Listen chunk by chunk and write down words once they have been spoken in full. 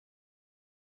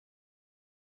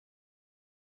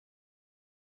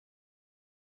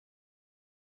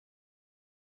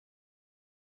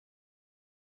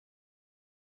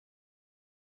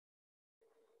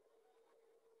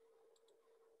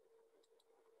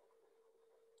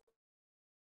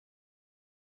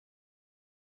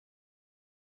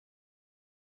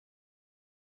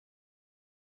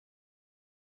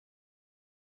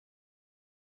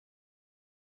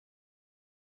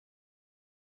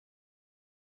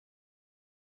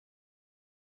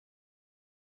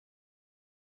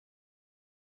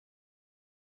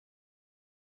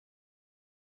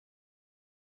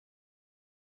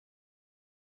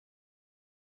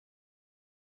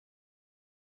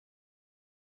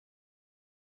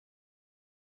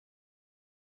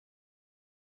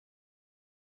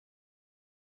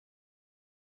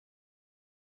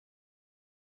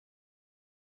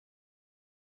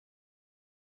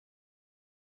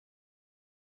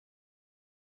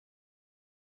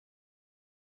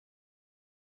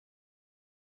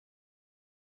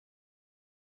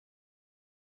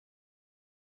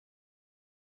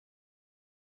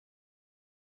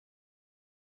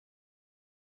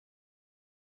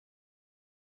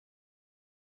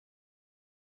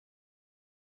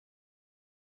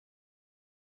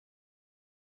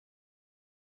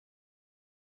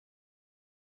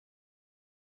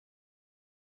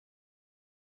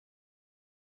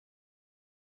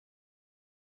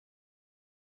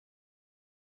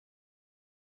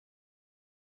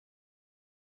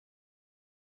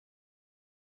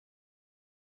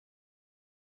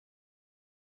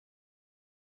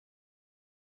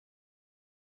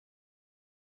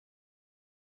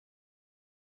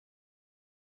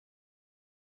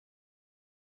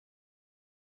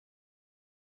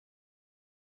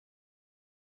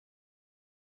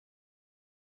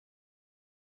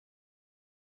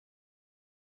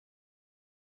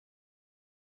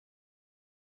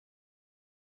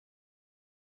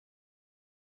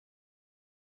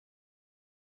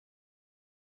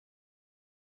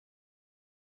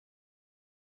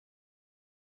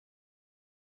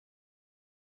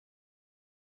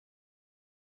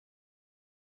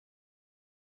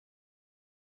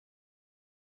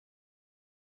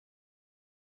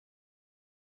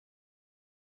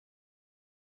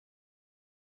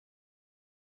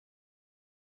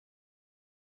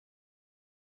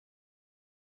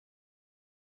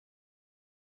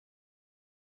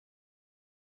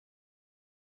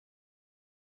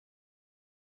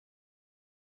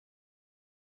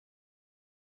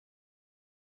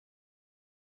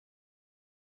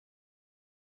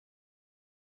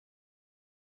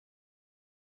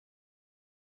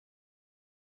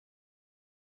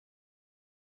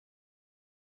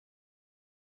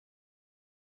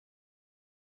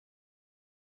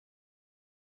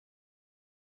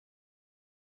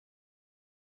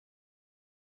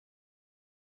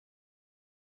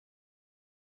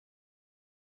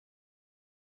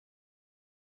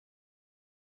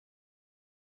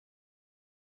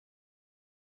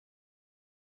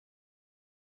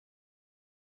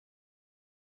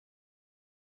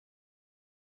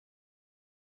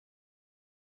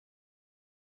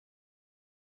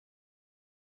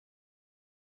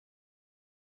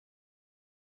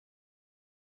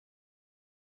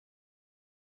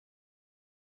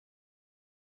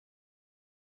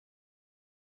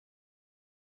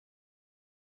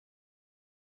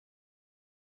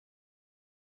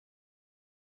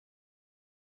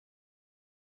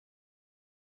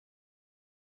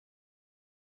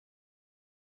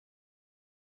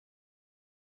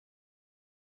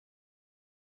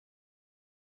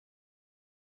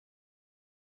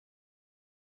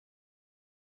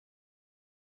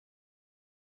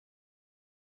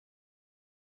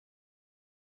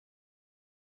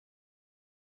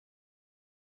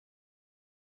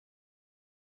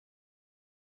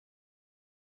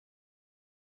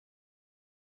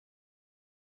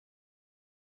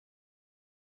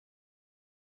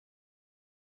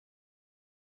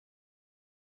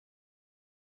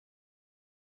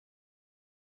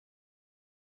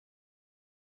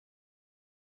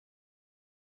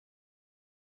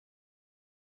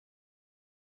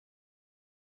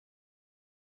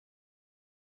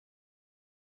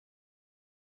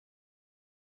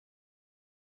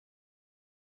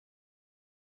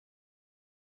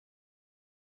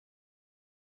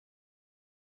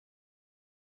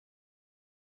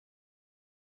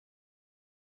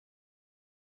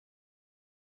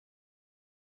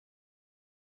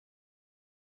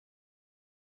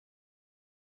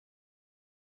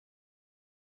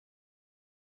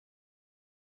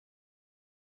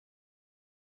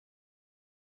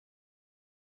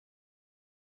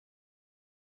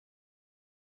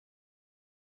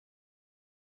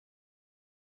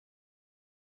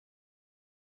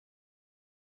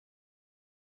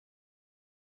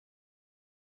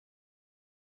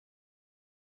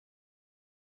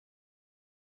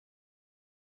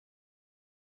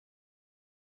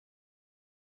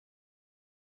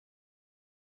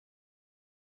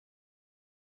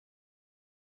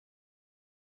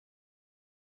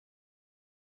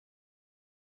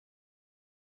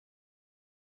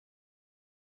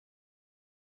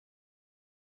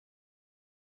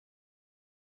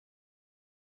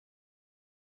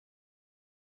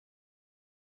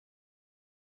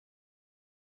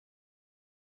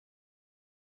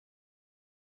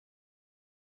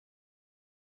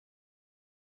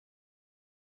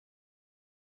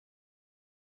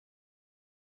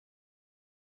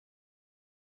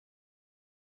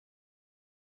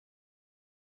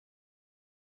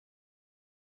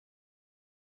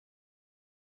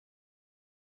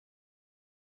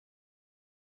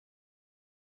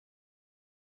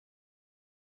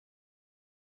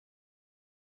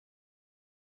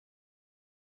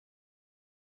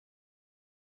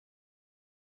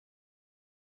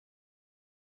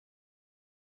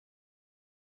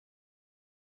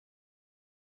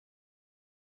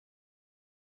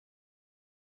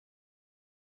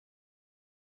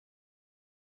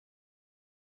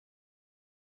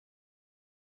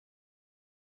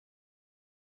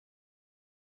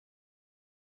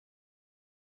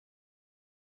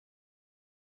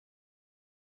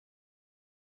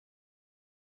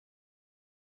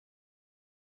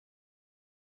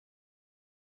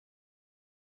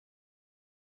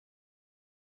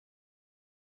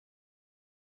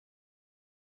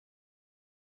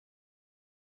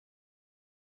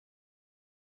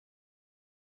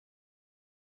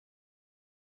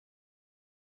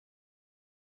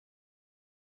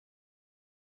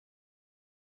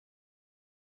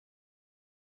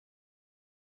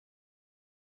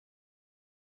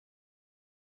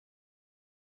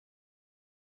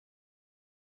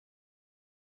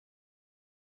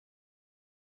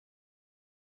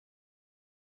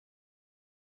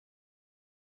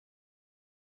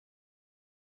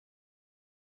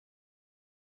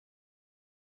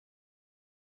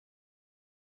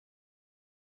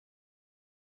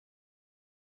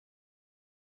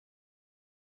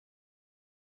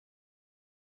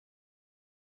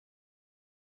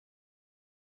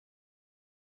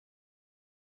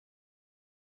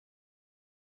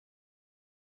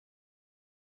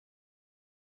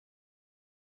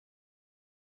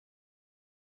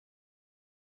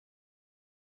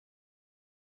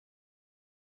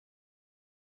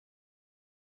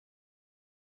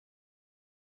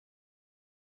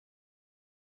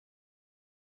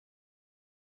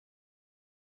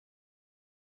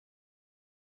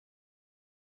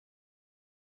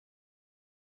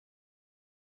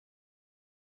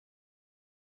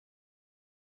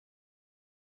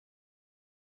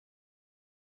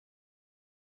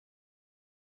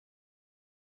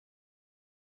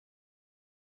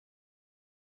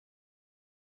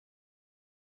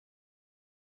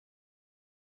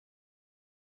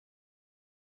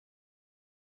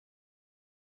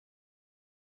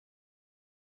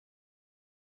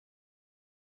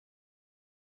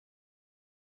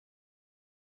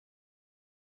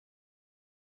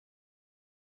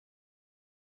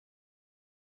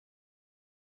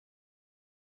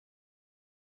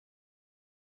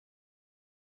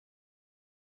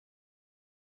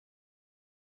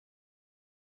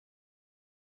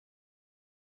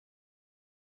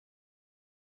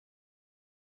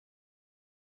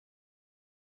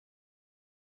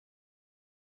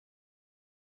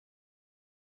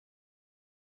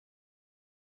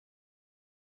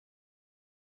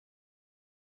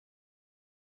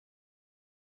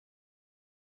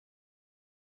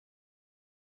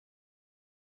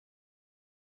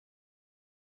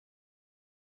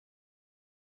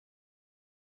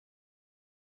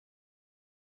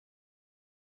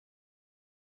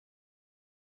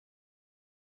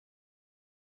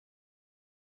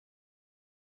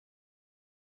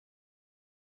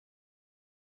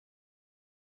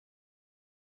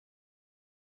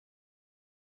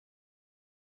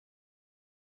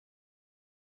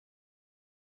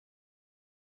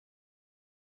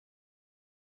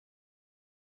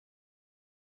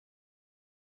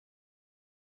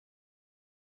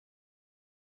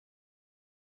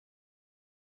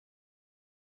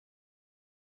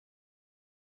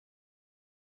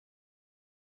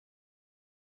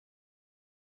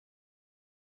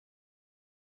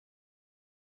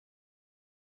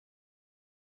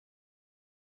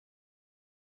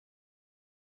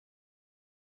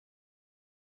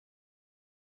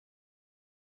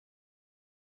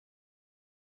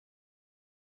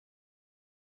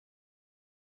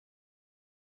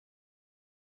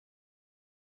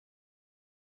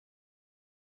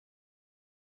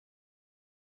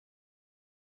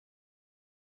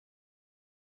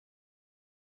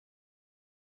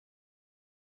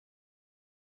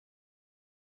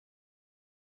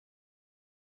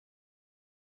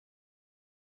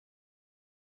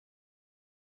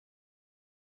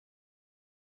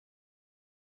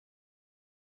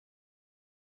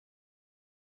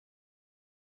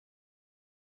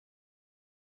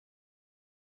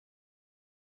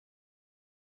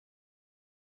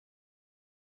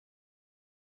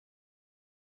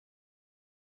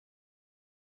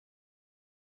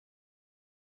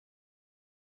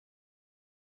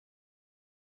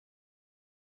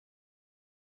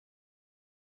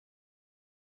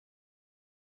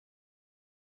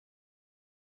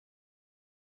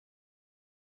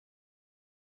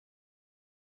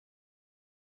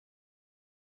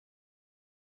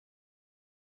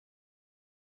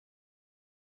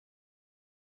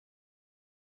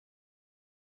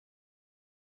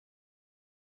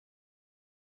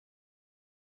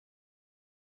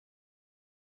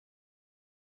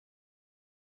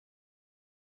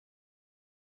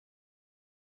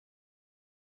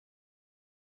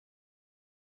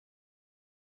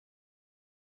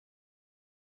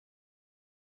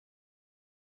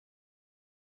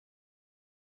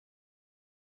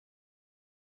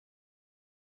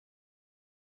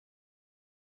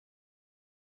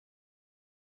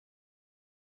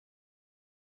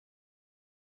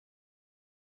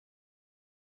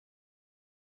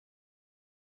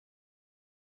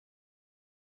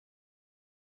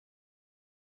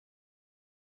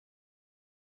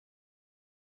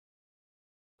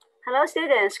Hello,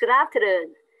 students. Good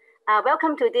afternoon.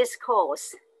 Welcome to this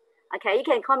course. Okay, you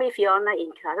can call me Fiona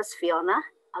in class, Fiona.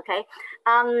 Okay.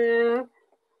 In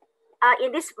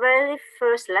this very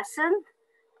first lesson,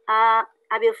 I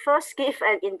will first give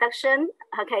an induction,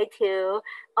 okay, to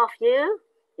all of you.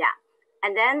 Yeah.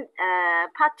 And then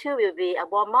part 2 will be a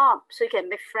warm-up, so you can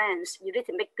make friends. You need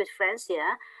to make good friends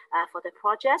here for the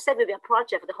project. That will be a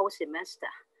project for the whole semester.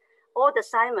 All the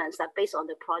assignments are based on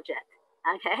the project.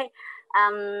 Okay.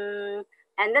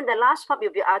 And then the last part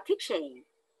will be our teaching.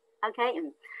 Okay.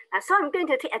 So I'm going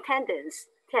to take attendance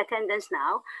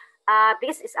now.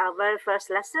 Because it's our very first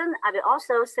lesson, I will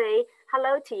also say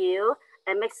hello to you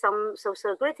and make some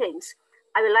social greetings.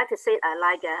 I would like to say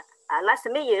nice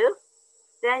to meet you.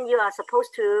 Then you are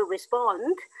supposed to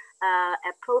respond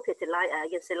appropriately, you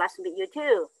can say nice to meet you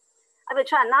too. I will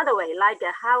try another way, like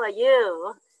how are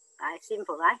you?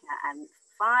 Simple, right? I'm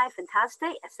fine,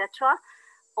 fantastic, etc.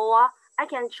 Or I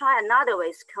can try another way.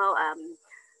 It's called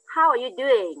how are you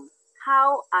doing?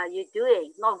 How are you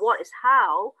doing? Not what is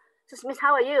how. Just means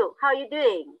how are you? How are you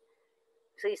doing?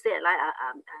 So you say it like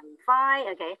I'm fine.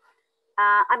 Okay.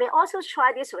 I may also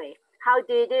try this way. How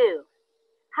do you do?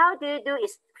 How do you do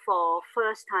is for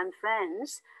first time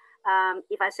friends.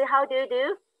 If I say how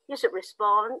do, you should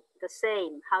respond the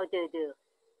same. How do you do?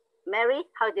 Mary,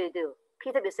 how do you do?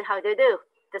 Peter will say how do you do?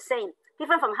 The same.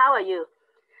 Different from how are you?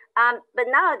 But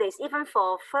nowadays, even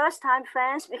for first time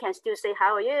friends, we can still say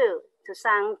how are you to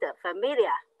sound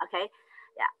familiar. Okay.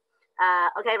 Yeah.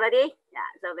 Okay, ready? Yeah.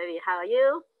 So maybe how are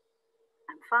you?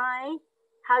 I'm fine.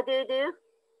 How do you do?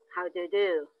 How do you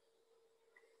do?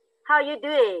 How are you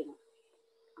doing?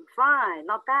 I'm fine,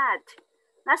 not bad.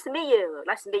 Nice to meet you.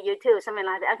 Nice to meet you too. Something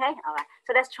like that. Okay. All right.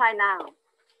 So let's try now.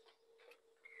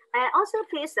 And also,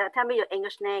 please tell me your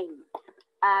English name,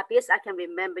 because I can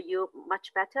remember you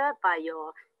much better by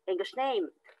your English name.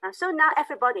 So now,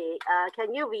 everybody,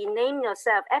 can you rename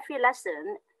yourself every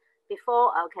lesson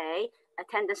before? Okay.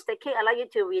 Attendance taking. I'd like you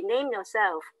to rename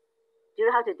yourself. Do you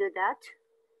know how to do that?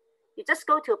 You just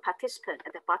go to participant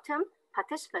at the bottom,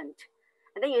 participant.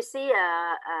 And then you see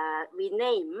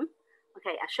rename.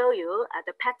 Okay, I show you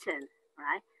the pattern,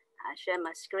 right? I share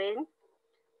my screen.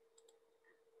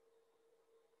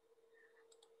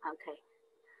 Okay.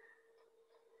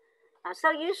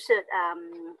 So you should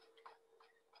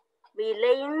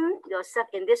rename yourself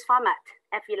in this format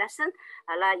every lesson.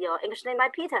 Like your English name,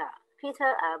 like Peter.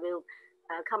 Peter will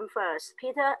come first.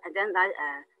 Peter, and then like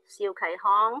Siu Kai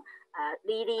Hong,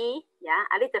 Lily. Yeah,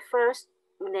 I need the first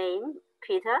name,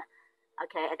 Peter.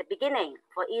 Okay, at the beginning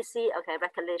for easy, okay,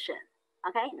 recollection.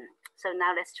 Okay, so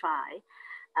now let's try.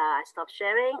 Stop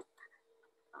sharing.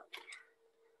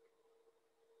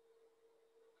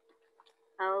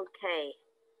 Okay.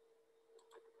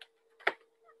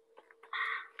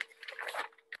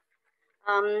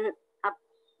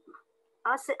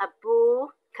 Also Abu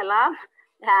Kalam.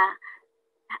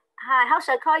 Hi, how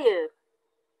should I call you?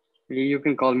 You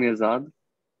can call me Azad.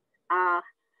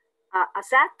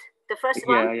 Azad, the first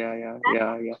one? Yeah.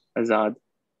 Azad.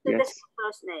 So yes. that's the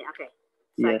first name. Okay.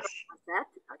 So yes. Azad.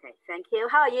 Okay, thank you.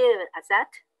 How are you, Azad?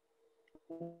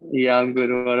 Yeah, I'm good.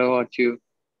 What about you?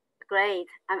 Great.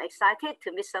 I'm excited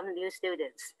to meet some new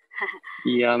students.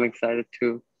 Yeah, I'm excited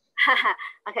too.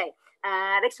 Okay.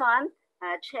 Next one.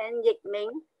 Chen Yik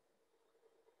Ming.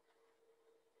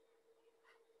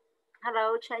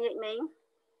 Hello, Chen Yik Ming.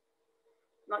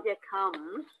 Not yet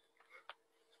come.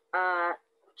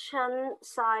 Chen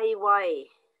Sai Wei.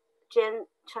 Chen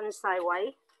Sai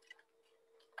Wei.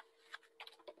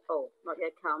 Oh, not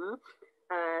yet come.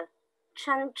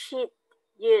 Chen Chit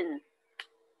Yun.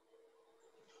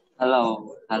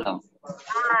 Hello.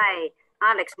 Hi,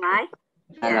 Alex, right?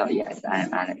 Hello, yes,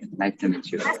 I'm Alex. Nice to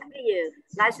meet you. Nice to meet you.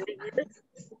 Nice to meet you.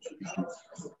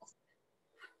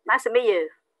 Nice to meet you.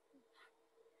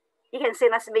 You can say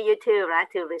nice to meet you too, right?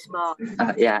 To respond.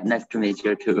 Yeah, nice to meet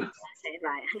you too. Okay,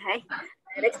 right. Okay.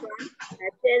 Next one.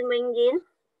 Chen Wing Yin.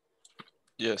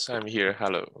 Yes, I'm here.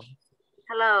 Hello.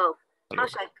 Hello. Hello. How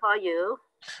should I call you?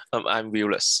 I'm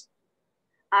Willis.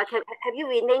 Have you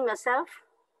renamed yourself?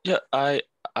 Yeah, I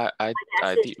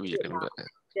did rename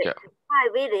it. Yeah. Hi,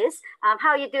 Willis.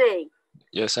 How are you doing?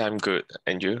 Yes, I'm good.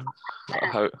 And you?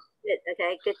 How? Good.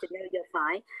 Okay, good to know you're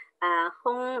fine.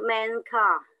 Hong Man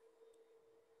Car.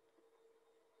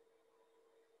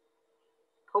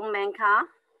 Hong Man Car.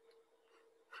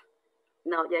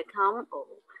 No, yet come. Oh.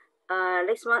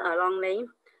 Next one, a long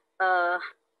name.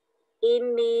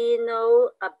 Imino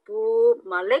Abu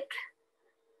Malik.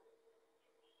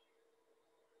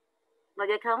 Not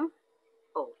yet come.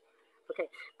 Oh, okay.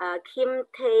 Kim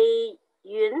Tae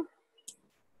Yun.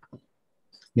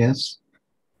 Yes.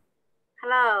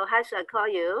 Hello, how should I call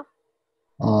you?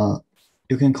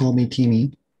 You can call me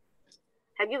Timmy.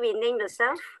 Have you renamed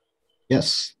yourself?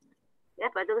 Yes.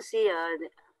 Yep, I don't see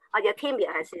your Timmy,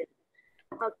 I see.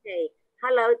 Okay.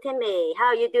 Hello, Timmy. How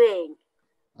are you doing?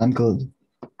 I'm good.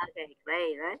 Okay,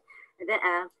 great, right? And then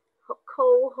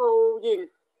Ko Ho Yin.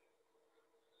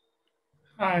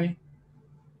 Hi,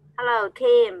 Hello,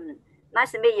 Tim.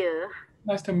 Nice to meet you.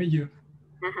 nice to meet you.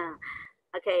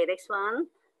 Okay, next one.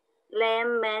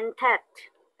 Lam Man Tat.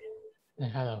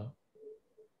 Hello.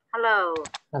 Hello.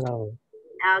 Hello.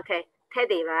 Okay,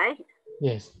 Teddy, right?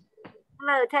 Yes.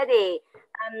 Hello, Teddy.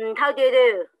 How do you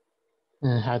do?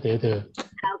 How do you do?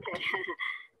 Okay.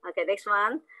 Okay, next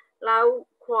one. Lau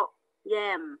Kwok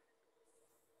Yam.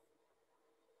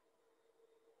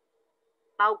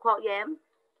 Lau Kwok Yam.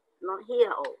 Not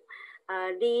here.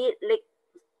 Lee Lik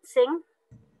Sing.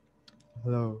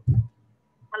 Hello.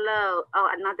 Hello. Oh,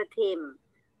 another team.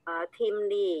 Team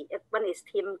Lee. One is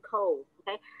Team Cole.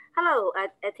 Okay. Hello,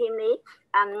 Team Lee.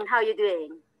 How are you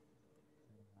doing?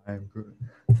 I'm good.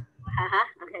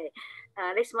 Okay.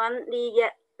 Next one, Lee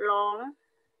Yet Long.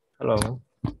 Hello.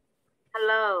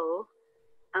 Hello.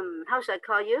 How should I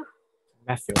call you?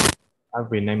 Matthew. I've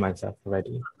renamed myself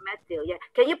already. Matthew. Yeah.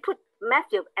 Can you put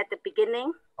Matthew at the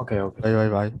beginning? Okay, okay.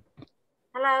 Bye.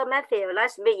 Hello, Matthew.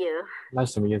 Nice to meet you.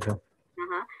 Nice to meet you too.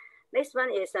 Next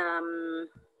one is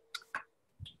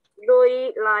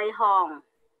Lui Lai Hong.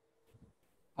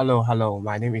 Hello.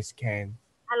 My name is Ken.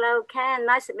 Hello, Ken.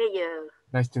 Nice to meet you.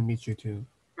 Nice to meet you too.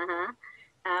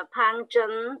 Pan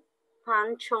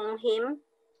Chung Him.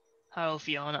 Hello,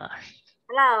 Fiona.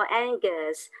 Hello,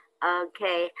 Angus.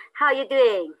 Okay. How are you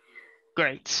doing?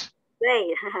 Great.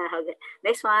 Great. Okay.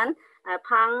 Next one,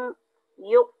 Pang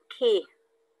Yuk Ki.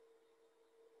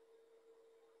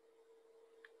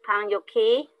 Pang Yuk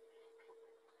Ki.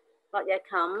 Not yet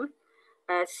come.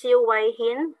 Siu Wei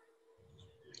Hin.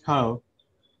 Hello.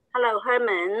 Hello,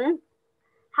 Herman.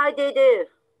 How do you do?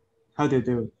 How do you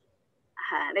do?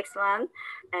 Next one,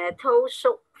 To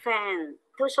Suk Fan.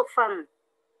 To Suk Fan.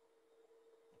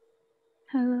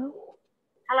 Hello.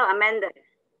 Hello, Amanda.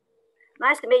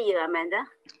 Nice to meet you, Amanda.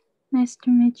 Nice to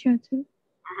meet you too.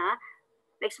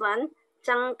 Next one,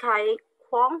 Zhang Kai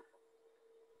Kwong.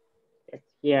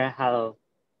 Yeah, hello.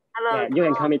 Hello. Yeah, you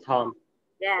can call me Tom.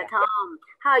 Yeah, Tom.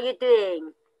 How are you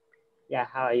doing? Yeah,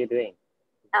 how are you doing?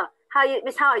 Oh, how are you,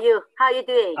 Miss? How are you? How are you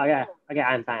doing? Oh yeah, okay,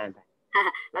 I'm fine.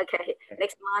 Okay.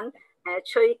 Next one,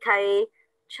 Choi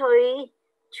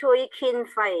Kin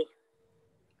Fai.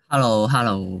 Hello.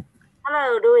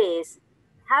 Hello, Louis.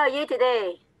 How are you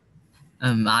today?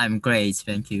 I'm great,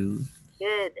 thank you.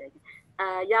 Good.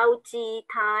 Yao Ji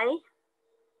Tai.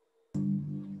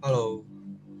 Hello.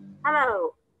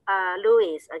 Hello,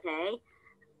 Louis. Okay.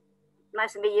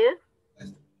 Nice to meet you.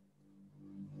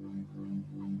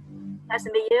 Nice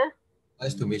to meet you.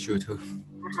 Nice to meet you too.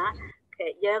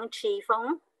 Okay, Yang Chi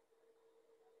Feng.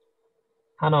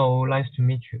 Hello, nice to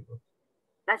meet you.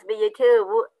 Nice to meet you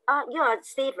too. You are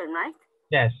Stephen, right?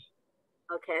 Yes.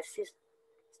 Okay,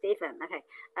 Stephen. Okay.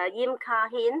 Yim Ka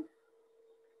Hin.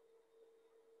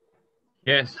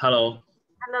 Yes, hello.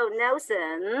 Hello,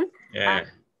 Nelson. Yeah.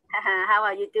 How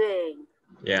are you doing?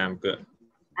 Yeah, I'm good.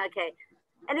 Okay.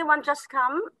 Anyone just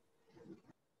come?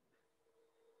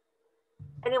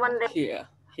 Anyone there? Here,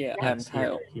 I'm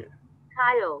Kyle.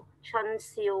 Kyle, Chen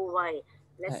Siu Wei.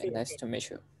 Let's see. Nice to meet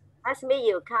you. Nice to meet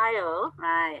you, Kyle.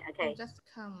 Right, okay. Just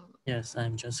come. Yes,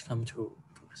 I'm just come to.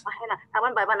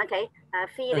 One by one, okay.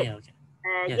 Felix. Oh, yeah, okay.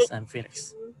 Yes, I'm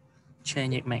Felix.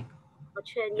 Chen Yik Meng.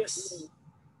 Chen Yik Meng.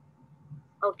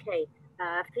 Okay,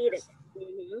 Felix.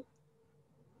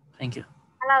 Thank you.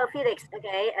 Hello, Felix.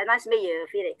 Okay, nice to meet you,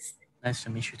 Felix. Nice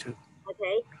to meet you too.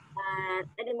 Okay.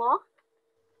 Any more?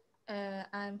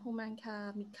 I'm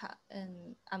Humanka Mika,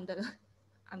 and I'm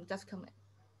just coming.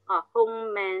 Oh,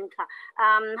 Humanka.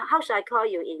 How should I call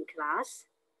you in class?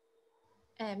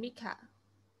 Mika.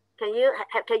 Have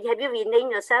you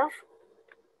renamed yourself?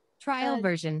 Trial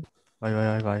version.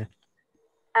 Bye.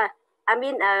 I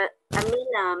mean,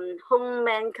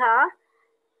 Humanka.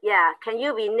 Yeah. Can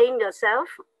you rename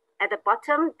yourself? At the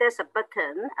bottom, there's a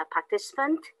button, a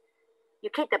participant. You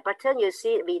click the button, you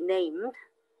see renamed.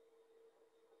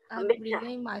 I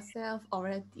renamed myself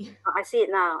already. Oh, I see it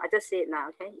now. I just see it now.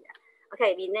 Okay. Yeah.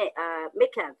 Okay, rename.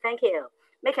 Mika, thank you.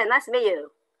 Mika, nice to meet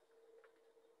you.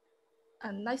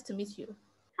 Nice to meet you.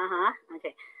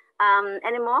 Okay.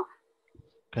 Any more?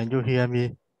 Can you hear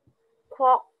me?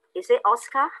 Quark, is it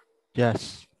Oscar?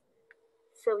 Yes.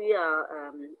 So you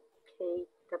are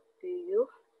KW.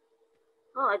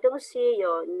 Oh, I don't see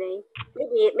your name.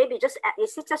 Maybe just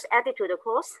is it just added to the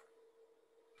course?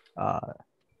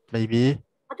 Maybe.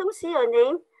 I don't see your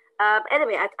name.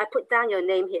 Anyway, I put down your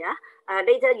name here.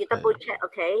 Later you double check,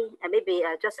 okay? And maybe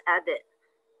just add it.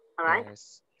 All right.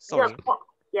 Yes. Sorry.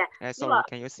 Yeah. Sorry.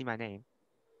 Can you see my name?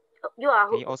 You are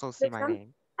who? Can you also see my Wilson?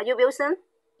 name? Are you Wilson?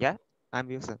 Yeah, I'm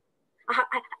Wilson.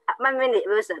 1 minute,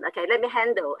 Wilson. Okay, let me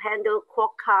handle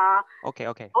Quokka. Okay.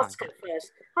 Oscar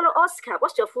first. Hello, Oscar.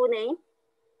 What's your full name?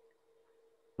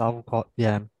 Lau Kok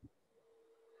Yam.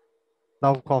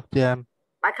 Lau Kok Yam.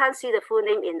 I can't see the full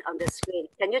name on the screen.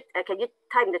 Can you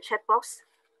type in the chat box?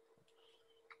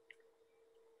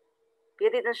 You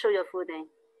didn't show your full name.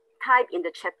 Type in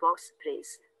the chat box,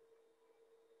 please.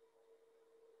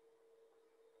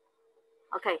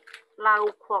 Okay, Lau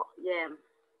Kok Yam.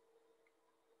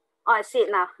 Oh, I see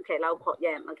it now. Okay, Lau Kok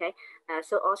Yam. Okay,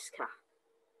 so Oscar.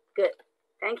 Good.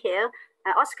 Thank you.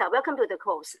 Oscar, welcome to the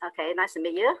course. Okay, nice to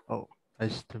meet you. Oh,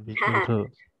 nice to meet you too.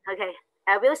 Okay,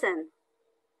 Wilson.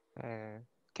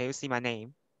 Can you see my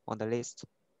name on the list?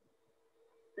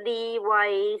 Li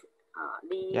Wai.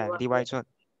 Yeah, Li Wai Chun.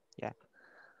 Yeah.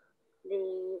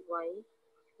 Li Wai.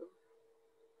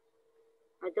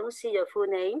 I don't see your full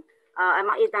name. I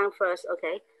mark it down first.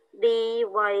 Okay. Li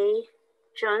Wai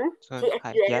Chun.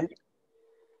 TSUN.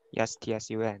 Yes,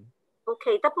 TSUN.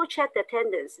 Okay, double check the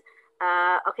attendance.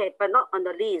 Okay, but not on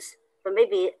the list. But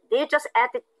maybe do you just add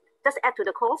it? Just add to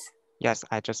the course. Yes,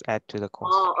 I just add to the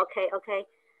course. Oh, okay.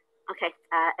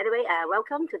 Anyway,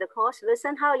 welcome to the course.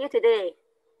 Listen, how are you today?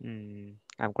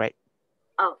 I'm great.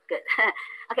 Oh, good.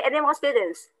 Okay, any more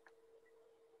students?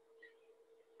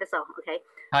 That's all. Okay.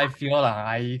 Hi, Fiona.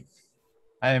 I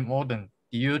am Odin.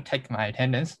 Do you take my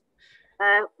attendance?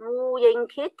 Wu Ying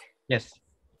Kit. Yes.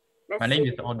 My name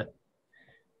is Odin.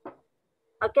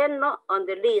 Again, not on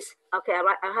the list. Okay,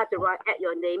 I have to add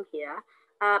your name here.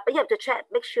 But you have to check,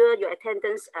 make sure your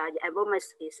attendance, your enrollment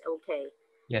is okay.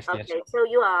 Yes. Okay, so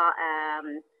you are,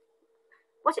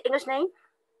 what's your English name?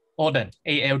 Alden,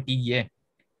 A-L-D-E-N.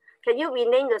 Can you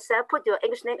rename yourself, put your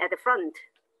English name at the front?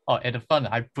 Oh, at the front,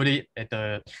 I put it at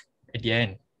the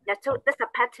end. Yeah, so that's a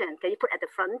pattern. Can you put at the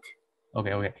front?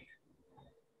 Okay. Okay,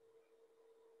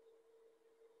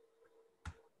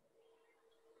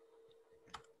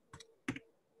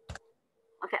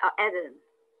 Eden.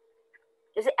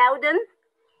 Is it Eldon?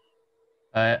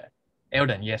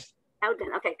 Eldon, yes.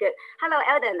 Eldon, okay, good. Hello,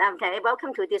 Eldon. Okay,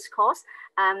 welcome to this course.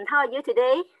 How are you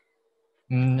today?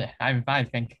 I'm fine,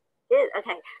 thank you. Good,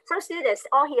 okay. So students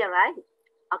all here, right?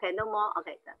 Okay, no more.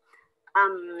 Okay.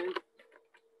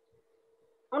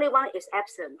 Only one is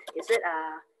absent. Is it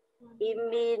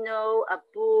Imino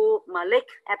Abu Malik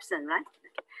absent, right?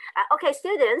 Okay,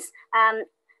 students.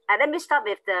 Let me start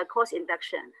with the course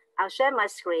induction. I'll share my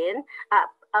screen.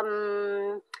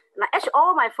 Actually,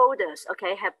 all my folders,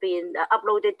 okay, have been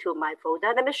uploaded to my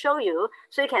folder. Let me show you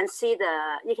so you can see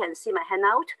my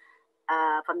handout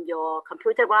from your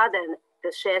computer rather than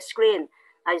the share screen.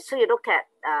 So you look at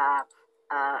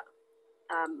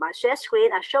my share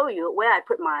screen. I show you where I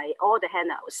put all the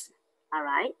handouts. All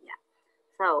right, yeah.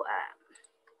 So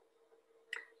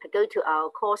I go to our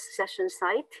course session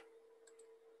site.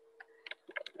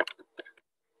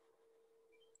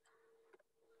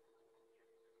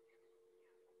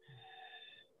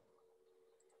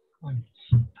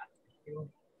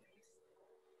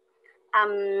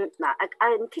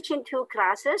 I'm teaching 2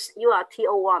 classes. You are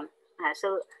T01.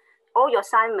 So all your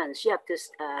assignments you have to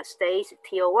stay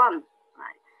T01.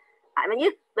 Right?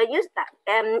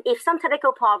 If some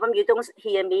technical problem you don't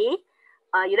hear me,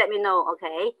 you let me know,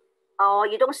 okay? Or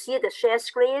you don't see the share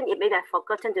screen. It maybe I've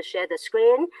forgotten to share the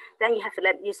screen. Then you have to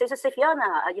you say,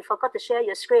 Fiona, you forgot to share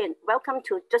your screen. Welcome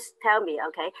to just tell me,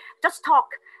 okay? Just talk.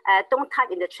 Don't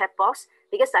type in the chat box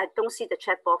because I don't see the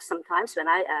chat box sometimes when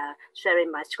I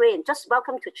sharing my screen. Just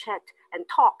welcome to chat and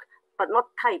talk, but not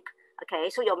type.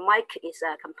 Okay, so your mic is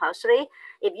compulsory.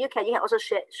 If you can also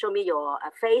show me your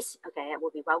face. Okay, I will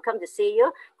be welcome to see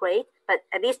you. Great, but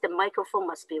at least the microphone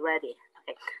must be ready.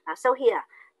 Okay, so here,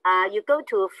 you go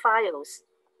to files.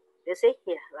 You see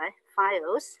here, right?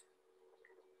 Files.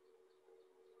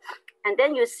 And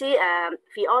then you see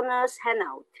Fiona's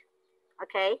handout.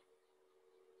 Okay.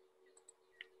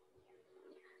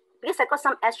 Because I got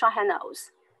some extra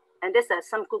handouts, and there's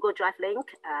some Google Drive link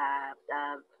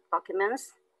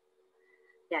documents.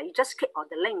 Yeah, you just click on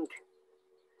the link.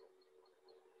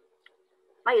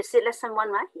 Now you see lesson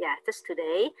 1, right? Yeah, just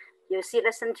today. You see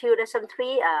lesson 2, lesson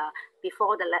 3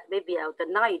 before maybe the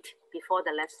night before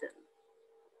the lesson.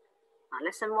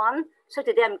 Lesson 1. So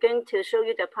today I'm going to show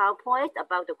you the PowerPoint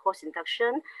about the course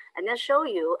induction, and then show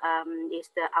you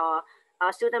our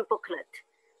student booklet.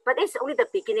 But it's only the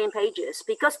beginning pages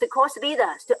because the course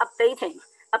leader is still updating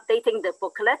the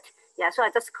booklet. Yeah, so I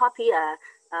just copy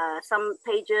some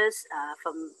pages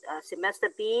from semester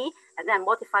B, and then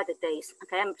modify the days.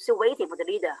 Okay, I'm still waiting for the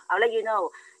leader. I'll let you know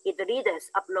if the leader has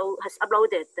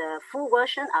uploaded the full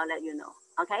version. I'll let you know.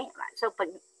 Okay, right. So, but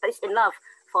it's enough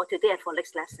for today and for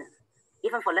next lesson,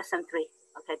 even for lesson 3.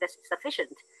 Okay, that's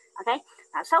sufficient. Okay,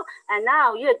 and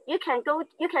now you can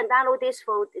download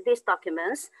these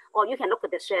documents, or you can look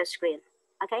at the share screen.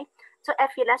 Okay, so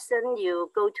every lesson you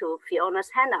go to Fiona's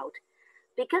handout,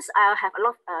 because I have a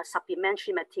lot of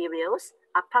supplementary materials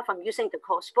apart from using the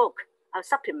course book. I'll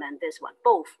supplement this one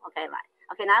both. Okay, right.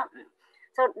 Okay, now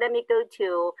so let me go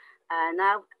to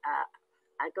now.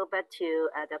 I go back to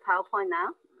the PowerPoint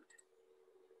now.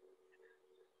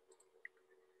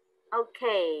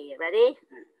 Okay, ready?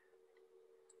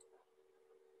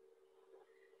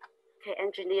 Okay,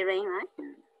 engineering, right?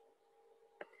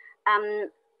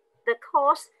 The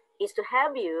course is to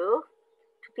help you,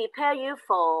 to prepare you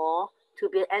to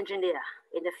be an engineer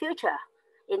in the future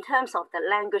in terms of the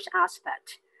language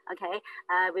aspect. Okay,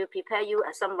 we'll prepare you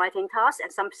some writing tasks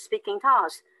and some speaking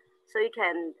tasks, so you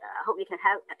can hope you can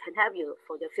help you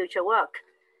for your future work.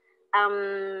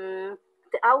 The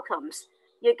outcomes,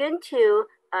 you're going to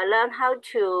learn how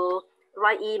to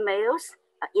write emails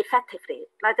effectively.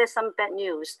 Like there's some bad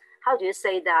news, how do you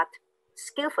say that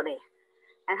skillfully,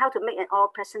 and how to make an oral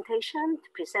presentation to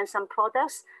present some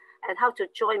products, and how to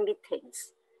join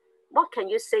meetings. What can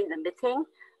you say in the meeting?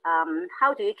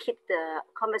 How do you keep the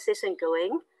conversation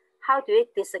going? How do you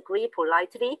disagree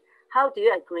politely? How do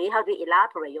you agree? How do you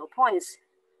elaborate your points?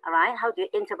 All right. How do you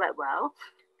interact well?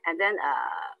 And then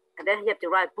you have to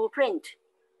write a blueprint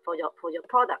for your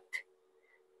product.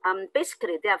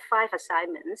 Basically, there are 5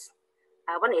 assignments.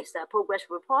 One is the progress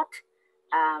report.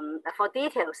 For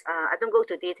details, I don't go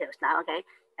to details now. Okay.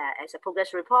 As a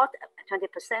progress report,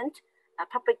 20%.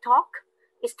 Public talk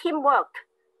is teamwork.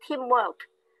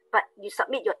 But you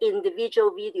submit your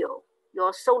individual video,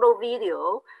 your solo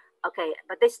video. Okay,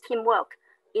 but this teamwork.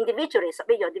 Individually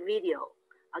submit your video.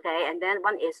 Okay, and then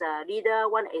one is a leader,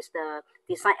 one is the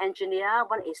design engineer,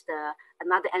 one is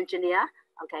another engineer.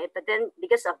 Okay, but then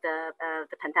because of the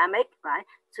pandemic, right?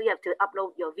 So you have to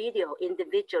upload your video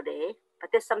individually,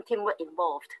 but there's some teamwork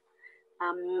involved.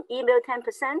 Email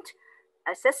 10%.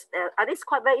 This is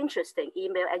quite very interesting.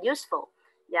 Email and useful.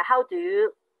 Yeah, how do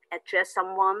you address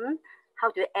someone?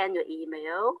 How do you end your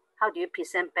email? How do you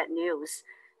present bad news?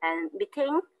 And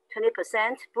meeting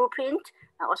 20%. Blueprint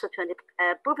also 20.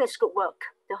 Blueprint is group work.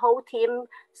 The whole team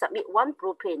submit one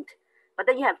blueprint, but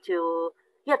then you have to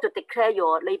declare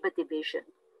your labor division.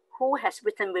 Who has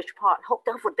written which part?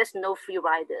 Therefore, there's no free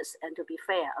riders, and to be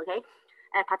fair, okay.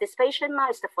 Participation now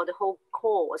is for the whole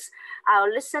course. I'll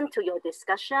listen to your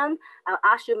discussion. I'll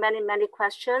ask you many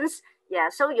questions. Yeah,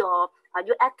 so are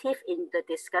you active in the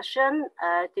discussion?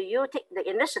 Do you take the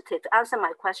initiative to answer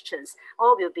my questions?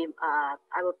 Or will be I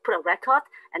will put a record,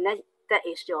 and then that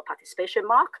is your participation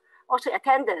mark. Also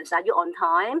attendance, are you on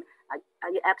time?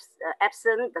 Are you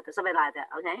absent? Something like that,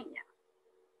 okay, yeah.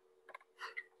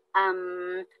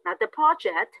 Now the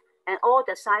project and all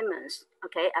the assignments,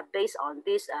 okay, are based on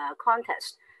this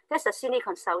contest. There's a senior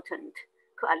consultant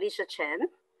called Alicia Chen,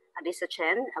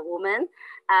 a woman.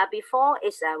 Before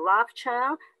is Ralph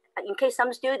Cheng. In case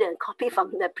some student copy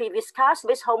from the previous class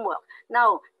with homework.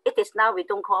 No, it is now we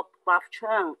don't call Ralph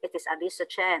Cheng. It is Alicia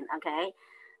Chen. Okay.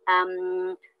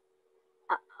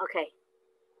 Okay.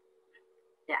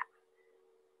 Yeah.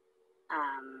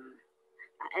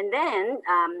 And then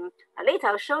later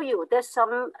I'll show you there's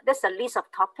a list of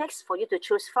topics for you to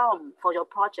choose from for your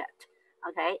project.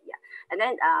 Okay, yeah. And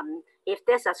then if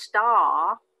there's a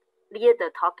star near the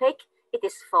topic, it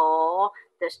is for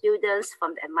the students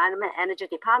from the Environment and Energy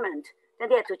Department. Then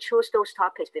they have to choose those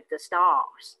topics with the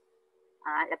stars.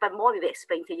 But more we will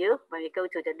explain to you when we go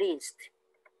to the list.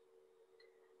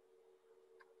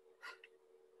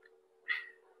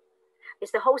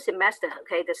 It's the whole semester,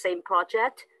 okay, the same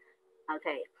project.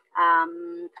 Okay,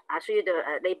 I'll show you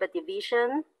the labor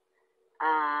division.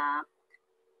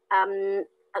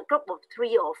 A group of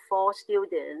 3 or 4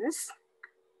 students.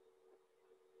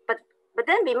 But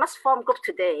then we must form group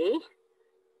today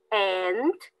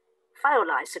and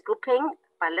finalize the grouping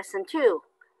by lesson 2.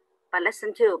 By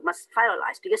lesson 2 must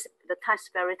finalize because the time is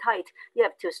very tight. You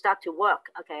have to start to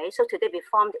work. Okay, so today we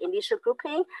formed initial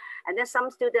grouping, and then some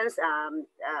students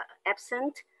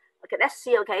absent. Okay, let's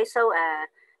see. Okay, so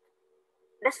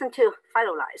lesson 2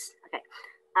 finalize. Okay,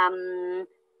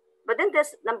 but then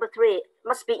there's number 3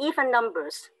 must be even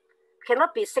numbers.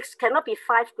 Cannot be 6. Cannot be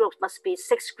 5 groups. Must be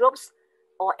 6 groups,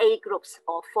 or 8 groups,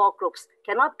 or 4 groups.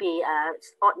 Cannot be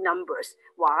odd numbers.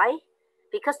 Why?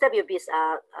 Because there will be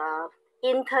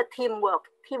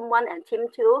inter-teamwork team 1 and team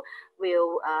 2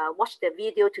 will watch the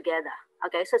video together.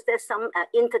 Okay, so there's some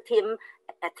inter-team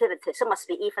activity, so must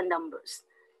be even numbers.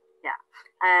 Yeah,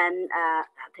 and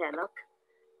take a look.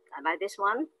 I like this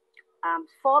one.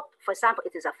 For example,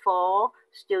 it is a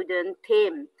 4-student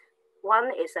team.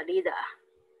 One is a leader,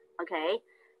 okay?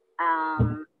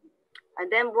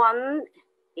 And then one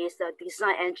is a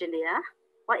design engineer.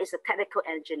 One is a technical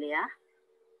engineer.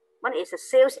 One is a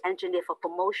sales engineer for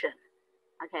promotion,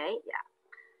 okay? Yeah.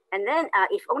 And then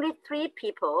if only 3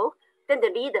 people, then the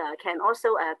leader can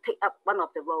also take up one of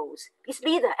the roles. This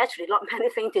leader actually not many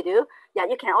things to do. Yeah,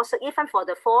 you can also, even for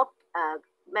the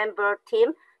 4-member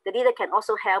team, the leader can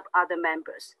also help other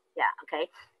members. Yeah, okay.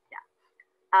 Yeah.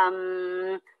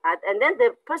 And then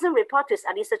the person report is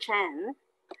Alisa Chen,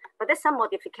 but there's some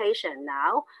modification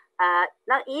now.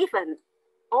 Not even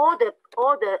all the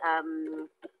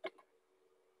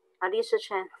Alisa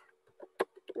Chen.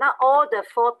 Not all the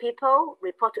 4 people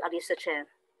report to Alisa Chen.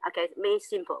 Okay, very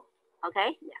simple.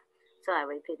 Okay, yeah. So I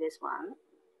repeat this one.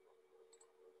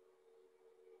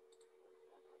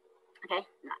 Okay.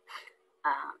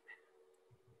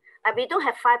 We don't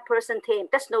have 5-person team.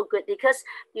 That's no good because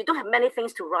you don't have many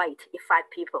things to write if 5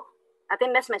 people. I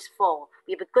think maximum is 4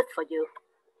 will be good for you.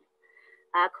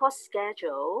 Course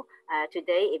schedule.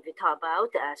 Today, if we talk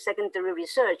about secondary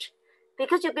research,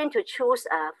 because you're going to choose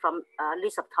from a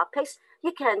list of topics,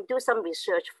 you can do some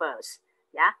research first.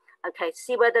 Yeah. Okay.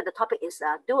 See whether the topic is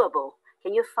doable.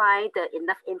 Can you find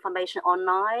enough information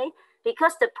online?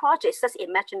 Because the project is just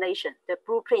imagination. The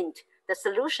blueprint, the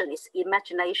solution is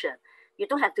imagination. You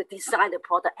don't have to design the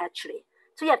product actually.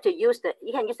 So you have to use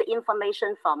you can use the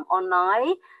information from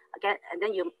online, again, and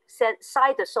then you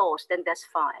cite the source, then that's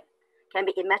fine. Can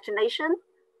be imagination,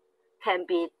 can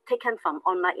be taken from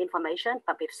online information,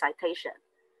 but with citation.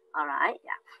 All right,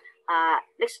 yeah.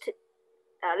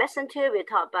 Lesson 2, we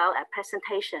talk about a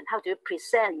presentation. How do you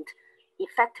present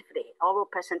effectively, oral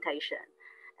presentation.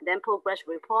 And then progress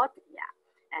report, yeah.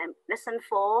 And lesson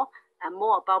 4,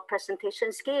 more about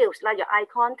presentation skills, like your eye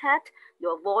contact,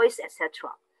 your voice,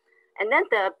 etc. And then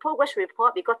the progress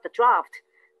report, we got the draft.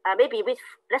 Maybe with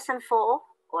lesson 4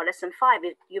 or lesson 5,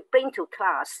 you bring to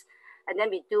class, and then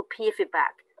we do peer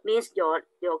feedback. Means your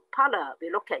partner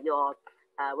will look at your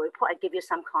report and give you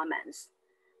some comments.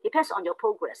 Depends on your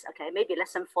progress, okay? Maybe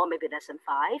lesson 4, maybe lesson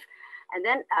 5. And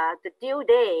then the due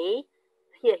day,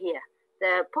 here.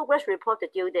 The progress report, the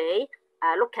due day,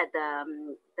 look at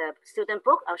the student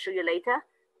book. I'll show you later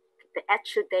the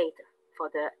actual date for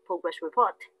the progress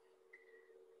report.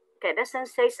 Okay, lesson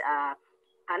 6,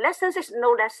 lesson 6, no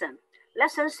lesson.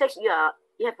 Lesson 6, you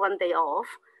have 1 day off.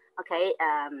 Okay,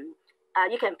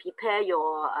 you can prepare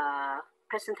your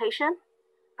presentation,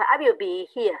 but I will be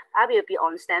here. I will be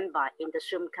on standby in the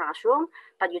Zoom classroom,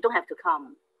 but you don't have to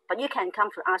come. But you can come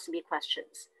to ask me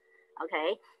questions.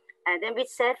 Okay, and then week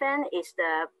 7 is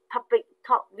the public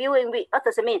talk viewing week. What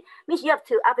does it mean? Means you have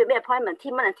to, after make appointment,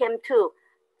 team 1 and team 2,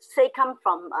 say come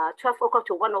from 12 o'clock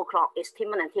to 1 o'clock is team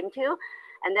 1 and team 2.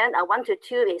 And then 1 to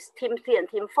 2 is team 3 and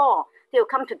team 4. They will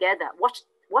come together, watch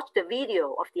the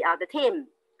video of the other team.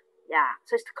 Yeah,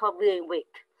 so it's called viewing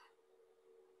week.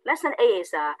 Lesson 8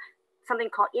 is something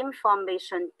called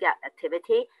information gap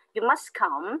activity. You must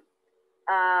come,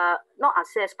 not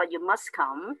assess, but you must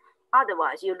come.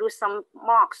 Otherwise, you lose some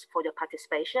marks for your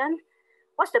participation.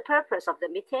 What's the purpose of the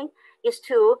meeting? Is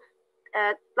to,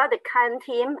 like the client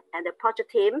team and the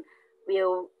project team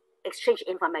will exchange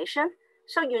information.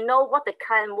 So you know what the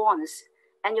client wants,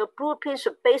 and your blueprint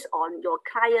should based on your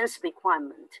client's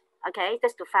requirement. Okay,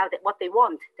 that's to find out what they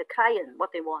want, the client,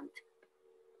 what they want.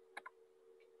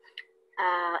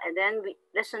 And then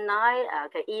lesson 9,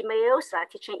 okay, emails,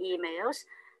 teaching emails.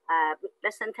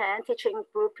 Lesson 10, teaching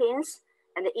blueprints.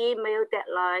 And the email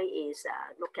deadline is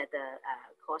look at the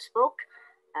course book.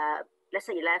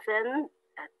 Lesson 11,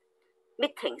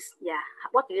 meetings. Yeah,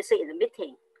 what do you say in the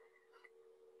meeting?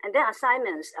 And then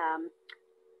assignments.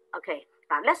 Okay,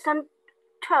 lesson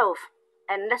 12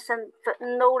 and lesson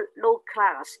no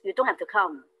class. You don't have to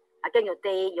come. Again,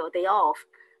 your day off.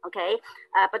 Okay,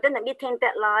 but then the meeting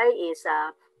deadline is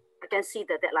you can see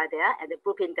the deadline there and the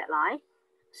blueprint deadline.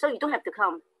 So you don't have to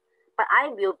come, but I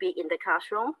will be in the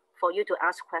classroom for you to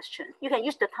ask questions. You can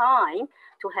use the time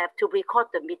to record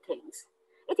the meetings.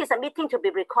 It is a meeting to be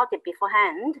recorded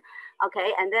beforehand.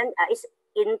 Okay, and then it's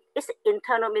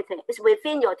internal meeting. It's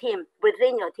within your team.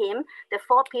 Within your team, the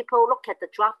 4 people look at the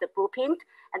draft, the blueprint,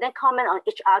 and then comment on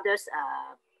each other's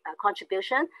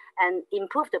contribution and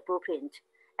improve the blueprint.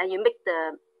 And you make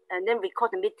and then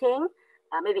record the meeting,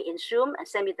 maybe in Zoom, and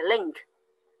send me the link.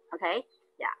 Okay,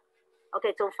 yeah.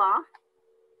 Okay, so far.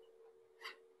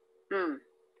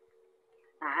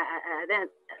 Then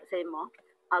say more.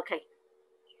 Okay.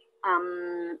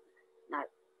 Now,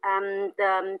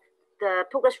 the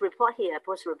progress report here,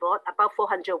 progress report about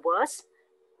 400 words.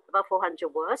 About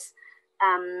 400 words.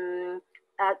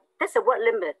 That's a word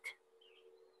limit.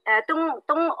 Don't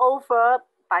over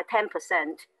by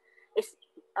 10%. It's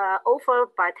over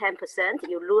by 10%,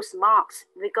 you lose marks.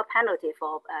 We got penalty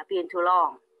for being too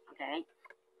long. Okay.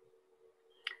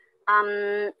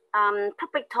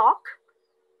 Public talk,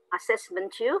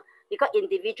 assessment 2. You got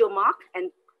individual mark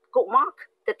and group mark.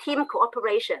 The team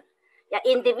cooperation. Yeah,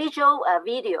 individual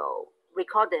video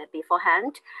recorded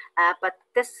beforehand, but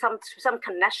there's some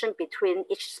connection between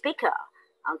each speaker.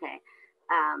 Okay,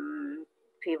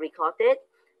 pre-recorded.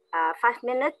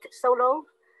 5-minute solo.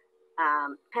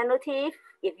 Penalty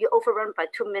if you overrun by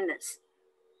 2 minutes.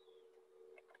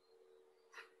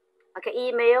 Okay,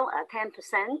 email 10%,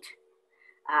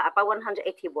 about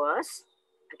 180 words.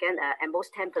 Again, at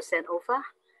most 10% over.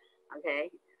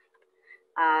 Okay.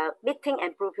 Meeting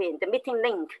and blueprint. The meeting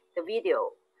link, the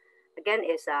video, again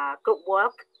is group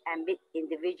work and meet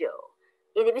individual.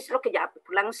 Individual look at your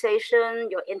pronunciation,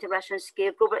 your interaction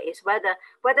skill. Group work is whether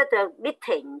the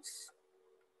meetings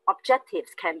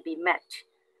objectives can be met,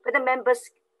 whether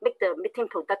members make the meeting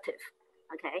productive.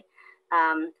 Okay.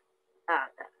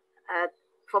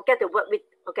 Forget the work with.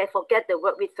 Okay, forget the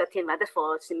work with 13. Right? That's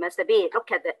for semester B.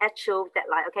 Look at the actual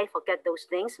deadline. Okay, forget those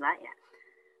things. Right?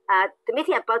 Yeah. The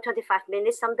meeting about 25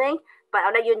 minutes something, but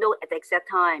I'll let you know at the exact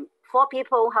time. 4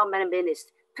 people, how many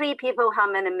minutes? 3 people, how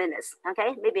many minutes?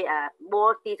 Okay, maybe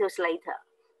more details later.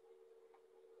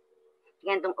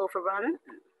 Again, don't overrun.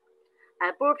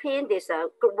 Blueprint is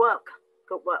good work.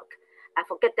 Good work. I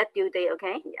forget that due date.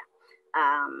 Okay, yeah.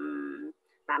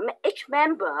 Each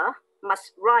member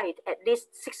must write at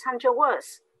least 600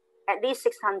 words. At least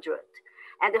 600,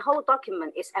 and the whole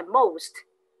document is at most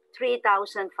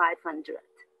 3,500.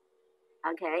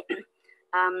 Okay.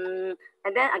 And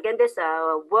then again, there's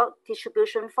a work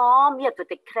distribution form. You have to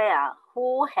declare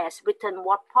who has written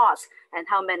what parts and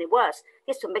how many words.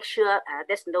 This to make sure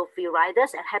there's no free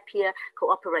riders and happier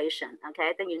cooperation.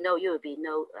 Okay, then you know you will be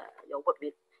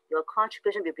your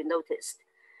contribution will be noticed.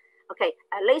 Okay,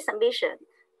 late submission.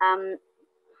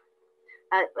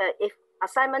 If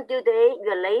assignment due date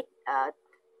you're late,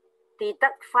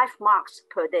 deduct 5 marks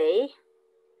per day.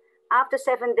 After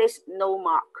 7 days, no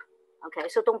mark. Okay,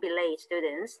 so don't be late,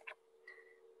 students.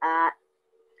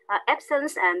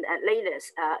 Absence and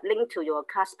lateness linked to your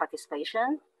class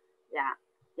participation.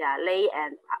 Yeah, late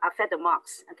and affect the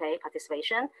marks. Okay,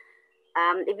 participation.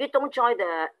 If you don't join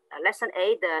the lesson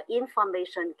A, the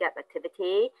information gap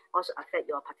activity also affect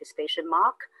your participation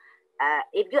mark.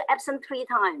 If you're absent 3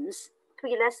 times,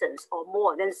 3 lessons or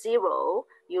more than 0,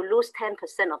 you lose 10%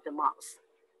 of the marks.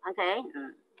 Okay.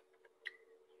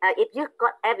 If you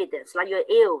got evidence like you're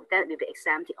ill, then it will be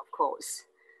exempted, of course.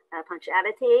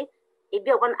 Punctuality, if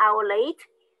you're 1 hour late,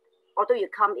 although you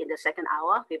come in the 2nd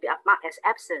hour, will be marked as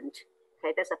absent.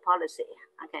 Okay, that's a policy.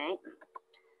 Okay.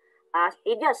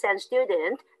 If you're a SEN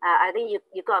student, I think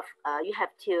you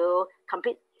have to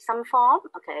complete some form.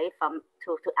 Okay, from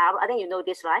to hour. I think you know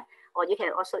this, right? Or you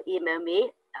can also email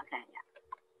me. Okay. Yeah.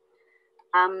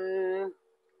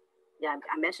 Yeah,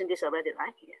 I mentioned this already,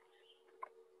 right? Yeah.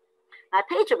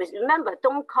 Plagiarism, remember,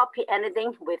 don't copy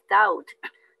anything without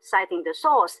citing the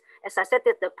source. As I said,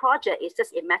 that the project is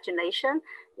just imagination.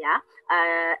 Yeah.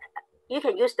 You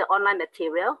can use the online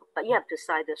material, but you have to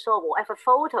cite the source. Whatever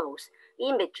photos,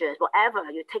 images, whatever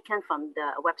you taken from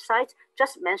the website,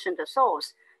 just mention the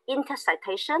source.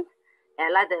 Inter-citation,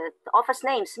 like the author's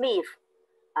name, Smith,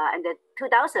 and the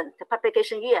 2000, the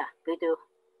publication year, we do.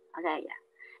 Okay, yeah.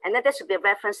 And then there should be a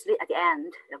reference list at the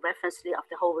end, the reference list of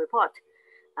the whole report.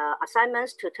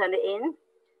 Assignments to turn it in.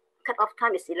 Cut-off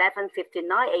time is 11:59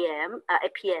 a.m.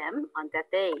 8 p.m. on that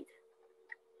date.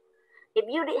 If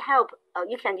you need help,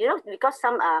 you can, we got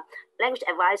some language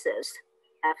advisors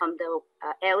from the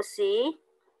LC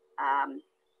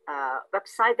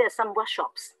website. There are some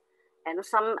workshops and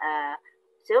some, I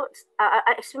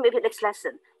explain maybe next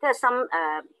lesson. There are some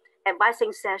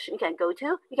advising session you can go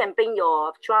to. You can bring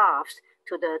your drafts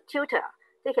to the tutor.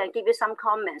 They can give you some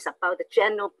comments about the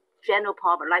general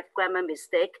problem, like grammar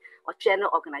mistake or general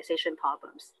organization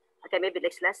problems. Okay, maybe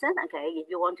next lesson. Okay, if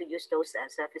you want to use those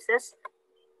services.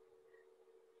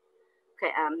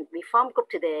 Okay, we formed group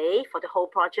today for the whole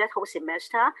project, whole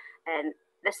semester, and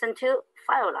lesson 2,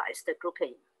 finalize the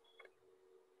grouping.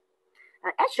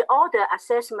 Actually, all the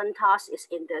assessment tasks is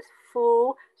in the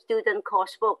full student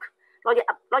course book. Not yet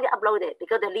uploaded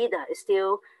because the leader is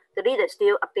still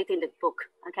updating the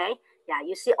book. Okay, yeah,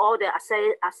 you see all the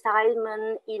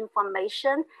assignment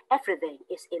information, everything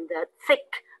is in the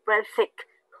thick, very thick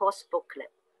course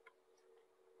booklet.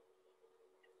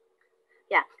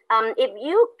 Yeah, if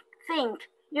you think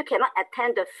you cannot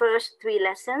attend the first 3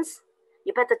 lessons,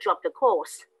 you better drop the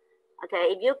course.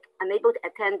 Okay, if you're unable to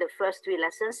attend the first 3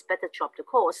 lessons, better drop the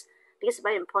course. This is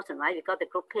very important, right? You got the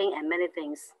grouping and many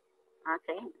things.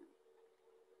 Okay.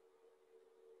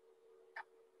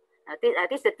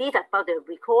 This is the detail about the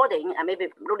recording, and maybe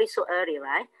really so early,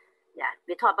 right? Yeah,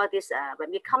 we talk about this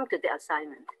when we come to the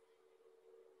assignment.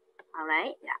 All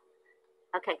right, yeah.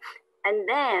 Okay, and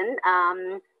then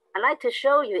I'd like to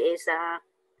show you is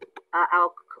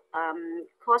our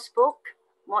course book,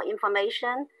 more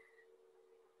information.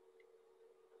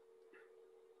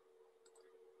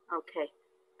 Okay.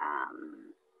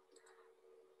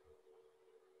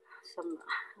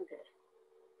 Okay.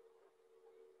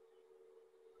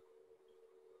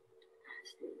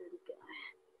 Student guide.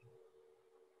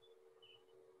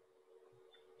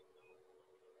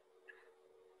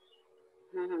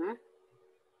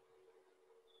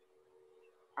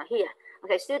 Here.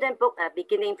 Okay, student book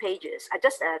beginning pages. I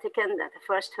just taken the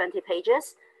first 20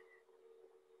 pages.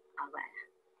 All right.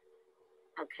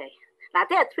 Okay. Now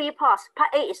there are 3 parts.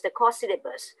 Part A is the course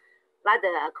syllabus, like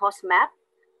the course map.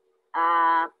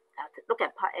 Look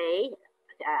at part A.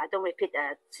 I don't repeat.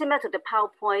 Similar to the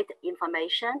PowerPoint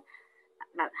information,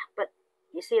 but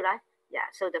you see, right? Yeah.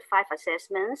 So the 5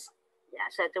 assessments. Yeah.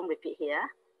 So I don't repeat here.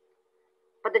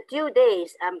 But the due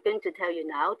days, I'm going to tell you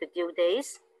now. The due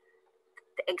days,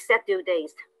 the exact due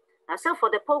days. So for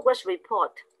the progress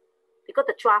report, you got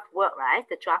the draft work, right?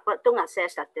 The draft work. Don't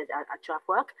assess that the draft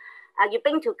work. You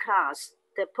bring to class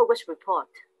the progress report.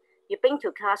 You bring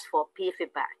to class for peer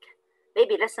feedback.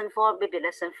 Maybe lesson 4, maybe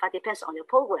lesson 5, depends on your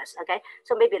progress, okay?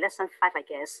 So maybe lesson 5, I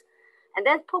guess. And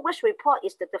then progress report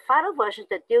is the final version,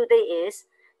 the due date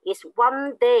is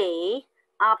 1 day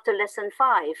after lesson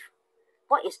 5.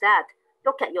 What is that?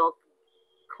 Look at your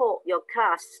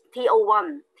class,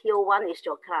 T01. T01 is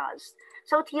your class.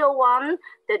 So T01,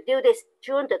 the due date is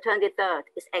June the 23rd,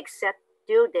 is exact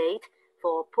due date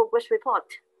for progress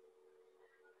report.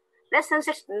 Lesson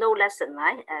 6, no lesson,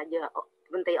 right? You're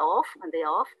 1 day off, 1 day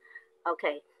off.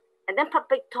 Okay, and then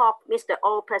public talk means the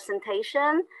oral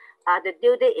presentation. The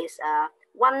due date is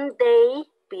 1 day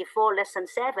before lesson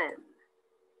 7.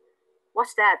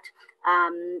 What's that?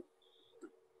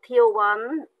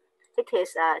 T01, it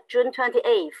is June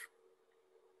 28th.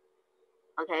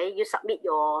 Okay, you submit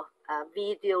your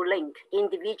video link,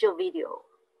 individual video.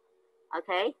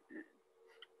 Okay,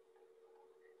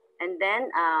 and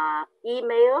then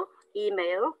email.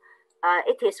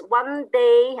 It is 1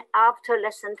 day after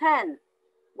lesson 10.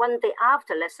 1 day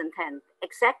after lesson 10.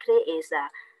 Exactly is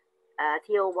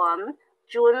T01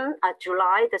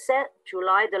 July the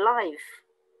 9th.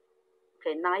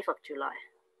 Okay, 9th of July.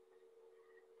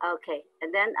 Okay,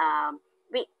 and then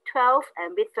week 12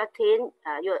 and week 13,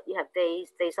 you have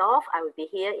days off. I will be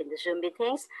here in the Zoom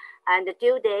meetings, and the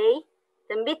due day,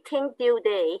 the meeting due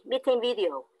day, meeting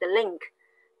video, the link.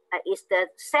 Is the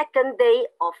 2nd day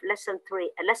of lesson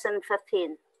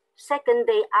 13, 2nd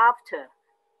day after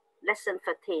lesson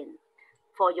 13.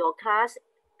 For your class,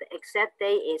 the exact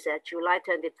day is July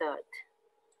 23rd.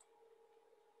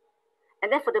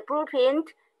 And then for the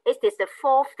blueprint, it is the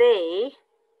 4th day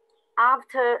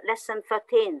after lesson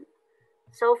 13.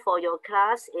 So for your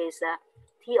class is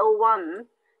T01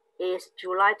 is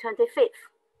July 25th.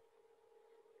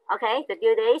 Okay, the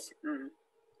due days.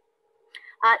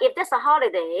 If there's a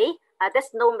holiday,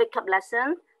 there's no makeup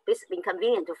lesson. It's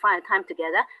inconvenient to find a time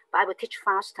together, but I will teach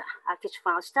faster. I'll teach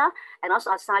faster and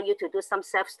also assign you to do some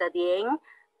self-studying,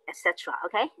 etc.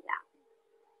 Okay, yeah.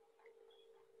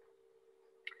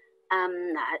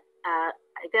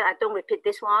 Again, I don't repeat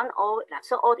this one.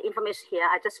 So all the information here,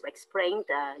 I just explained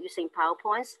using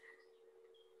PowerPoints.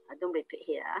 I don't repeat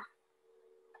here.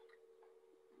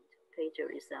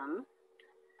 Plagiarism.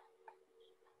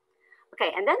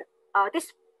 Okay, and then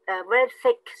this very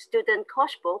thick student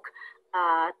course book,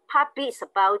 part B is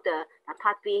about the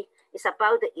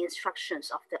instructions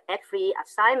of every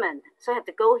assignment. So you have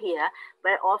to go here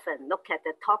very often, look at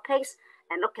the topics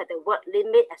and look at the word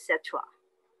limit, etc.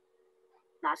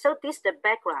 Now, so this is the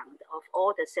background of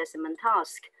all the assessment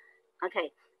tasks.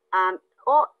 Okay,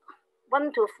 all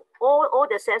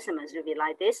the assessments will be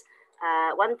like this: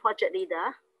 1 project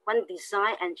leader, 1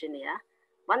 design engineer,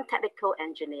 1 technical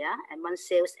engineer, and 1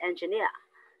 sales engineer.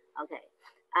 Okay.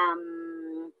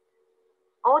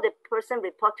 All the person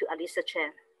report to Alisa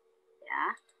Chen.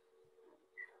 Yeah.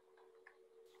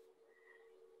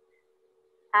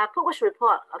 Progress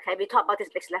report. Okay, we talk about this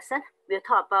next lesson. We'll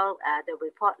talk about the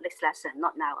report next lesson,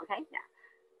 not now. Okay. Yeah.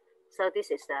 So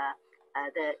this is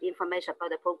the information about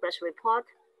the progress report.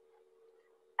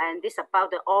 and this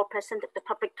about the the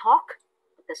public talk,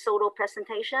 the solo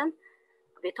presentation.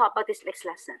 We talk about this next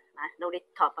lesson. I no need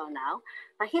to talk about now.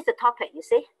 But here's the topic, you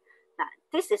see. Now,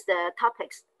 this is the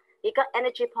topics. You got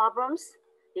energy problems,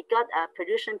 you got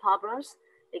pollution problems,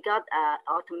 you got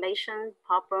automation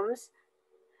problems,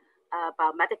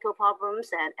 biomedical problems,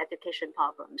 and education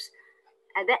problems.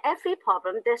 And then every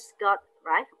problem, this got,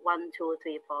 right, 1, 2,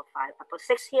 3, 4, 5, about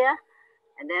 6 here,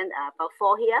 and then about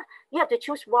 4 here. You have to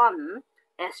choose one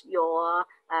as your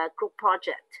group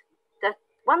project. The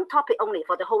one topic only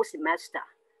for the whole semester,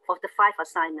 for the 5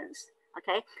 assignments,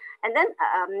 okay? And then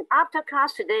after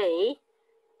class today,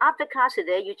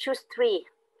 you choose 3.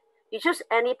 You choose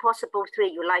any possible 3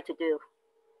 you like to do.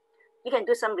 You can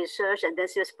do some research and then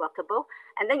see what's workable.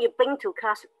 And then you bring to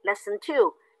class lesson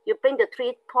 2. You bring the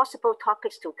 3 possible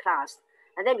topics to class.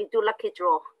 And then we do lucky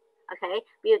draw, okay?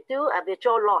 We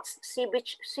draw lots, see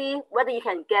whether you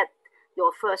can get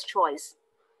your first choice.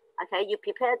 Okay, you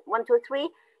prepared 1, 2, 3.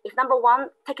 If number 1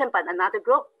 taken by another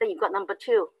group, then you got number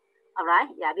 2. All right,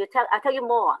 yeah, I'll tell you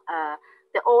more,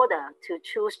 the order to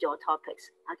choose your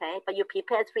topics, okay? But you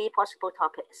prepare 3 possible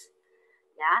topics,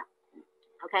 yeah?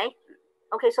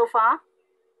 Okay, so far?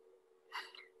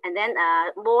 And then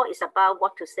more is about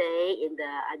what to say in the,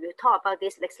 I will talk about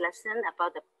this next lesson,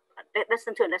 about the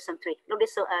lesson 2 and lesson 3. Not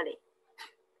this so early.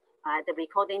 The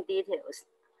recording details,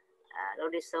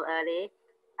 not this so early.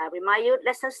 I remind you,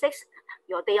 lesson 6,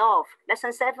 your day off.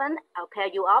 Lesson 7, I'll pair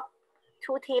you up.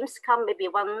 2 teams come maybe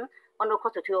 1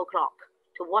 o'clock to 2 o'clock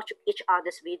to watch each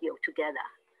other's video together.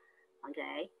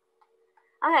 Okay.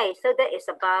 Okay, so that is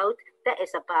about the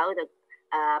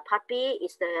part B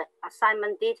is the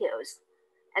assignment details.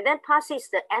 And then part C is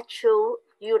the actual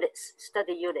units,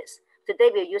 study units. Today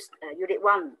we'll use unit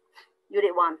 1.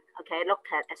 Unit 1, okay, look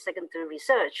at secondary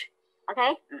research.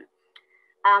 Okay.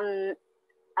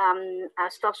 I'll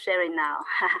stop sharing now.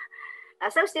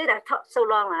 So still I talked so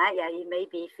long, right? Yeah, you may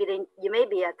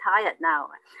be tired now.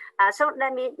 So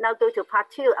let me now go to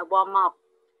part 2, a warm up.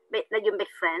 Let you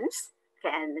make friends,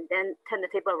 okay, and then turn the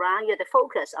table around. You're the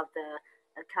focus of the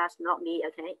class, not me,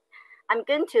 okay? I'm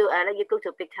going to let you go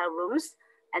to big car rooms,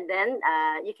 and then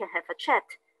you can have a chat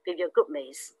with your group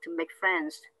mates to make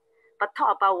friends. But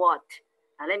talk about what?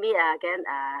 Let me again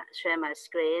share my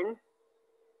screen.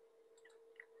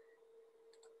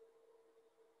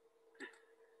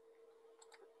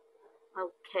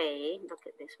 Okay, look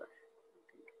at this one.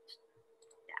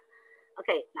 Yeah.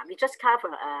 Okay, now we just cover,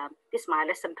 this is my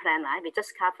lesson plan, right? We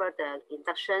just covered the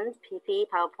induction, PP,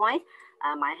 PowerPoint,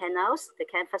 my handouts, the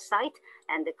Canvas site,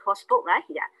 and the course book, right?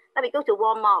 Yeah. Now we go to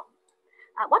warm up.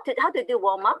 How to do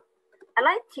warm up? I'd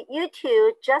like you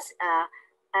to just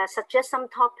suggest some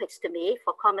topics to me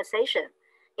for conversation.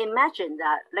 Imagine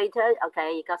that later,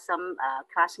 okay, you got some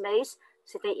classmates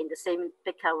sitting in the same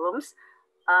big car rooms,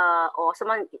 or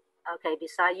someone okay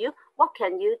beside you. What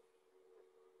can you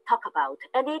talk about?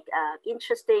 Any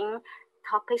interesting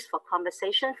topics for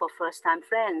conversation for first-time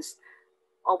friends,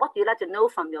 or what do you like to know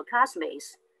from your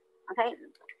classmates? Okay,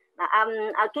 now,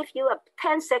 I'll give you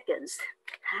 10 seconds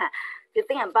to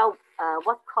think about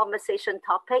what conversation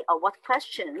topic or what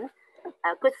question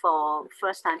good for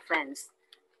first-time friends.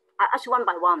 Actually, one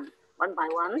by one,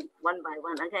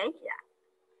 okay? Yeah.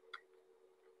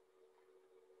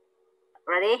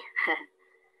 Ready?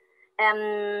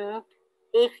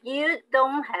 If you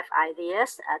don't have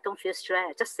ideas, don't feel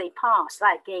stressed. Just say pass,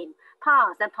 like game.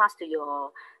 Pass, then pass to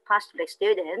the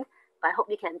student. But I hope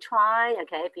you can try,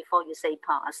 okay, before you say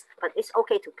pass. But it's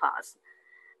okay to pass.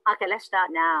 Okay, let's start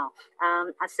now.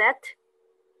 Asset.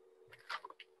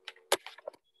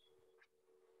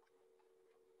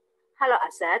 Hello,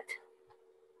 Asset.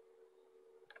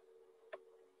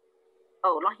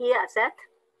 Oh, not here, Asset.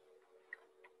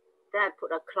 Then I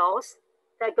put a close.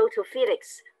 Then I go to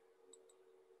Felix.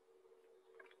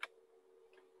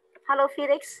 Hello,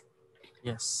 Felix.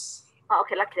 Yes. Oh,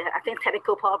 okay, luckily, I think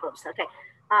technical problems. Okay.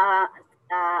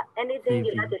 Anything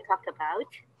you'd like to talk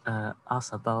about?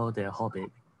 Ask about their hobby.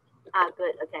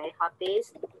 Good. Okay,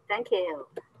 hobbies. Thank you.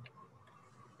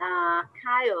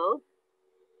 Kyle.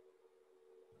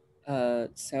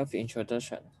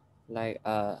 Self-introduction, like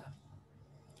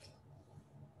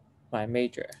my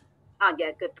major. Oh,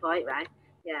 yeah, good point, right?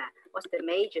 Yeah. What's the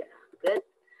major? Good.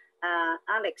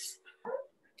 Alex.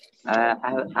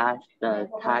 I will ask the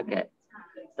target,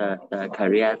 the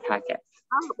career target.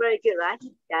 Oh, very good, right?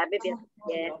 Yeah, maybe,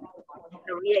 yeah.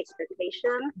 Career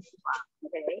expectation. Wow,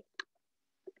 okay.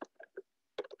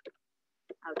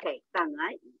 Okay, done,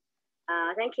 right?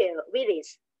 Thank you.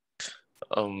 Willis.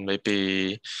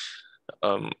 Maybe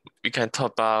we can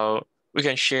talk about, we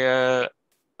can share,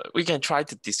 we can try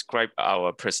to describe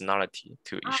our personality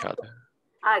to each other.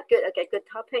 Good. Okay, good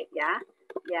topic. Yeah,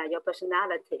 your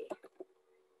personality.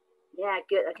 Yeah,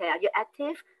 good. Okay, are you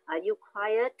active? Are you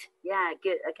quiet? Yeah,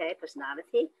 good. Okay,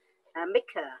 personality.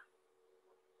 Mika.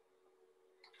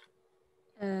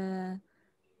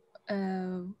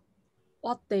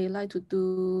 What they like to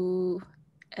do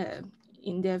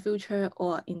in their future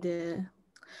or in the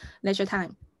leisure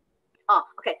time. Oh,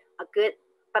 okay, good.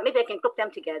 But maybe I can group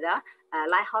them together.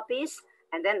 Like hobbies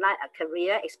and then like a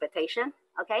career expectation.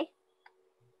 Okay.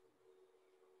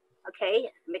 Okay,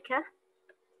 Mika.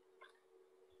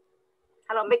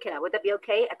 Hello, Mika. Would that be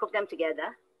okay? I group them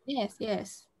together. Yes.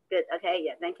 Good. Okay.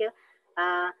 Yeah. Thank you.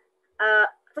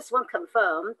 Just want to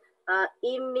confirm.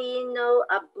 Imino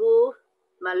Abu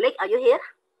Malik, are you here?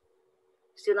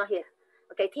 Still not here.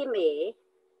 Okay, Timmy.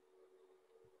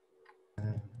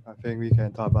 I think we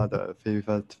can talk about the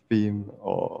favorite film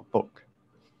or book.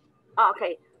 Oh,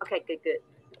 okay. Okay. Good. Good.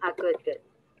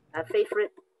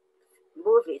 Favorite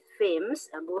movies, films,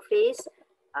 movies,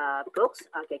 books.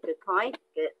 Okay. Good point.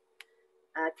 Good.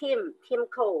 Tim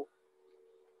Cole.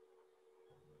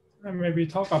 And maybe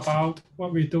talk about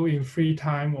what we do in free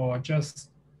time or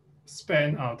just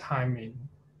spend our time in,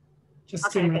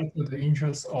 just similar to the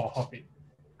interest or hobby.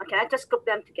 Okay, I just group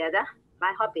them together.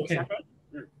 My hobbies. Okay.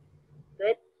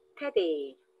 Good.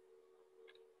 Teddy.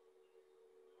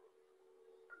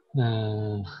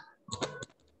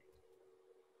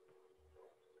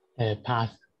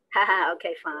 Pass.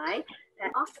 Okay, fine.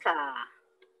 Oscar.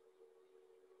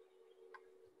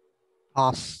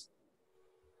 Pass.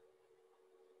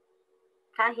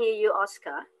 Can't hear you,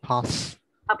 Oscar. Pass.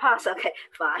 Pass. Okay,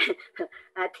 fine.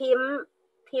 Tim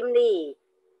Lee.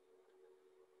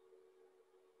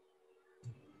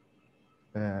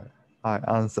 I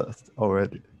answered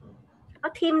already.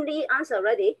 Tim Lee answered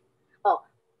already. Oh,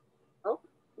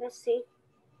 let's see.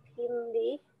 Tim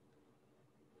Lee.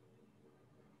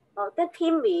 Oh, then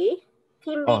Tim Lee.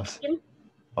 Tim Lee. Kim.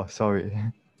 Oh, sorry.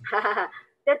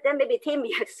 then maybe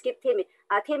Timmy. Skip Timmy.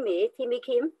 Timmy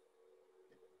Kim.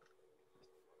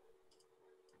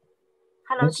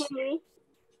 Hello, Yes. Timmy.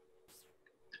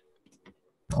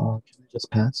 Can I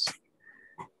just pass?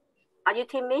 Are you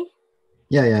Timmy?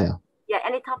 Yeah. Yeah.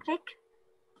 Any topic?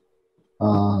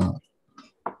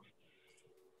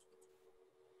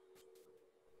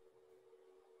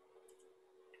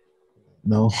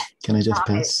 No. Can I just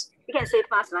Okay. pass? You can say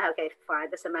pass now. Okay, fine.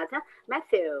 Doesn't matter.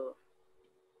 Matthew.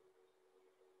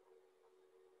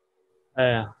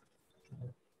 I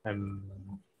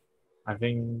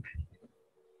think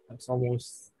it's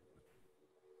almost.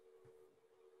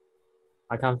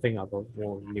 I can't think about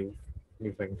more new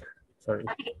thing. Sorry.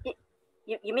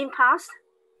 You mean pass?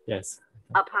 Yes.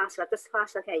 Pass. Just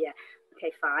pass. Okay, yeah.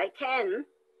 Okay, fine. Ken.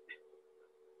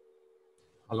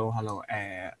 Hello.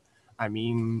 I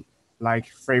mean, like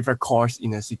favorite course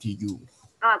in the CTU.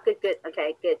 Good.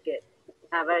 Okay, good.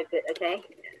 Very good. Okay.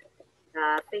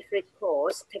 Favorite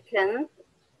course taken.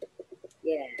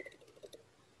 Yeah.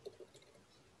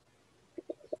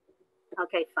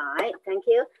 Okay, fine. Thank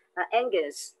you.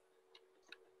 Angus.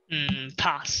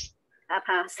 Pass.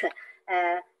 Pass.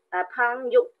 Pang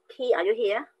Yuk Ki, are you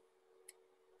here?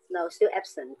 No, still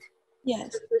absent.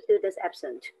 Yes. Two students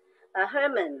absent.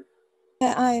 Herman.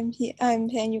 I am here. I am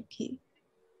Pan Yuki.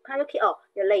 Pan Yuki. Oh,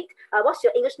 you're late. What's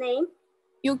your English name?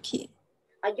 Yuki.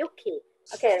 Yuki.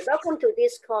 Okay, welcome to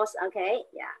this course. Okay,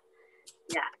 yeah.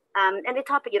 Any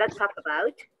topic you'd like to talk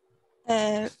about?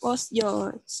 What's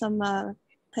your summer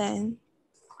plan?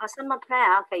 Summer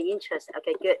plan. Okay, interest.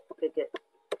 Okay, good.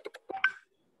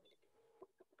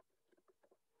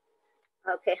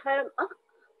 Okay,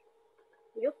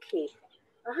 Yuki.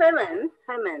 Herman.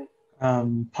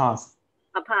 Pass.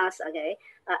 Pass. Okay.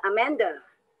 Amanda.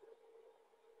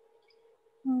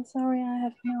 Oh, sorry, I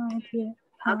have no idea.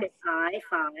 Okay, fine.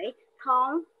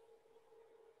 Tom.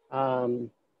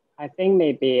 I think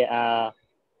maybe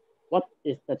what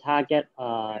is the target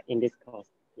in this course?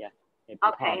 Yeah. Maybe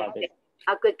talk about this.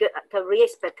 Good. Career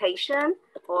expectation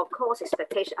or course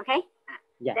expectation. Okay.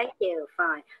 Yeah. Thank you.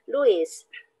 Fine. Louis.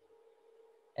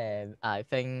 I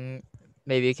think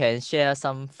maybe you can share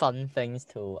some fun things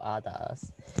to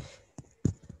others,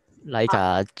 like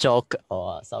a joke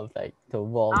or something to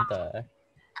warm the.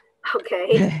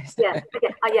 Okay. Yeah.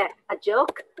 Okay. Yeah. A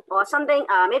joke or something.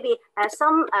 Maybe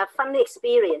some funny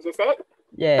experience. Is it?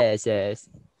 Yes. Yeah.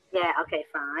 Okay.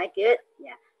 Fine. Good.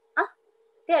 Yeah.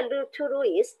 There are two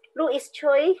Louis. Louis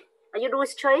Choi. Are you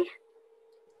Louis Choi?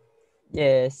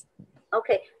 Yes.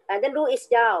 Okay. And then Louis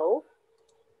Yao.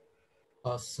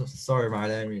 Sorry, my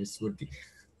name is Woody.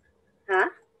 Huh?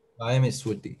 My name is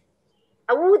Woody.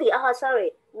 Woody.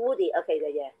 Sorry. Woody. Okay.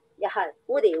 Yeah.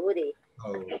 Woody.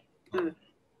 Oh.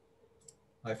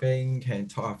 I think can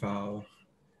talk about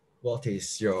what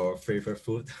is your favorite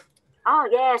food? Oh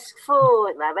yes,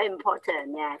 food, very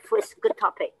important. Yeah, food is a good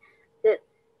topic. Good,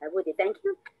 Woody, thank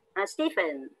you.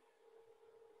 Stephen.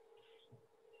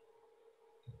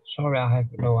 Sorry, I have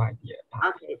no idea.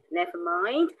 Okay, never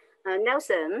mind.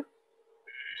 Nelson.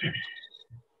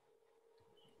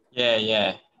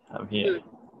 Yeah, I'm here.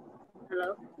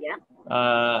 Hello. Yeah.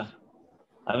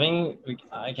 I think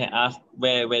I can ask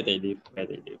where they live.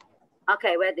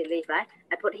 Okay, where they live, right?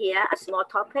 I put here a small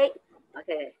topic.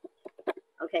 Okay.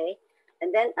 Okay.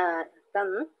 And then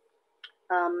done.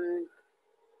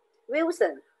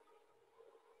 Wilson.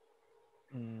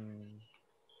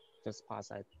 Just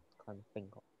pass. I can't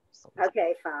think of something.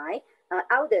 Okay, fine.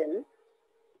 Alden.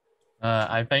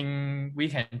 I think we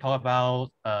can talk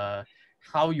about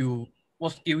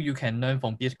what skill you can learn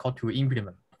from this course to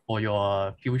implement for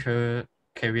your future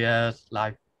careers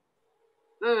life.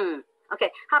 Okay.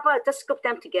 How about just group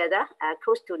them together?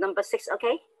 Close to number 6.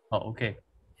 Okay. Oh, okay.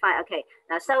 Fine. Okay.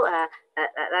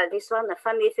 This one, a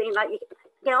funny thing, like you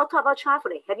can all talk about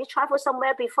traveling. Have you traveled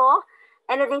somewhere before?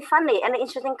 Anything funny? Any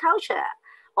interesting culture?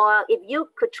 Or if you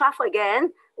could travel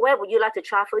again, where would you like to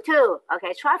travel to?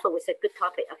 Okay, travel is a good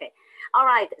topic. Okay. All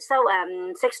right. So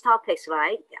 6 topics,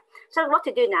 right? Yeah. So what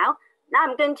to do now? Now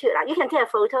I'm going to. You can take a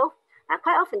photo.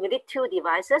 Quite often you need 2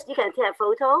 devices. You can take a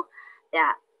photo.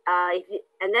 Yeah.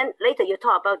 And then later you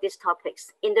talk about these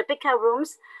topics. In the bigger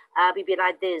rooms, we'll be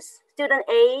like this. Student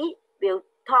A will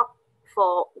talk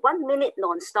for 1 minute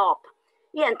non-stop.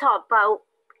 You can talk about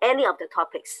any of the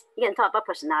topics. You can talk about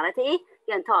personality.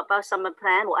 You can talk about summer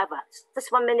plan, whatever.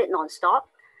 Just 1 minute non-stop.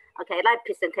 Okay, like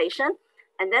presentation.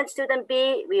 And then student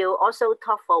B will also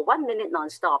talk for 1 minute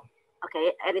non-stop.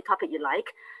 Okay, any topic you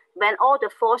like. When all the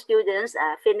 4 students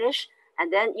finish,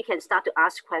 and then you can start to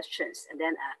ask questions and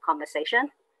then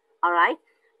conversation. All right.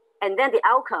 And then the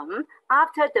outcome,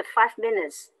 after the 5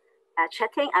 minutes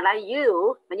chatting, and like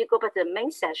you, when you go back to the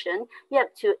main session, you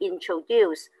have to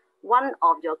introduce one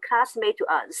of your classmates to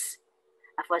us.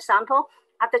 For example,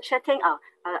 after chatting, I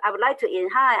would like to,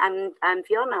 hi, I'm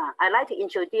Fiona. I'd like to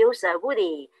introduce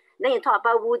Woody. Then you talk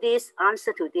about Woody's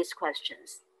answer to these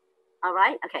questions. All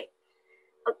right, okay.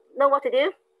 Know what to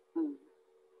do?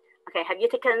 Okay, have you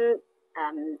taken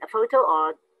a photo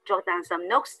or jot down some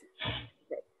notes? Okay.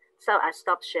 So I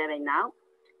stop sharing now.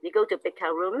 We go to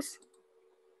bigger rooms.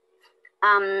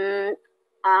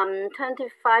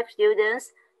 25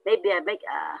 students. Maybe I make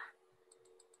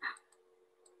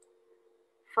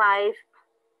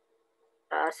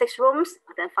 6 rooms,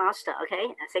 then faster,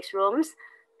 okay? 6 rooms.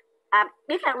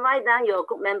 You can write down your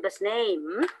group member's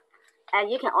name, and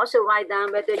you can also write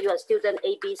down whether you are student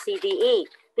A, B, C, D, E.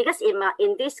 Because in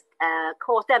this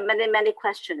course, there are many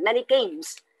questions, many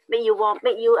games. Make you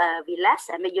relax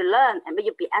and make you learn and make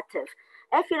you be active.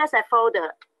 Every lesson I follow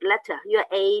the letter, your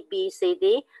A, B, C,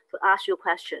 D, to ask you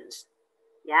questions.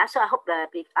 Yeah, so I hope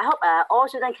all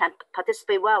students can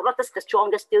participate well. Not just the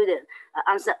strongest student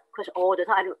answer question all the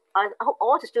time. I hope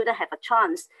all the students have a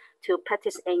chance to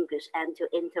practice English and to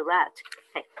interact.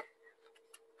 Okay.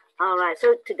 All right.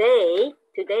 So today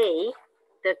the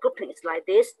grouping is like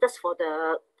this, just for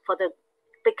the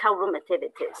breakout room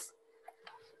activities.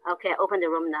 Okay, open the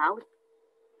room now.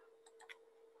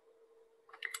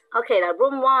 Okay,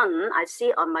 room 1, I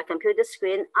see on my computer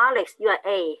screen. Alex, you are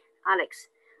A. Alex.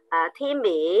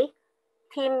 Timmy,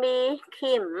 Kim, you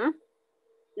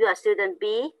are student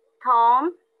B.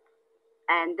 Tom,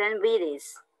 and then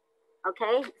Willis.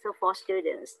 Okay, so 4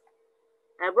 students.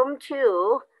 Room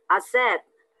 2, Azet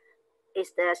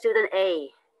is the student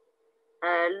A.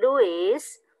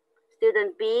 Louis,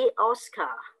 student B.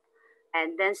 Oscar,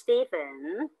 and then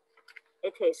Stephen.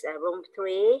 It is room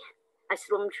 3. It's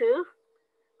room 2.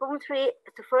 Room 3,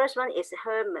 the first one is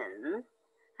Herman.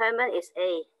 Herman is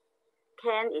A.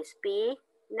 Ken is B.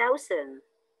 Nelson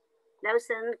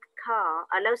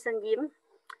Yim,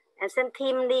 and then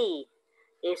Tim Lee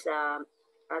is a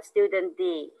student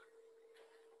D.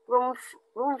 Room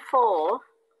 4,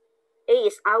 A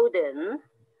is Alden,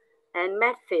 and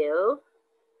Matthew,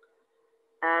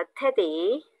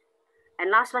 Teddy,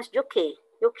 and last one is Yuki.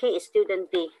 Yuki is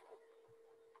student D.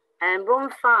 And room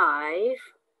 5,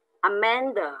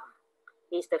 Amanda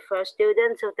is the first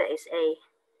student, so that is A.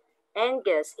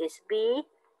 Angus is B,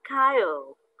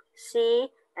 Kyle,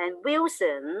 C, and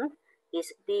Wilson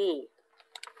is D.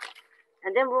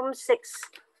 And then room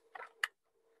 6.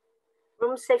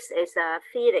 Room 6 is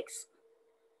Felix,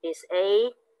 is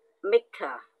A,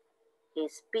 Mika,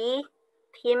 is B,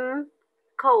 Tim,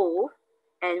 Cole,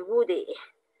 and Woody.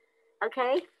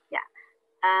 Okay, yeah.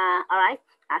 All right,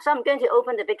 so I'm going to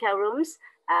open the bigger rooms.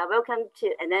 welcome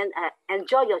to, and then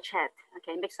enjoy your chat.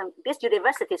 Okay, make some. This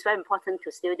university is very important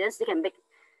to students.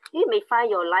 You may find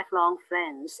your lifelong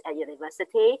friends at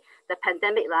university. The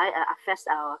pandemic, right, affects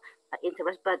our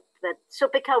interest, but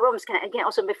super rooms can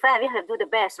also make friends. We have to do the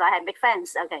best, right, and make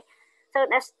friends. Okay, so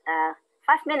that's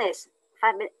 5 minutes.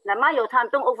 5 minutes. Now mind your time.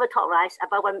 Don't over talk, right?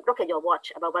 About one. Look at your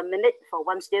watch. About 1 minute for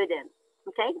one student.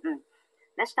 Okay.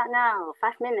 Let's start now.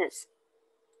 5 minutes.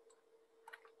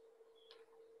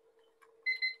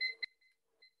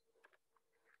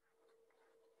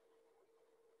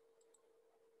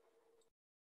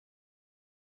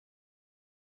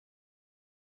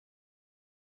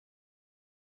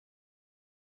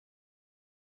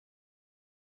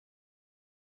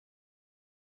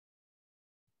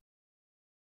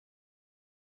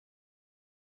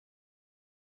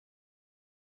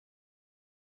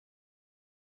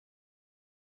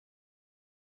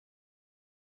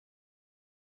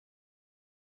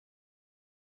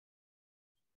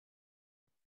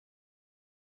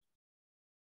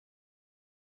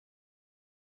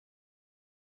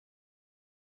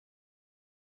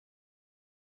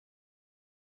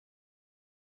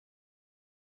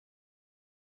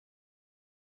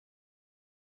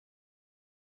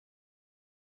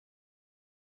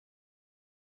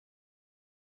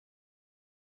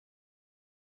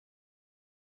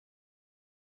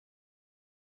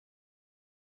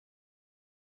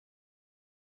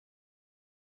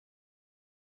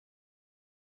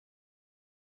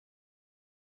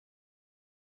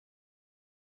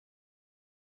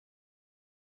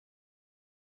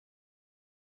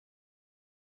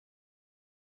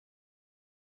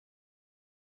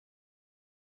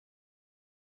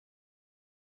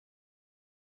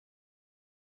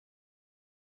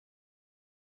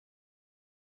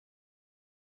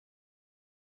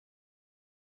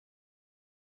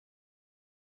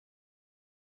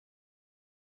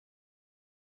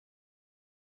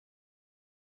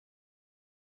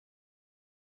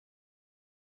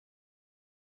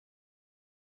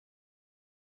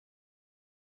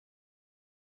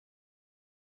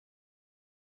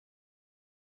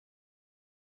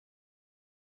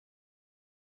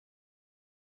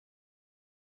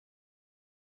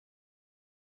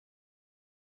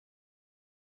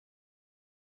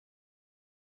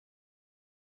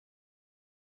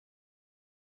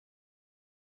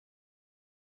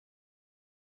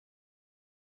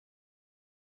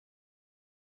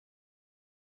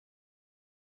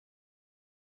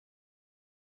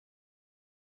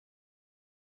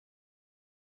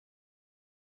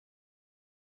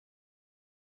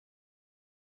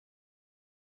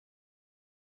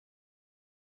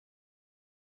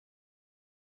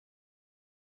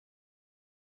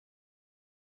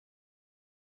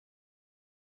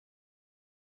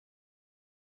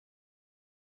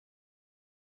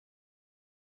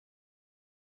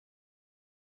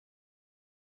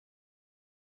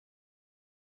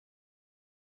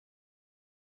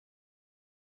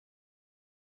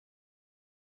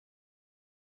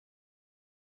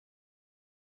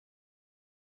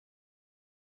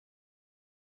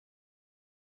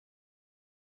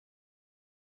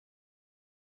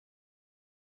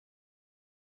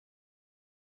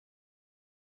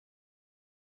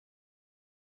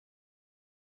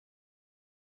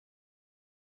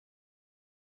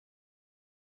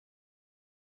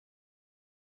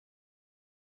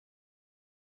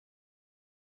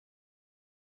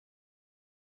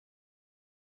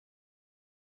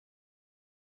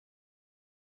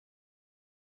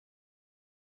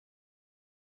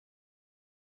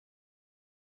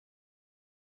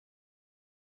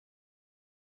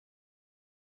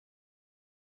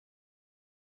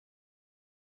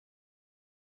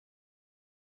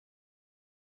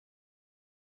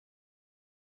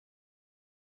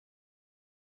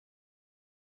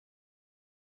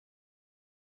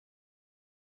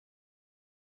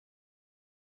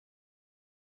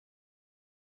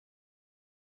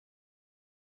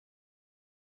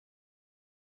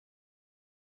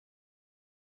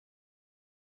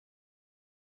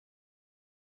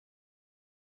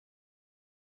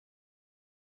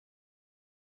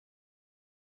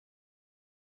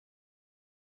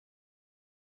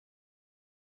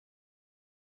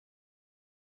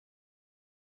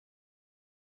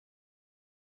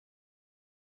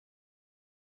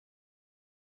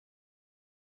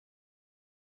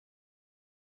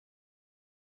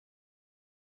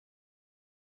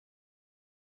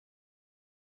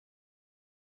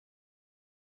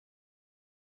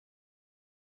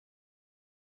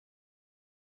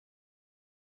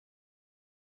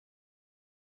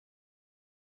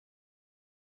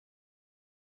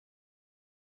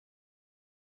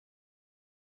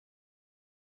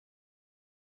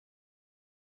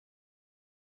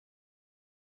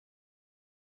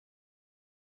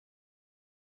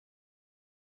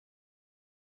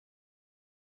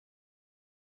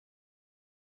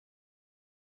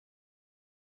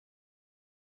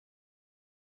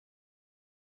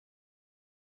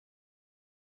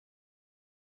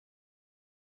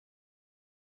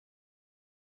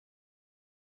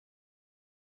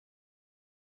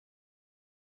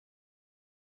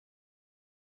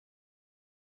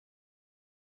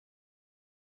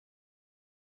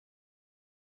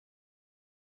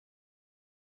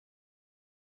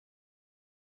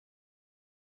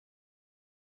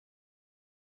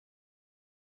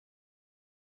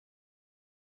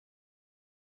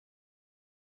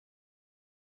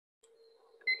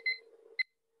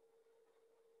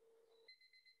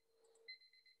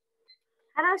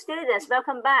 Hello, students.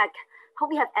 Welcome back.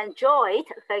 Hope you have enjoyed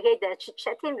the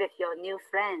chit-chatting with your new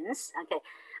friends. Okay.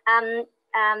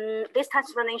 This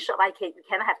time's running short. I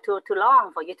cannot have too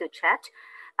long for you to chat.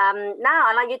 Now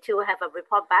I'd like you to have a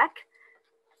report back.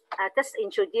 Just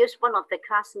introduce one of the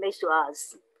classmates to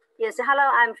us. Yes, hello,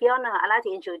 I'm Fiona. I'd like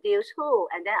to introduce who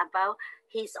and then about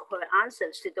his or her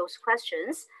answers to those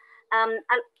questions.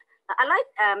 I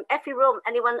like every room,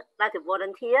 anyone like to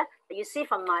volunteer? You see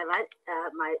from my right,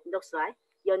 my notes, right?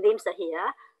 Your names are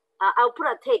here. I'll put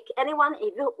a tick. Anyone,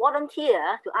 if you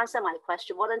volunteer to answer my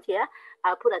question, volunteer,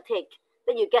 I'll put a tick.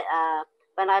 Then you get,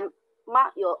 when I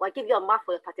give you a mark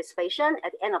for your participation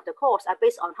at the end of the course,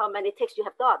 based on how many ticks you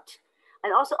have got.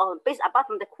 And also based apart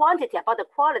from the quantity, about the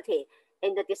quality.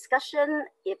 In the discussion,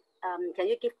 if can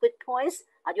you give good points?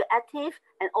 Are you active?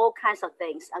 And all kinds of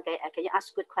things. Okay, can you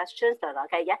ask good questions?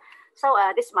 Okay, yeah. So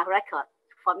this is my record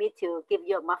for me to give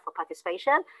you a mark for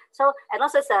participation. So, and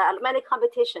also many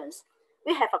competitions.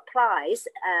 We have a prize,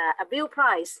 a real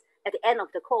prize at the end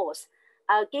of the course.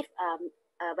 I'll give,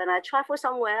 when I travel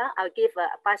somewhere, I'll give,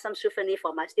 buy some souvenir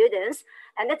for my students.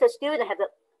 And let the student have the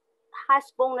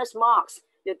highest bonus marks.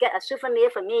 You get a souvenir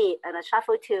from me, and I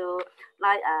travel to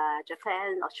like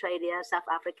Japan, Australia, South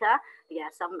Africa. Yeah,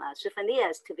 some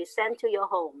souvenirs to be sent to your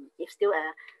home if still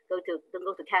don't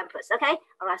go to campus. Okay,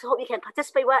 all right. So hope you can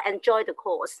participate well, enjoy the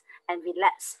course, and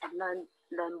relax and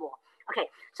learn more. Okay,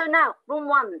 so now room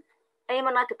 1.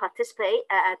 Anyone like to participate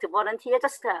to volunteer?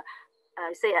 Just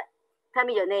say, tell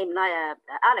me your name, like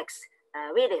Alex.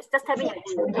 Willis, just tell me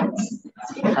your name.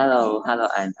 Hello,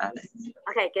 I'm Alex.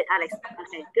 Okay, good, Alex.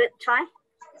 Okay, good. Try.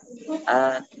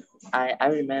 I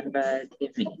remember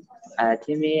Timmy.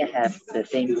 Timmy has the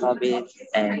same hobbies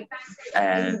and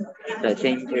the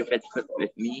same favorite food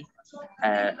with me.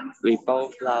 We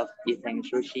both love eating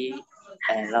sushi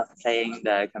and love playing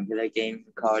the computer game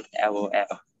called LOL.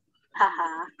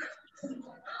 Haha.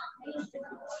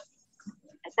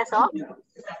 That's all?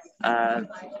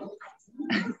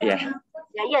 Yeah.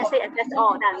 Yeah, yes, that's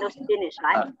all. Then those finish,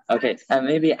 right? Okay,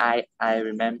 maybe I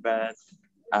remember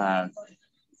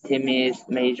Timmy's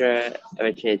major,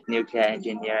 which is nuclear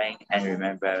engineering, and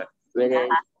remember Willis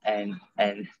and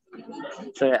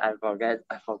sorry, I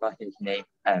forgot his name.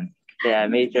 Their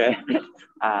major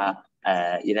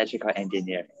electrical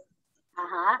engineering.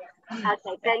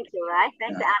 Okay, thank you, right?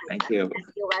 Thanks, Alex. Thank you.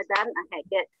 Thank you, well done. Okay,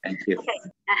 good. Thank you. Okay,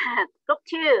 group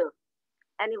 2.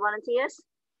 Any volunteers?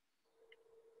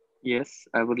 Yes,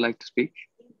 I would like to speak.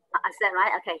 Is that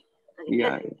right? Okay.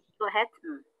 Yeah. Good. Go ahead.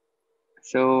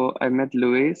 So I met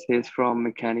Luis. He's from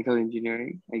mechanical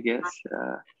engineering, I guess.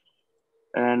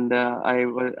 And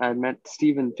I met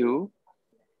Stephen too.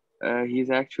 He's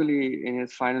actually in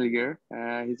his final year.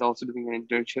 He's also doing an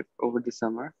internship over the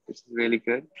summer, which is really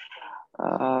good.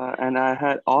 And I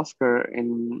had Oscar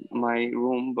in my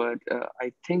room, but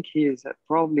I think he is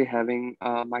probably having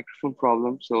a microphone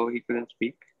problem, so he couldn't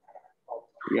speak.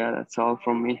 Yeah, that's all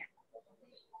from me.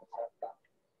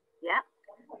 Yeah.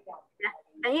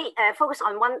 Can you focus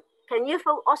on one? Can you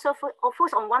also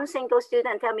focus on one single student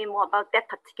and tell me more about that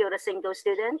particular single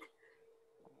student?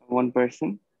 One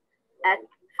person?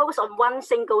 Focus on one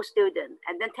single student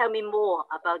and then tell me more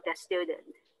about that student.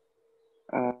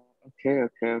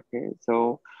 Okay.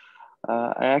 So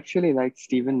I actually liked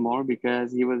Stephen more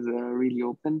because he was really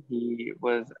open. He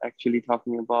was actually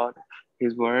talking about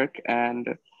his work,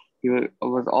 and he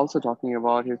was also talking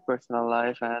about his personal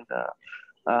life and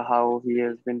how he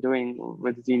has been doing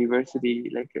with his university,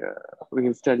 like with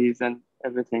his studies and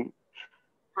everything.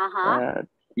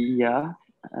 Yeah,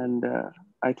 and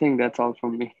I think that's all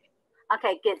from me.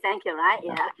 Okay, good. Thank you. Right?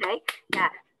 Yeah. Okay. Yeah.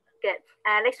 Good.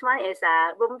 Next one is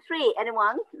room 3.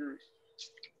 Anyone?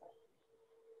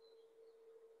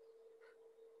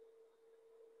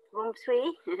 Room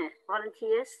 3.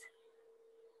 Volunteers.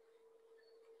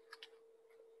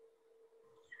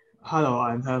 Hello,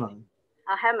 I'm Herman.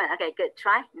 Herman. Okay, good.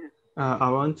 Try.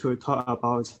 I want to talk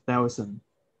about Nelson.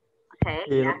 Okay.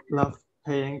 He loved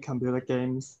playing computer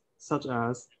games such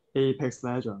as Apex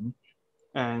Legends,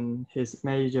 and his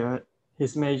major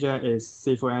is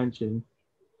civil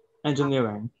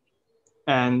engineering,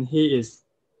 and he is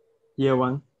year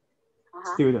 1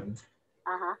 student.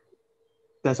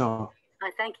 That's all.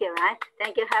 Thank you. Right.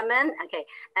 Thank you, Herman. Okay.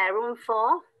 Room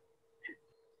 4.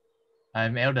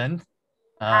 I'm Eldon.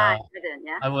 Hi, Eldon.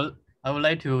 Yeah. I would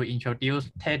like to introduce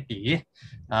Teddy.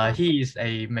 He is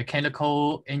a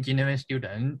mechanical engineering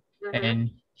student,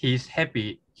 and his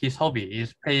hobby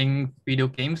is playing video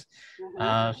games,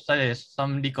 such as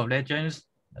some League of Legends,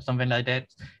 something like that.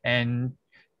 And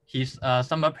his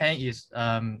summer plan is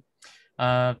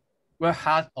work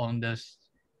hard on this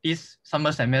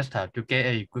summer semester to get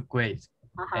a good grade.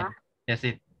 And that's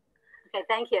it. Okay,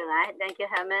 thank you, right? Thank you,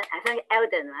 Herman. I think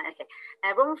Eldon, right? Okay.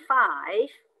 Room 5.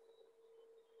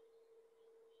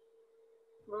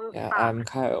 Room Yeah, 5. I'm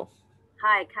Kyle.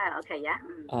 Hi, Kyle. Okay, yeah.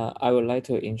 I would like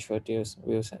to introduce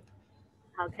Wilson.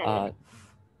 Okay.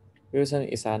 Wilson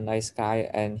is a nice guy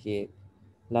and he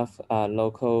loves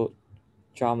local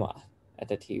drama at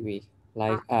the TV,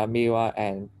 like Miwa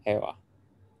and Eva.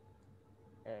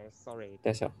 Sorry.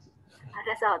 That's all.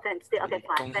 That's all. Then still okay. We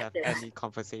Fine. don't Thank have you. any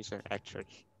conversation actually.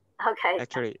 Okay.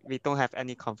 Actually, we don't have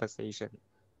any conversation.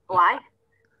 Why?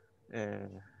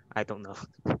 I don't know.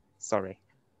 Sorry.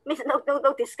 Means no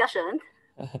discussion.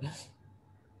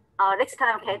 Next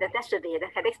time, okay, that should be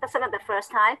okay. That's not the first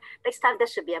time. Next time there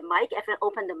should be a mic. Everyone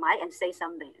open the mic and say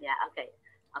something. Yeah. Okay.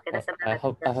 Okay. That's I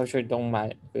hope you don't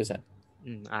mind, Wilson.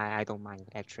 I don't mind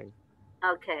actually.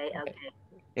 Okay.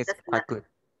 It's that's quite good.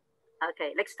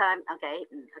 Okay. Next time. Okay.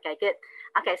 Okay. Good.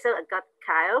 Okay. So I got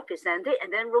Kyle presented,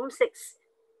 and then room 6.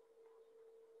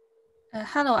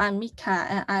 Hello, I'm Mika,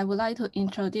 and I would like to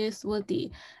introduce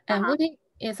Woody. And Woody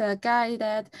is a guy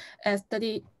that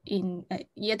studied in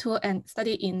year 2 and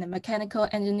studied in mechanical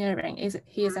engineering.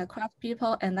 He is a craft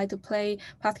people and like to play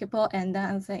basketball and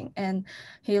dancing. And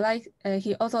he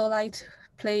also liked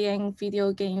playing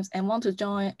video games and want to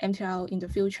join MTL in the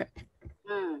future.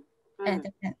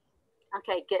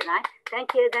 Okay, good, right?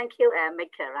 Thank you,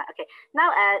 Mika, right? Okay,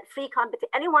 now free competition.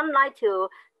 Anyone like to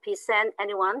present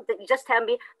anyone? You just tell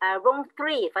me room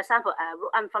 3, for example,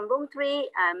 I'm from room 3,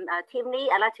 I'm Team Lee.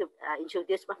 I'd like to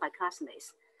introduce one of my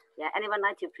classmates. Yeah, anyone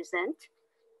like to present?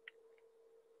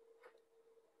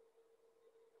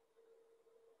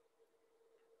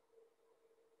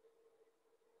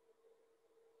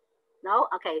 No?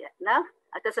 Okay, no?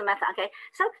 It doesn't matter. Okay,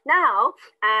 so now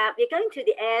we're going to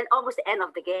the end, almost the end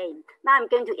of the game. Now I'm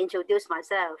going to introduce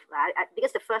myself, right?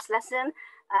 Because the first lesson,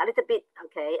 a little bit,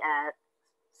 okay,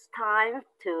 it's time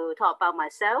to talk about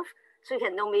myself so you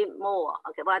can know me more,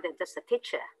 okay, rather than just a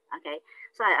teacher, okay?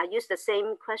 So I use the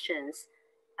same questions.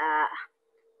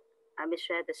 Let me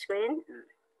share the screen.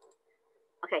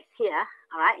 Okay, here,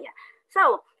 all right, yeah.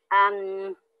 So,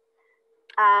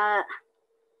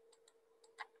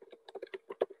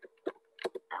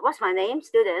 what's my name,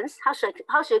 students? How should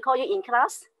I call you in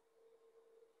class?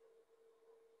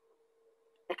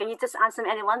 Can you just answer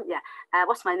me, anyone? Yeah.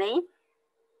 What's my name?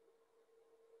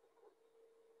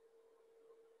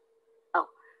 Oh,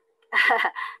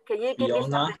 can you give me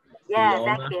some? Yeah,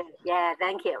 Fiona. thank you. Yeah,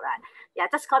 thank you. Right. Yeah,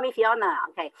 just call me Fiona.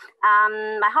 Okay.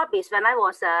 My hobbies when I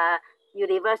was a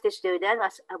university student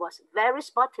I was very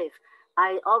sportive.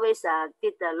 I always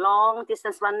did the long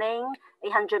distance running,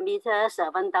 800 meters,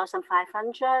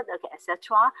 1,500, okay,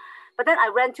 etc. But then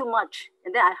I ran too much,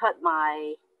 and then I hurt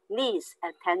my knees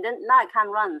and tendon. Now I can't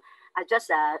run. I just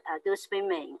do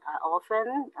swimming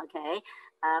often, okay,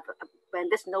 when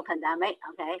there's no pandemic,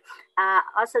 okay.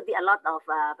 Also did a lot of,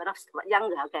 when I was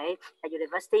younger, okay, at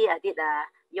university, I did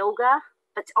yoga,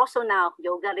 but also now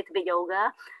yoga, a little bit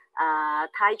yoga,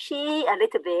 Tai Chi, a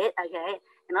little bit, okay,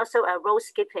 and also road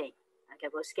skipping. Okay,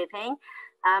 road skipping.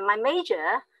 My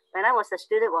major when I was a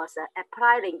student was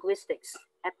applied linguistics.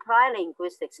 Applied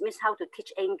linguistics means how to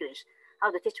teach English, how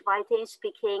to teach writing,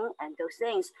 speaking, and those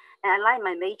things. And I like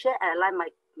my major, and I like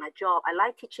my job. I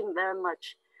like teaching very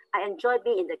much. I enjoy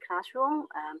being in the classroom,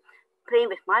 playing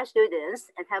with my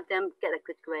students and help them get a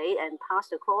good grade and pass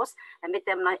the course and make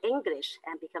them learn English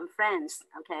and become friends,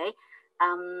 okay?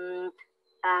 And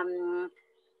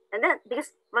then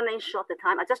because running short the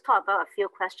time, I just talk about a few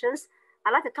questions. I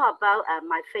like to talk about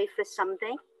my favorite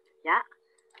something. Yeah,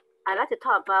 I like to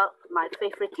talk about my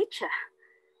favorite teacher.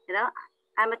 You know,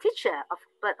 I'm a teacher,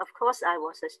 but of course I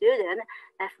was a student.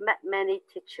 I've met many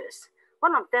teachers.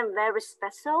 One of them very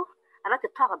special. I like to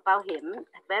talk about him,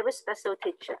 a very special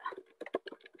teacher.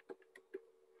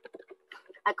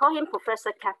 I call him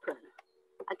Professor Kaplan.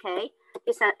 Okay,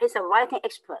 he's a writing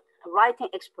expert.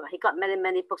 He got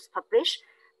many books published.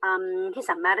 He's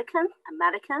American.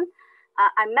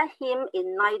 I met him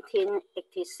in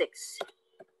 1986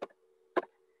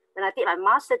 when I did my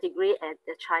master's degree at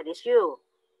the Chinese U.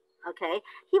 Okay,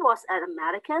 he was an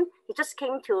American. He just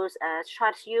came to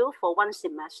Chinese U for one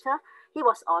semester. He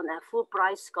was on a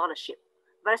Fulbright scholarship,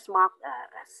 very smart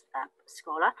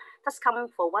scholar. Just come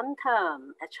for one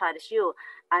term at Chinese U,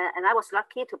 and I was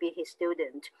lucky to be his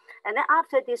student. And then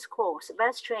after this course,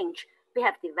 very strange, we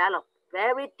have developed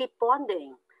very deep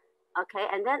bonding. Okay,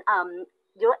 and then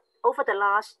over the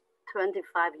last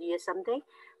 25 years something,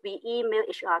 we email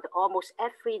each other almost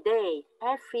every day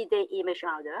email each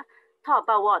other. Talk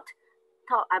about what?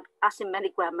 I'm asking many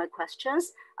grammar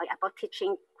questions, about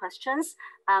teaching questions.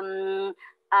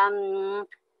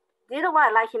 Do you know why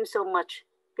I like him so much?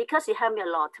 Because he helped me a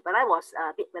lot. When I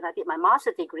did my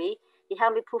master's degree, he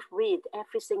helped me proofread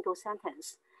every single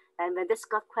sentence. And when this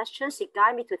got questions, he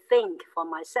guided me to think for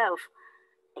myself.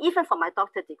 Even for my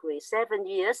doctorate degree, 7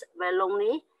 years, very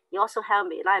lonely. He also helped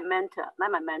me, like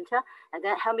my mentor, and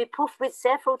then helped me proofread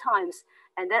several times,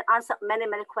 and then answer many,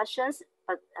 many questions.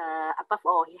 But above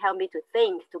all, he helped me to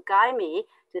think, to guide me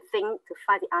to think, to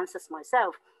find the answers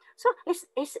myself. So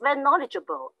he's very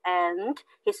knowledgeable, and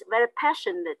he's very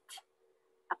passionate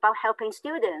about helping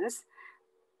students.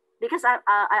 Because I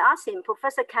asked him,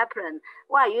 Professor Kaplan,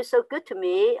 why are you so good to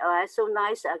me? So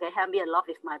nice, help me a lot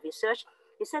with my research.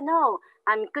 He said, no,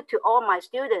 I'm good to all my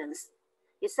students.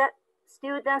 He said,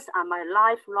 students are my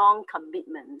lifelong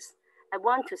commitments. I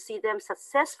want to see them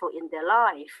successful in their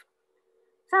life.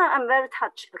 So I'm very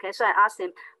touched. Okay, so I asked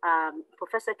him,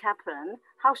 Professor Kaplan,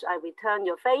 how should I return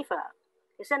your favor?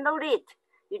 He said, no need.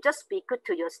 You just be good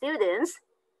to your students.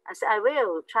 I said, I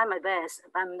will try my best.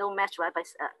 I'm no match, right? But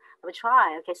I will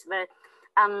try. Okay, it's very,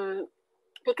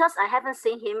 because I haven't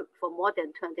seen him for more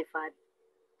than 25.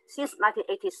 Since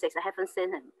 1986, I haven't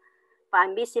seen him. But I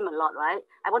miss him a lot, right?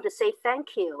 I want to say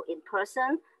thank you in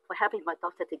person for helping my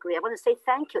doctorate degree. I want to say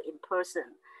thank you in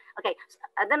person. Okay,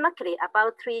 and then luckily,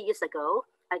 about 3 years ago,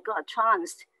 I got a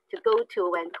chance to go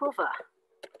to Vancouver.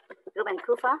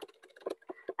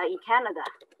 In Canada.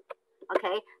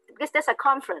 Okay, because there's a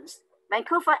conference.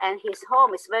 Vancouver and his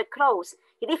home is very close.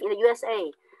 He lives in the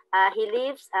USA.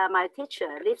 My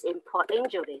teacher lives in Port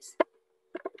Angeles.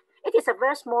 It is a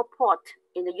very small port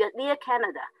in the near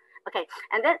Canada. Okay,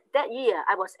 and then that year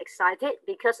I was excited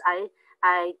because I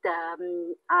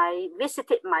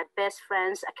visited my best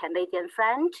friends, a Canadian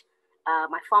friend,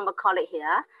 my former colleague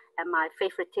here, and my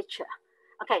favorite teacher.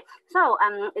 Okay, so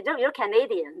you're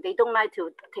Canadian. They don't like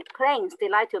to take planes. They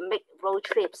like to make road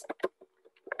trips.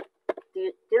 Do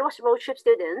you know what's road trip,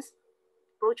 students?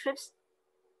 Road trips?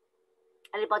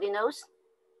 Anybody knows?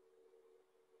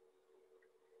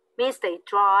 Means they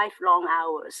drive long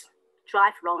hours,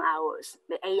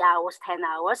 8 hours, 10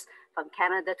 hours from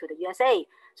Canada to the USA.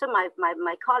 So my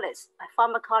colleagues, my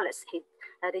former colleagues,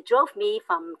 they drove me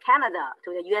from Canada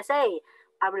to the USA.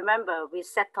 I remember we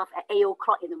set off at 8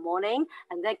 o'clock in the morning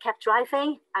and then kept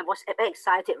driving. I was very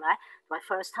excited, right? My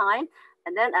first time.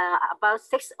 And then about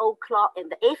 6 o'clock in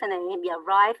the evening, we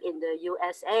arrived in the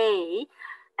USA.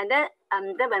 And then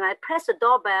when I pressed the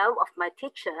doorbell of my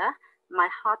teacher, my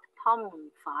heart pumped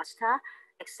faster,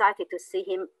 excited to see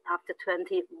him after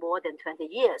more than 20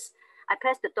 years. I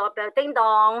pressed the doorbell, ding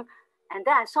dong, and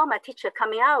then I saw my teacher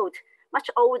coming out, much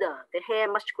older, the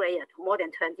hair much grayer, more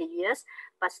than 20 years,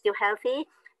 but still healthy.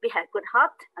 We had good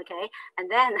heart, okay, and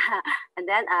then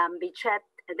we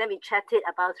chatted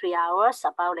about 3 hours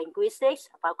about linguistics,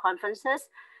 about conferences.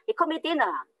 He cooked me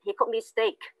dinner. He cooked me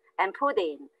steak and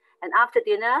pudding. And after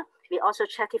dinner, we also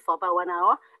chatted for about 1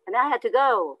 hour, and then I had to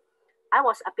go. I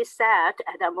was a bit sad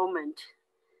at that moment.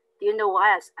 Do you know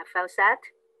why I felt sad?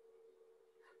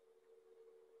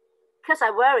 Because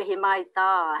I worried he might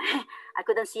die. I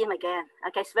couldn't see him again.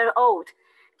 Okay, he's very old.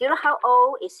 Do you know how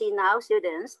old is he now,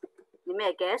 students? You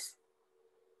may guess.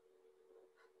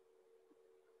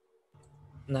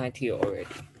 90 already,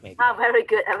 maybe. Ah, very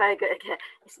good, very good. Okay,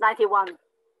 it's 91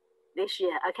 this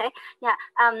year. Okay, yeah.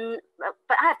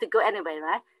 But I have to go anyway,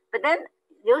 right? But then,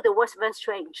 you know, the was very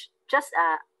strange. Just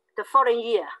the following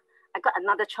year, I got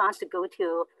another chance to go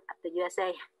to the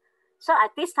USA. So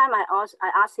at this time, I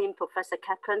asked him, Professor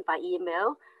Kaplan, by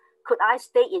email, could I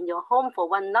stay in your home for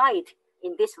 1 night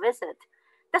in this visit?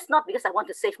 That's not because I want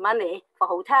to save money for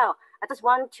hotel. I just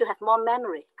want to have more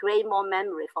memory, create more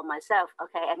memory for myself,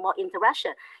 okay, and more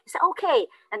interaction. He said, okay.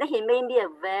 And then he made me a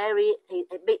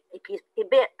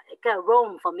big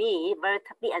room for me, very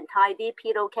neat and tidy,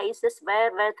 pillowcases,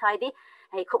 very, very tidy.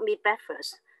 And he cooked me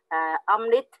breakfast,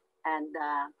 omelette and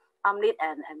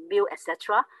meal,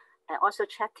 etc. And also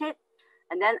chatted.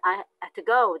 And then I had to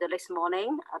go the next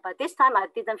morning. But this time I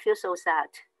didn't feel so sad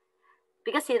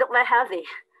because he looked very healthy.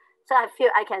 So I feel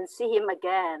I can see him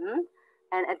again.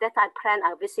 And at that time, I plan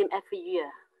I'll visit him every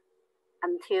year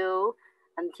until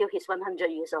he's 100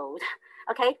 years old.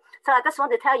 Okay, so I just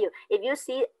want to tell you, if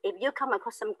you come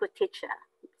across some good teacher,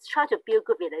 try to build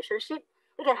good relationship.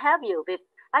 They can help you with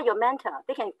your mentor.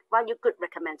 They can write you good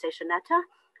recommendation letter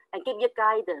and give you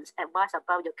guidance, advice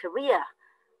about your career.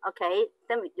 Okay,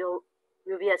 then you'll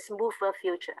be a smoother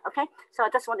future. Okay, so I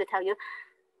just want to tell you,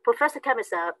 Professor Kam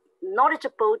is a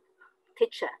knowledgeable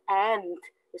teacher and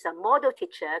is a model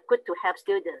teacher, good to help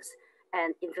students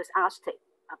and enthusiastic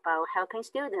about helping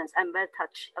students. I'm very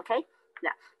touched, okay?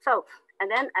 Yeah, so, and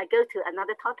then I go to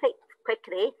another topic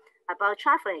quickly about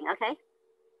traveling, okay?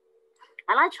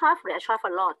 I like traveling, I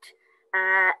travel a lot.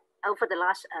 over the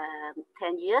last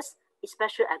 10 years,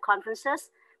 especially at conferences.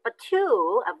 But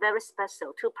two are very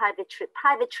special, two private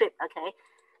trip, okay?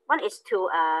 One is to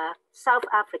South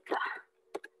Africa,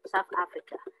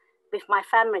 with my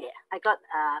family. I got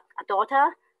a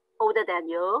daughter older than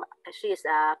you. She is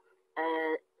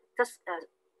just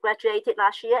graduated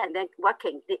last year and then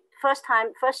working, the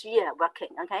first year working,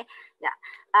 okay? Yeah,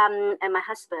 and my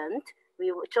husband,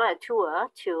 we joined a tour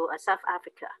to South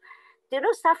Africa. Do you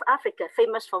know South Africa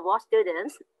famous for what,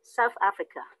 students? South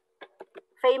Africa,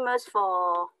 famous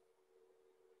for,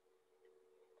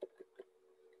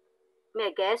 may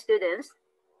I guess, students?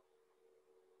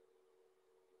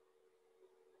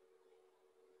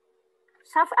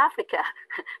 South Africa,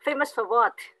 famous for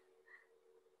what?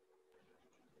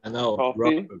 I know.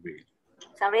 Coffee.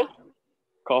 Sorry?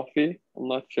 Coffee. I'm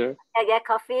not sure. Yeah,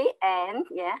 coffee and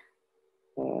yeah.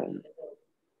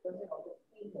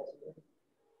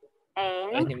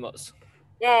 And animals.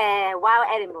 Yeah, wild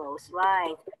animals,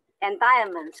 right? And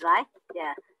diamonds, right?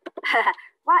 Yeah.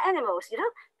 Wild animals, you know,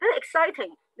 very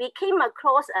exciting. We came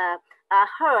across a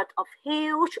herd of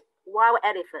huge wild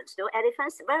elephants. Those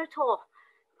elephants very tall,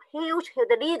 huge.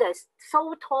 The leader is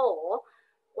so tall.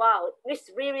 Wow,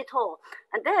 it's really tall.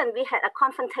 And then we had a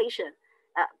confrontation.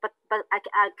 But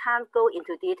I can't go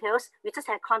into details. We just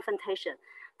had confrontation.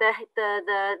 The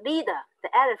leader, the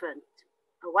elephant,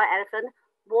 the white elephant,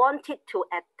 wanted to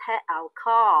attack our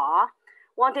car,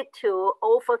 wanted to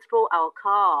overthrow our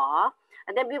car.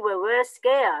 And then we were very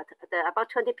scared. About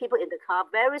 20 people in the car,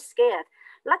 very scared.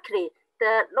 Luckily,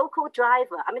 the local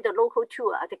driver, the local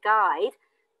tour, the guide,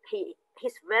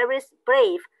 he's very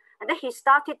brave. And then he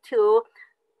started to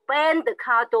bend the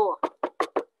car door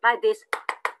like this.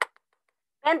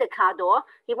 Bend the car door.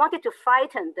 He wanted to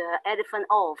frighten the elephant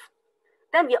off.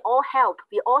 Then we all helped.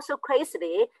 We also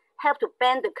crazily helped to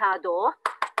bend the car door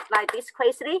like this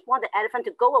crazily, want the elephant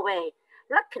to go away.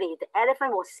 Luckily, the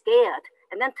elephant was scared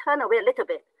and then turned away a little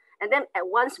bit. And then at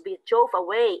once we drove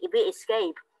away, we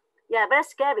escaped. Yeah, very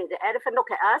scary. The elephant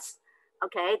looked at us.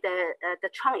 Okay, the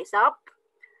trunk is up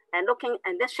and looking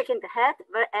and then shaking the head,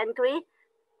 very angry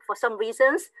for some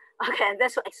reasons. Okay, and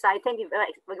that's so exciting.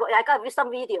 I got some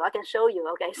video I can show you.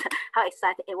 Okay, so how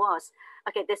exciting it was.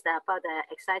 Okay, this is about the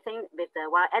exciting with the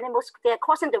wild animals. They are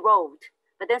crossing the road,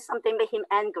 but then something made him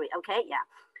angry. Okay, yeah.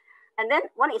 And then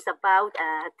one is about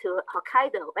to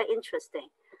Hokkaido. Very interesting.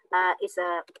 It's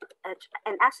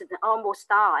an accident, almost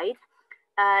died.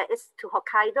 It's to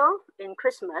Hokkaido in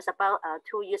Christmas about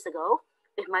 2 years ago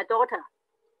with my daughter.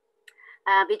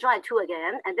 We joined a tour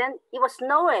again, and then it was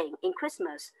snowing in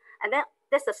Christmas, and then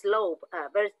there's a slope,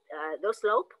 very low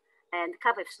slope, and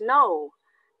covered with snow.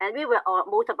 And we were on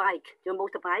motorbike,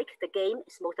 the game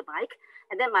is motorbike.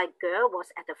 And then my girl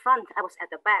was at the front, I was at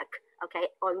the back, okay,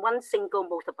 on one single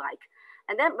motorbike.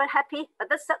 And then we're happy,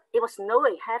 but it was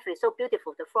snowing heavily, so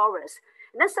beautiful, the forest.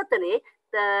 And then suddenly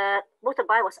the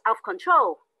motorbike was out of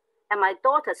control. And my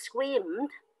daughter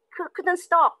screamed, couldn't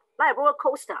stop, like a roller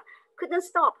coaster, couldn't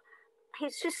stop.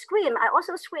 She screamed, I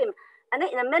also screamed. And then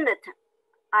in a minute,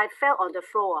 I fell on the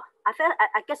floor. I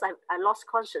guess I lost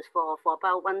consciousness for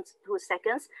about 1-2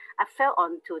 seconds. I fell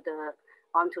onto the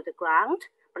ground,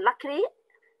 but luckily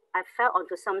I fell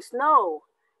onto some snow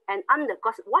and under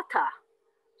got water.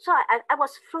 So I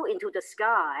was flew into the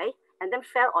sky and then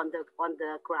fell on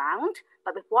the ground,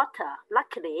 but with water,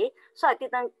 luckily. So I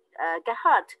didn't get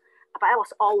hurt, but I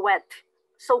was all wet,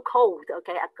 so cold.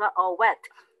 Okay, I got all wet.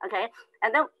 Okay,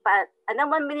 and then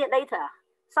 1 minute later,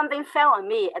 something fell on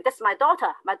me, and that's my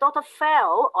daughter. My daughter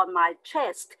fell on my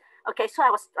chest. Okay, so I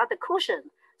was at the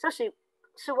cushion. So she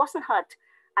wasn't hurt.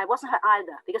 I wasn't hurt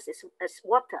either because it's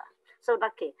water. So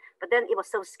lucky. But then it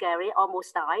was so scary,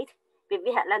 almost died. If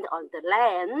we had landed on the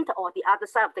land or the other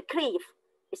side of the cliff,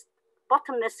 it's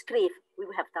bottomless cliff, we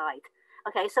would have died.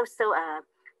 Okay, so still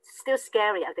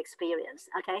scary of the experience.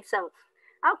 Okay, so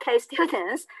okay,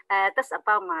 students, that's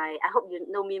about my, I hope you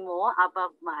know me more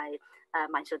about my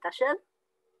introduction.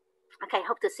 Okay,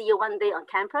 hope to see you one day on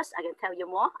campus. I can tell you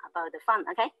more about the fun,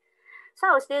 okay?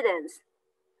 So students,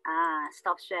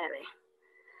 stop sharing.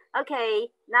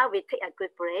 Okay, now we take a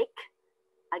good break.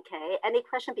 Okay, any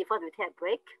question before we take a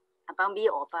break about me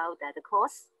or about the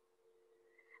course?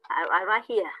 Right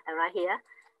here.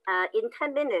 In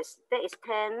 10 minutes, that is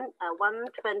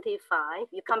 1:25.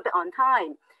 You come back on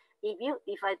time. If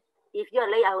you're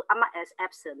late, I'll mark as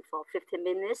absent for 15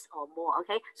 minutes or more,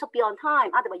 okay? So be on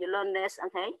time, otherwise you learn less,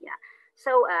 okay? Yeah.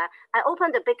 So I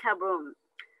open the breakout room.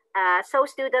 So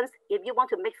students, if you want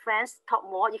to make friends, talk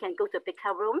more, you can go to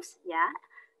breakout rooms, yeah?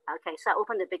 Okay, so I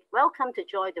open the welcome to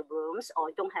join the rooms, or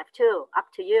you don't have to,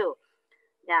 up to you.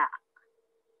 Yeah,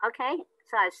 okay,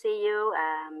 So I see you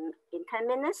in 10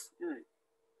 minutes.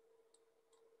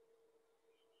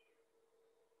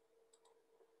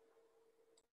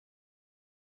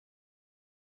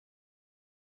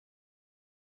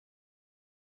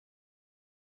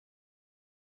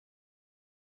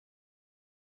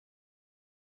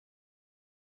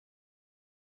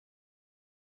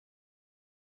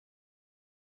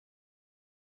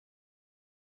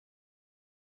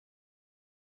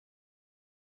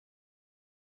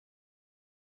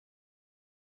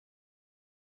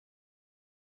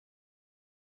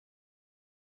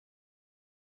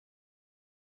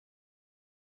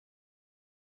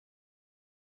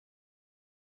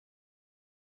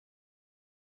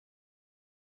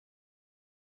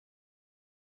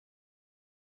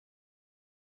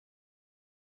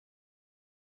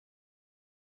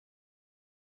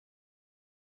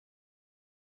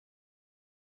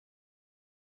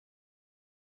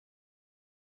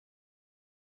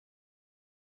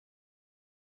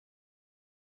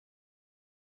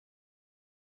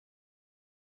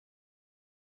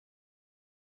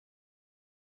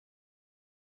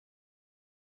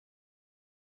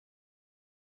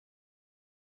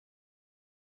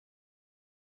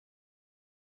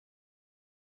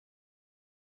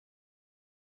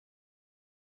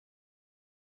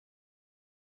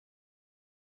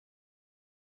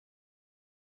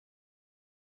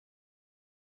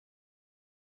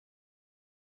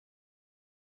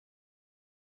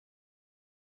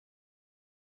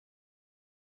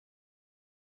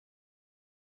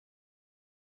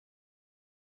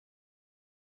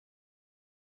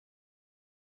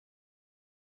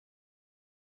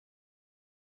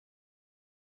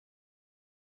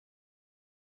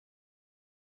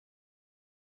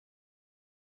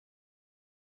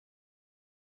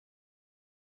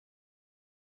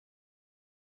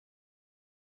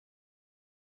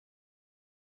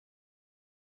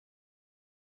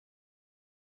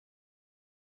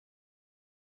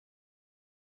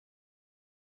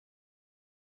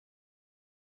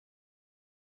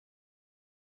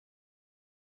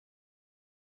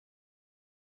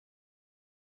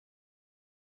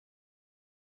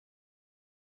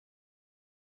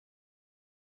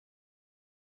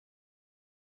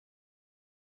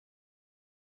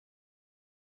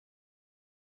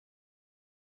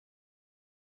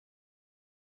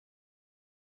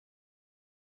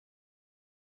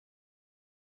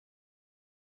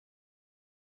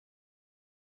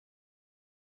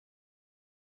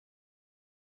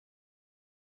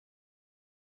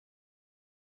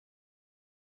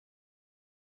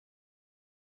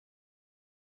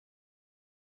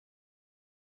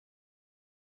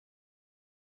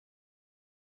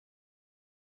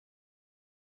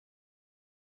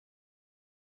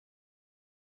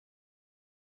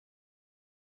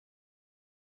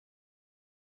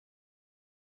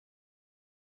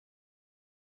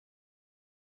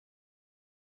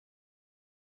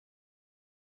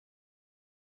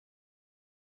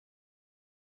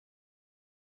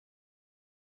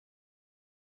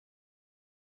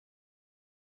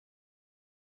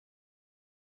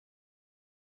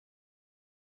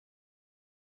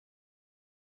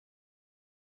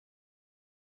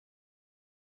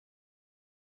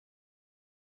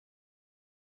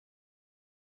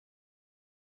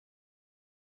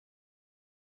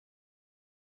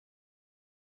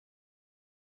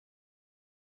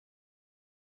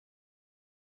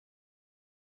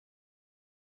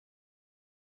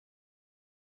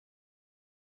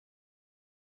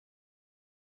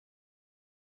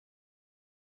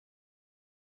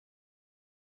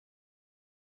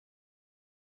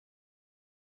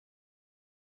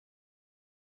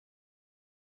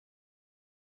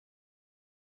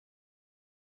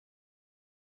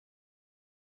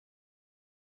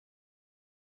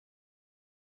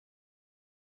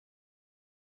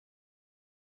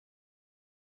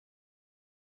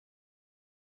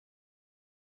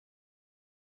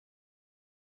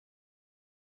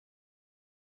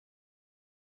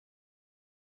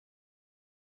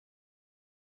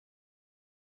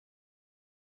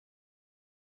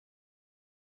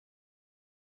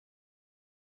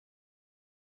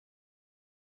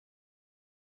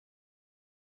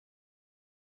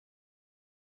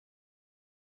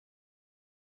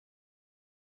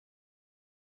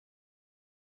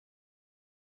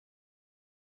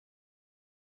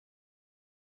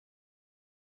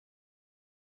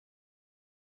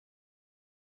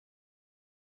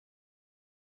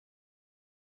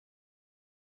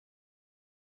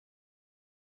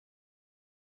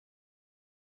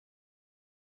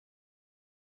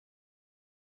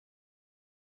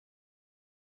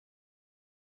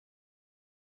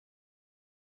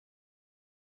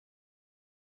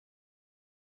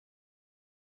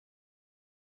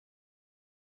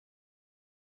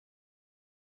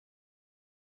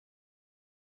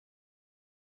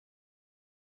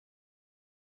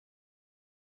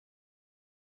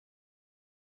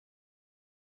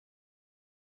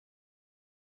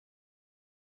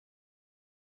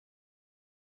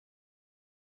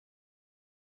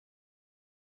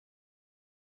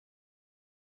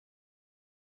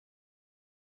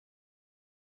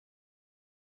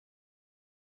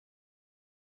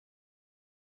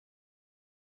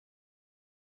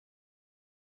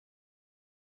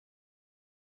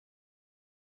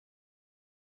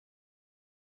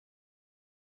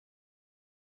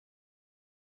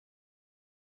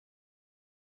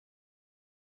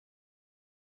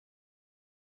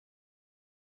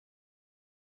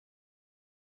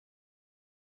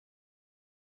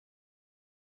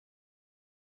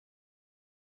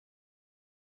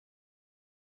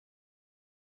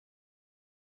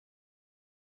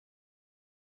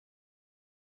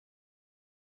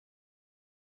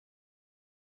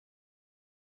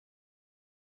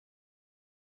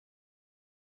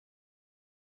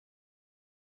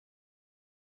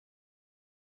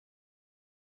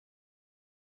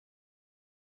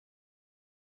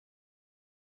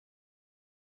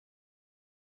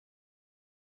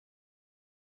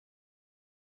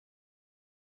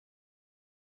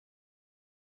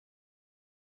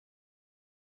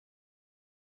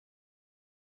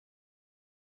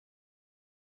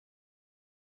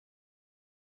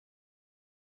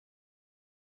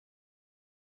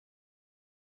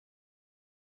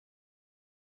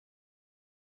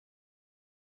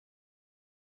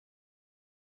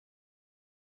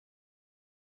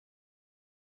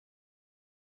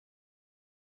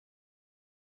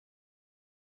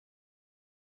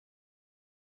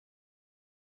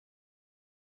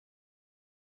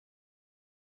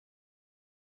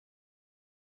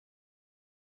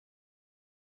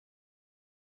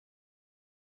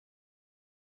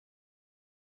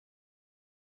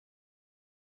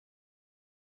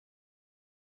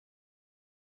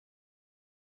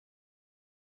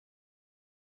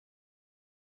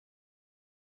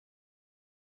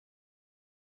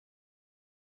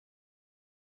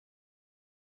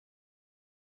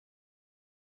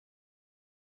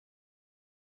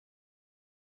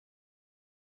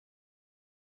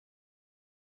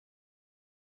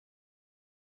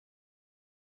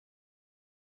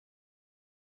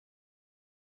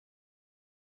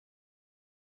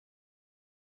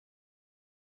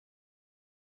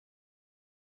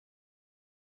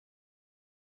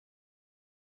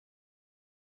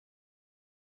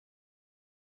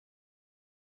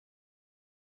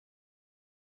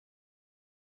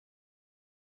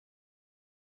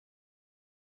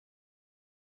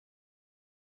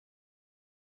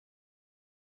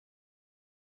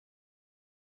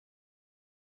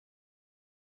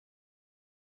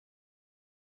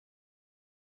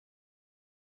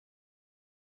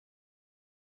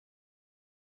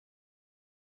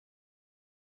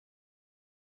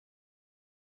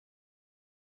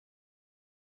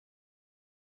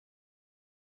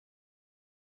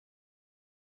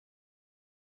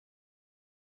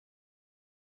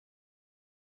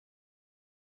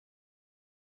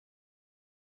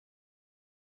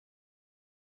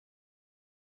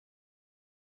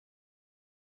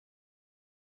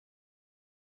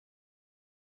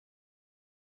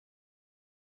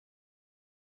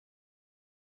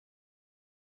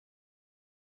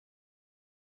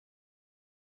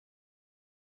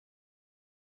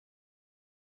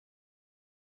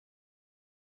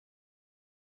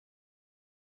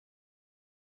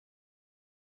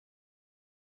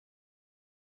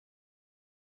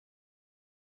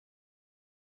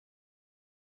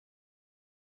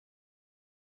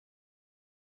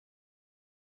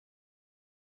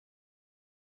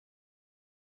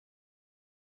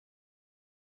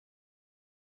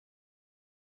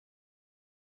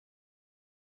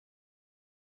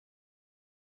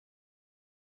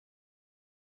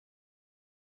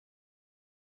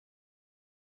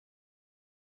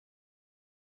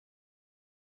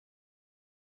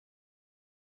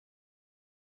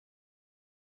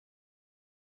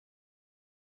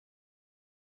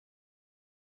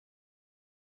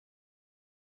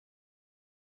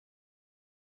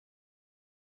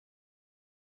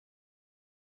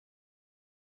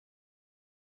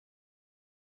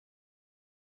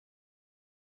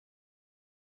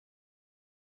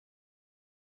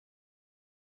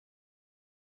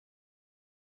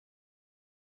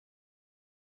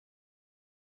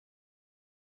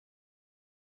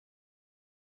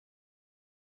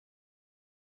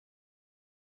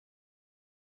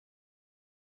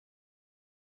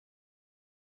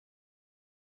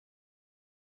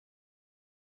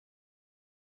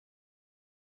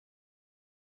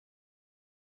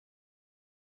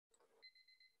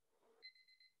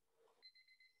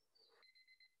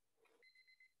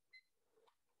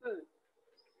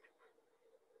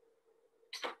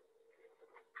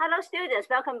 Hello students,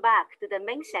 welcome back to the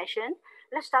main session.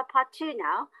 Let's start part 2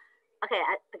 now. Okay,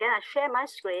 again, I share my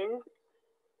screen.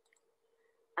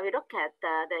 I will look at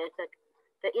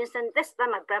the instant, this is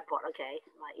my blackboard, okay,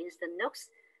 my instant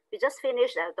notes. We just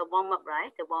finished the warm-up,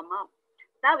 right? The warm-up.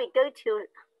 Now we go to,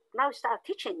 now we start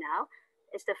teaching now.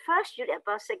 It's the first unit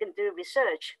about secondary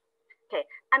research. Okay,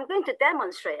 I'm going to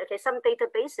demonstrate, okay, some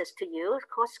databases to you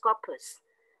called Scopus.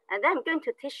 And then I'm going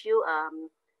to teach you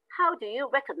how do you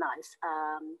recognize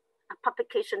a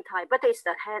publication type, whether it's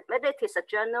a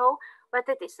journal,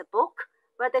 whether it is a book,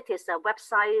 whether it is a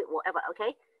website, whatever,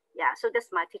 okay? Yeah, so that's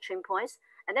my teaching points.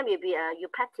 And then maybe you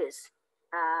practice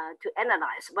to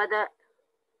analyze whether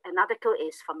an article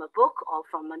is from a book or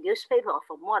from a newspaper or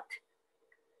from what.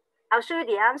 I'll show you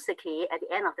the answer key at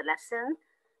the end of the lesson,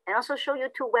 and also show you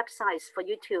 2 websites for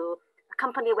you to,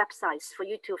 company websites for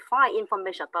you to find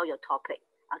information about your topic.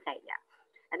 Okay, yeah.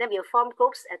 And then we'll form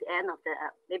groups at the end of the,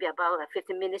 maybe about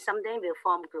 15 minutes something, we'll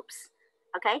form groups.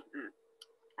 Okay?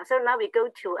 So now we go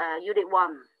to Unit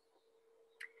 1.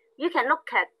 You can look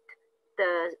at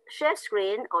the share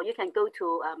screen, or you can go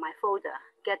to my folder,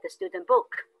 get the student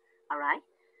book. All right?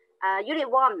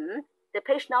 Unit 1, the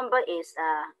page number is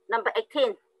number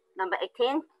 18. Number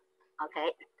 18, okay.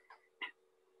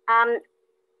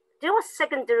 There was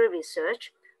secondary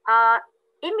research.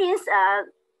 It means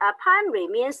primary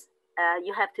means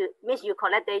you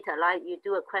collect data, like you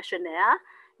do a questionnaire,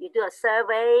 you do a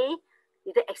survey,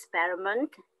 you do experiment,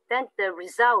 then the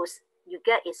results you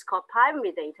get is called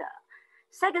primary data.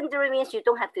 Secondary means you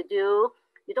don't have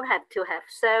to have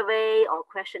survey or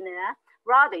questionnaire.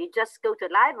 Rather, you just go to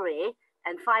the library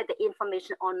and find the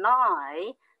information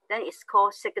online. Then it's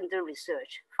called secondary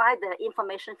research. Find the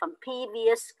information from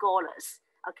previous scholars.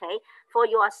 Okay, for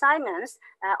your assignments,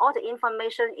 all the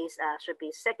information is should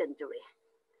be secondary,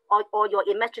 or your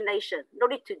imagination. No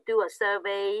need to do a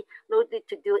survey, no need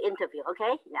to do interview.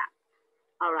 Okay, yeah,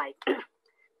 all right.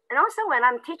 And also when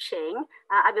I'm teaching,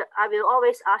 I will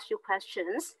always ask you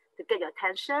questions to get your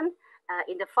attention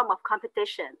in the form of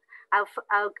competition.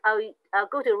 I'll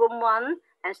go to room 1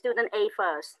 and student A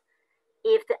first.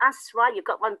 If the answer is right, you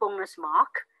got 1 bonus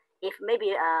mark. If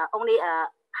maybe only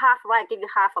half right, give you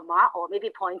half a mark, or maybe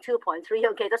 0.2, 0.3.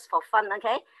 Okay, that's for fun.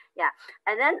 Okay, yeah.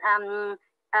 And then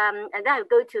I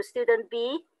go to student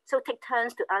B. So take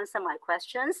turns to answer my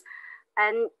questions.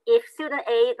 And if student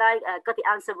A got the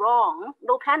answer wrong,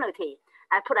 no penalty.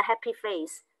 I put a happy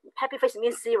face. Happy face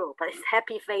means 0, but it's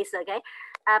happy face. Okay,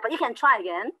 but you can try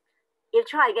again. If you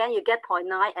try again, you get 0.9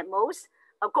 at most.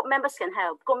 Group members can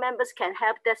help. Group members can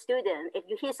help that student. If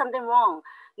you hear something wrong,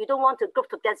 you don't want the group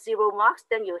to get 0 marks,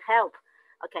 then you help.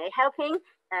 Okay, helping,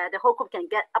 the whole group can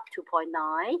get up to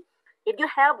 0.9. If you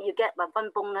help, you get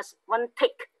 1 bonus, 1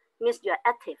 tick, means you're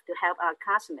active to help our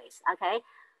classmates. Okay,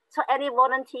 so any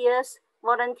volunteers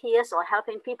or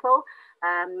helping people,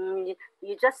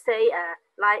 you just say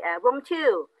room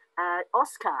 2,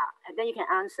 Oscar, and then you can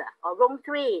answer, or room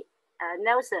 3,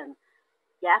 Nelson.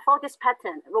 Yeah, for this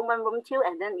pattern, room 1, room 2,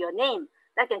 and then your name.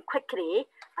 I can quickly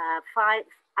find,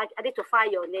 I need to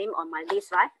find your name on my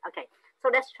list, right? Okay, so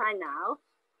let's try now.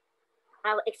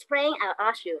 I'll explain, I'll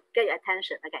ask you, get your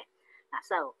attention. Okay,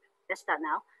 so let's start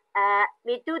now.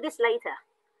 We do this later.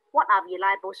 What are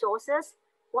reliable sources?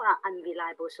 What are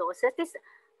unreliable sources?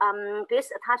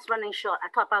 This time's running short. I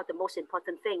talk about the most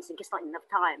important things in case not enough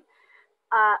time.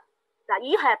 That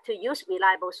you have to use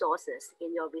reliable sources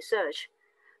in your research.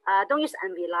 Don't use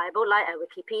unreliable like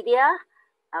Wikipedia.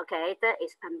 Okay, that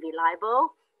is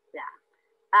unreliable.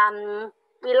 Yeah.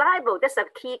 Reliable, that's a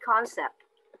key concept.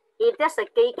 If there's a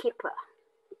gatekeeper,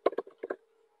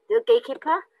 the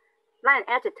gatekeeper, like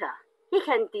an editor, he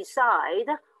can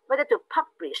decide whether to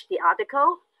publish the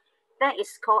article. Then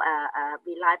it's called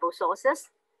reliable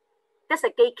sources. That's a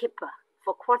gatekeeper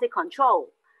for quality control.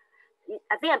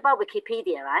 I think about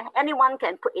Wikipedia, right? Anyone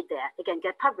can put it there. It can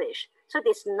get published. So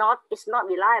it's not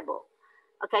reliable.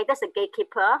 Okay, that's a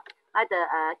gatekeeper. Like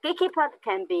the gatekeeper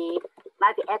can be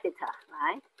like the editor,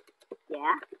 right?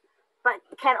 Yeah, but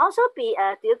can also be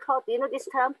do you know this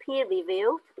term, peer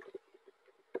reviewed?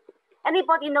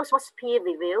 Anybody knows what's peer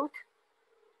reviewed?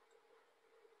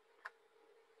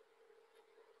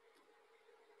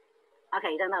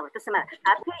 Okay, don't know. Doesn't matter.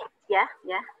 Yeah.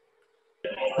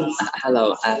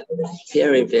 Hello.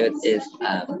 Peer reviewed is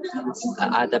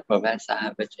other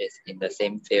professor which is in the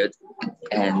same field,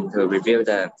 and to review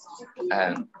the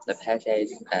passage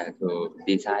to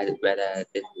decide whether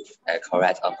this is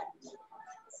correct or not.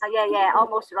 Yeah,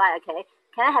 almost right. Okay.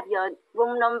 Can I have your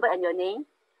room number and your name?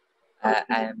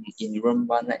 I'm in room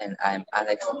 1 and I'm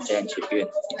Alex Jan Tribune,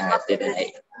 student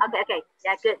A. Okay,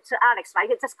 yeah, good. So Alex, right?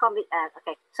 You just call me.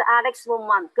 Okay. So Alex, room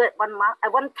 1, good. 1 mark.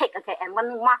 One tick. Okay, and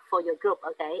 1 mark for your group.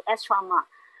 Okay, extra mark.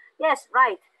 Yes,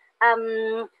 right.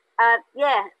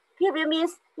 Yeah. Peer review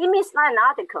means not an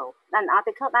article. Not an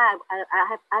article.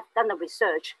 I've done the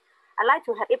research. I like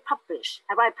to have it published.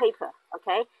 I write a paper.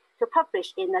 Okay, to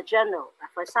publish in a journal.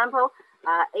 For example,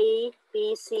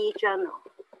 ABC journal.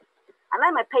 I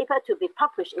like my paper to be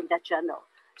published in that journal.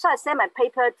 So I send my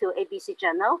paper to ABC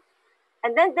journal.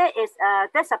 And then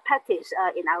there's a practice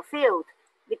in our field.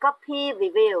 We got peer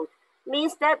reviewed.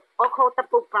 Means that or called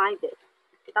double blinded.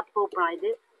 Double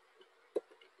blinded.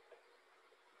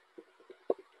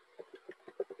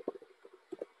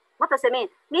 What does it mean?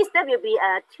 Means there will be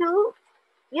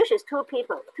usually 2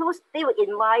 people. They will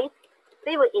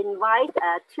invite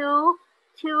two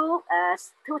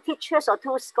teachers or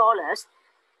 2 scholars,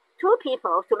 2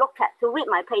 people to read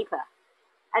my paper.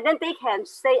 And then they can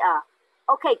say,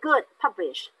 okay, good,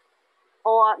 publish.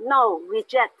 Or no,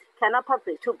 reject, cannot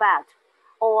publish, too bad.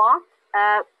 Or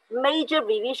major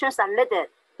revisions are needed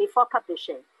before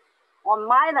publishing. Or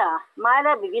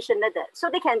minor revision needed. So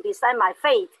they can decide my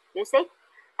fate, you see?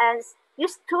 And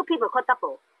use 2 people called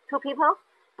double. 2 people,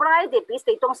 blinded because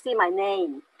they don't see my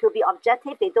name. To be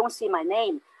objective, they don't see my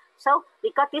name. So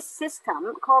we got this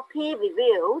system called peer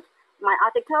reviewed, my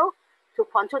article, to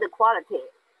control the quality.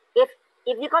 If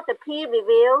you got the peer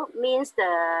review, means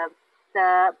the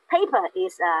paper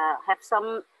is have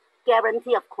some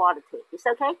guarantee of quality. It's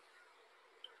okay?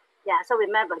 Yeah, so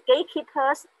remember,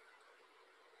 gatekeepers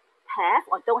have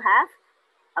or don't have,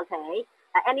 okay?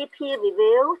 Any peer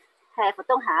review, have or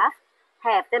don't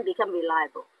have, then become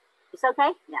reliable. It's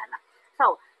okay? Yeah.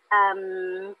 So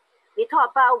we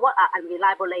talk about what are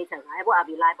unreliable later, right? What are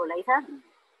reliable later?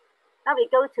 Now we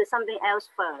go to something else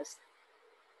first.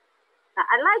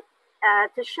 I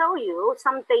like to show you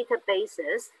some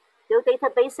databases. Your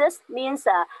databases means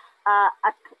a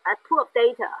pool of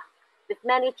data with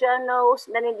many journals,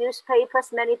 many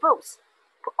newspapers, many books,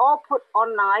 all put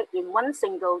online in one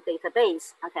single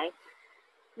database, okay?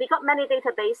 We got many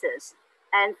databases,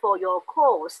 and for your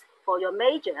course, for your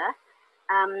major,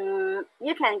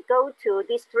 you can go to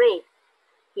these 3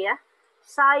 here.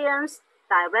 Science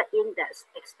Direct Index,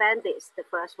 expanded, the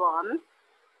first one.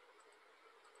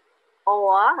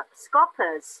 Or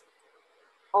Scopus,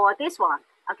 or this one,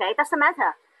 okay, doesn't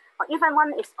matter. Or even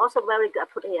one is also very good, I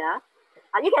put here.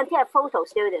 You can take a photo,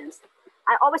 students.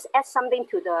 I always add something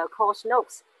to the course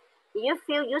notes. If you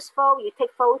feel useful, you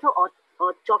take photo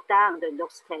or jot down the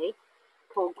notes, okay?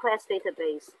 ProQuest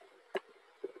database.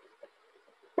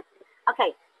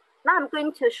 Okay, now I'm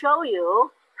going to show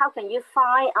you how can you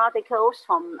find articles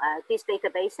from these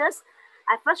databases.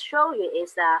 I first show you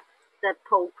is the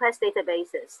ProQuest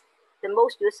databases, the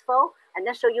most useful, and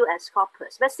then show you as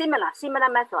Scopus. But similar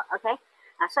method, okay?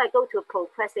 So I go to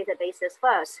ProQuest databases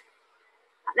first.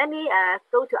 Let me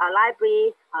go to our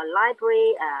library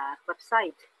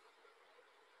website.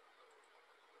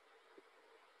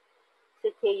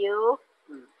 CTU.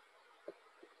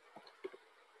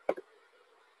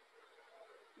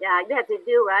 Yeah, you have to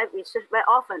do research very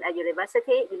often at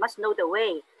university. You must know the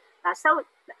way. So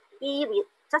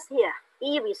just here,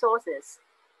 e-resources.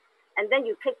 And then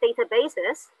you click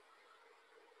databases.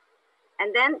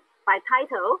 And then by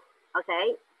title,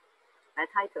 okay, by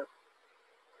title.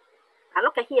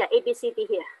 Look at here, A, B, C, D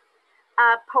here.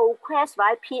 ProQuest,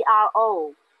 right,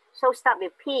 P-R-O. So start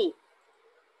with P.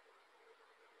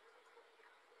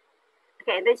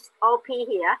 Okay, and this all P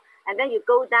here. And then you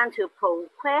go down to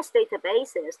ProQuest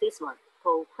databases, this one,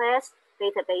 ProQuest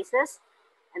databases.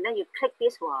 And then you click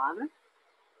this one.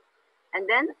 And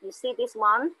then you see this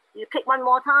one, you click one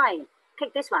more time.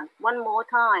 Click this one more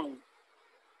time.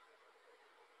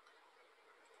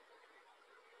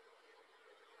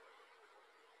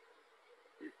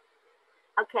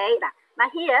 Okay, now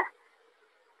here,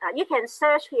 you can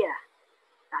search here.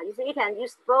 You can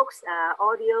use books,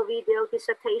 audio, video,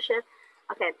 dissertation.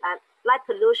 Okay, light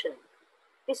pollution.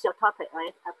 This is your topic,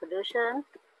 right? Pollution.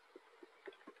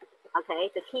 Okay,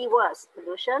 the keywords,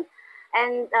 pollution.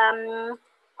 And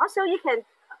also you can,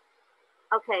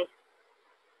 okay.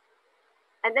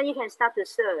 And then you can start to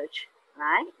search,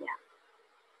 right? Yeah.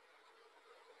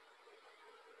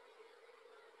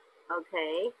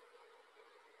 Okay.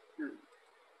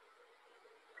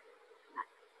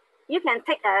 You can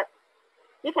take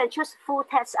you can choose full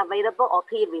text available or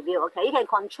peer review, okay? You can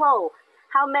control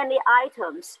how many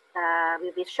items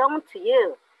will be shown to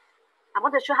you. I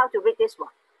want to show how to read this one.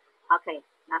 Okay,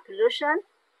 now pollution.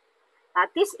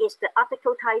 This is the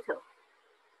article title.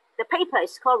 The paper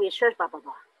is called research, blah, blah,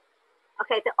 blah.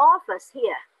 Okay, the authors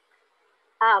here.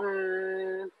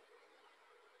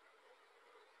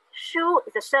 Shu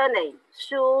is the surname.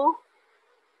 Shu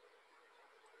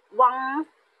Wang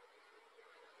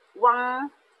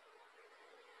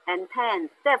and Tan.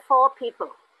 There are 4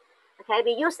 people. Okay,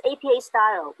 we use APA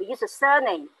style. We use a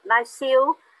surname like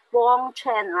Siu Wang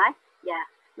Chen, right? Yeah,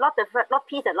 not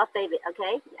Peter, not David.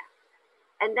 Okay, yeah.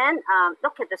 And then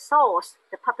look at the source,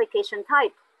 the publication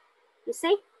type. You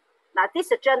see, now this is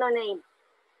the journal name,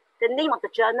 the name of the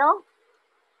journal,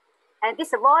 and this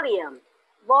is a volume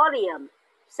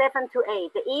 7 to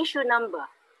 8, the issue number.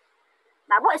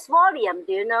 Now, what is volume?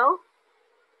 Do you know?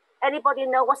 Anybody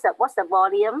know what's the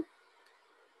volume?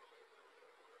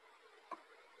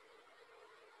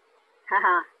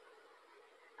 Haha.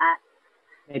 I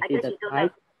Maybe guess the you don't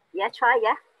type. know. Yeah,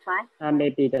 try.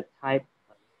 Maybe the type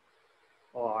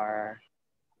or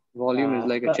Volume is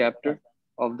like a chapter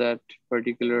of that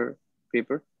particular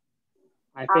paper.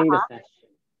 I think the section.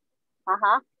 Hang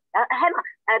on.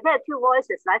 There are 2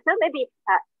 voices, right? So maybe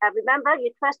remember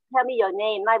you first tell me your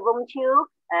name, like room 2,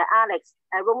 Alex,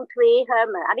 room 3,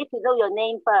 Herman. I need to know your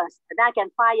name first, and then I can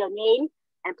find your name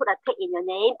and put a tick in your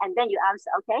name, and then you answer.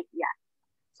 Okay? Yeah.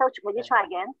 So will you try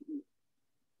again?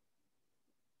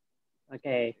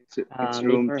 Okay. It's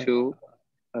room 2,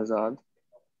 Azad.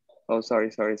 Oh,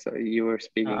 sorry. You were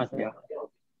speaking.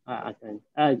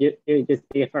 Yeah. You just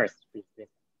speak first, please.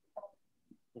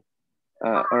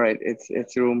 All right.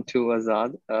 It's room 2,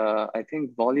 Azad. I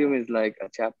think volume is like a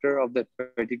chapter of that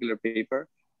particular paper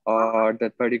or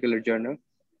that particular journal.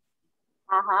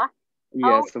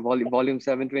 Yes. So volume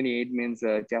 728 means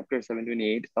chapter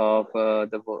 728 of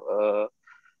the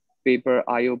paper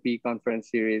IOP conference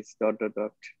series. ...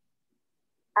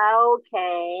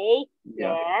 Okay.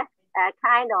 Yeah.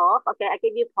 Kind of. Okay, I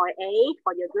give you 0.8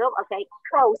 for your group. Okay,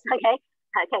 close. Okay.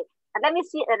 Let me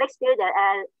see the next student.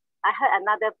 I heard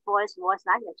another voice. Let's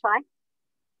try.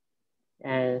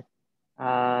 And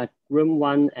room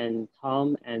 1 and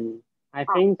Tom, and I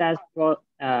think that's what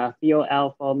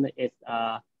VOL form is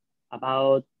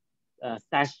about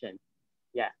session.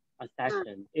 Yeah, a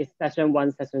session. It's session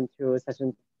 1, session 2,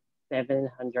 session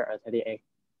 738.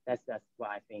 That's what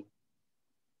I think.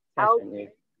 Session is.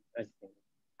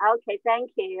 Okay,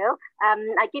 thank you.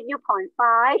 I give you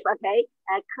 0.5. Okay,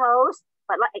 close,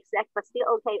 but not exact, but still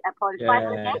okay. 0.5.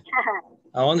 Yeah. Okay.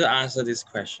 I want to answer this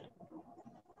question.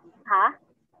 Huh?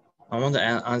 I want to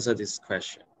answer this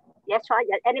question. Yes, try.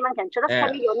 Yeah, anyone can. Just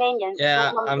tell me your name and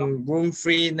yeah, I'm room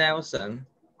 3, Nelson.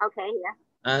 Okay, yeah.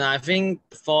 And I think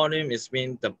volume is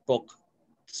mean the book.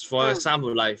 For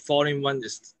example, like volume 1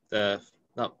 is the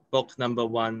book number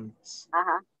 1.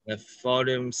 The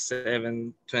volume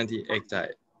 728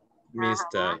 that means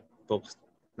the book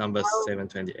number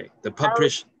 728. The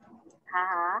published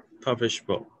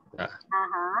book.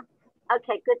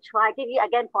 Okay, good try. Give you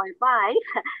again 0.5.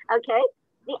 Okay.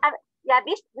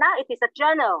 This now it is a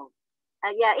journal.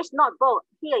 Yeah, it's not book.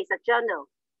 Here is a journal.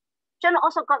 Journal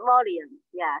also got volume.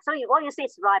 Yeah. So what you say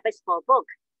is right, but it's for book,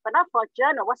 but not for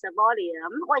journal. What's the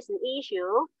volume? What is an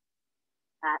issue?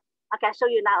 Okay, I'll show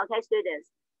you now. Okay,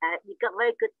 students. You got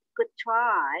very good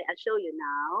try. I'll show you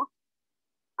now.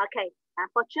 Okay.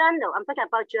 For journal, I'm talking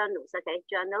about journals. Okay,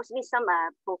 journals means some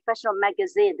professional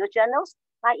magazine. The journals,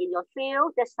 like in your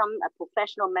field, there's some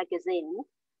professional magazine,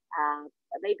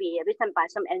 maybe written by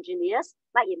some engineers.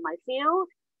 Like in my field,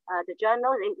 the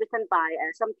journal is written by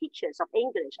some teachers of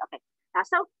English. Okay,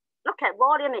 so look at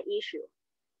volume and issue.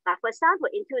 For example,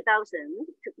 in 2000,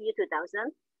 year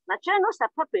 2000, journals are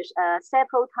published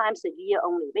several times a year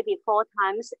only, maybe 4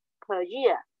 times per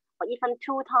year, or even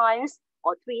 2 times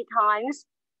or 3 times.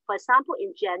 For example,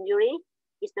 in January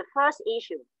is the first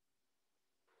issue.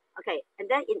 Okay, and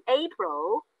then in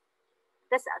April,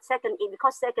 that's a second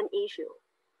issue.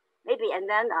 Maybe, and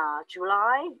then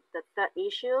July, the 3rd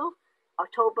issue,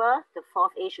 October, the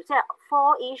 4th issue. So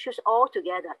 4 issues all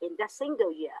together in that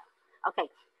single year. Okay,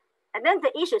 and then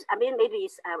the issues, I mean, maybe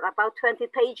it's about 20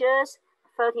 pages,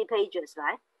 30 pages,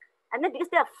 right? And then because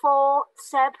there are 4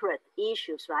 separate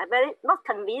issues, right? Very not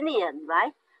convenient,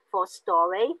 right, for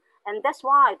storing. And that's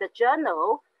why the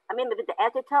journal, I mean, maybe the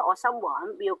editor or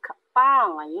someone will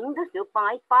bind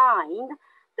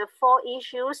the 4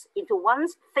 issues into one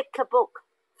thicker book,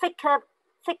 thicker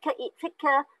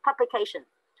publication.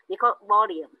 We call it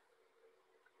volume.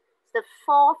 The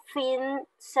 4 thin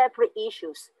separate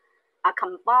issues are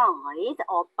combined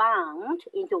or bound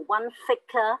into one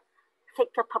thicker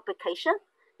publication.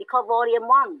 We call volume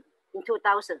 1 in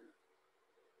 2000.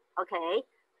 Okay.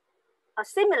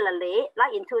 Similarly,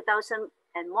 like in 2001,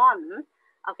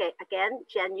 okay, again,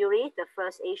 January, the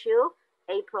 1st issue,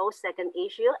 April, second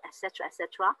issue, etc.,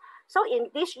 etc. So in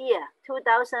this year,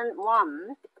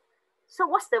 2001, so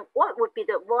what would be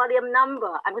the volume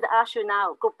number? I'm going to ask you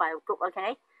now, group by group,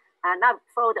 okay? Now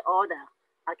follow the order.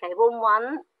 Okay, room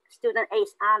 1, student A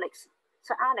is Alex.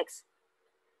 So Alex,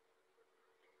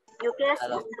 you guess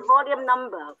what's the volume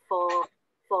number for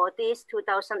this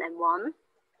 2001?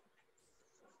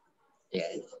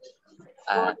 Yes.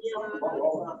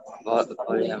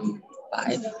 Volume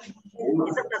 5.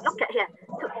 Look at here.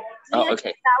 Oh,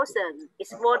 okay. 2000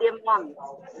 is volume 1.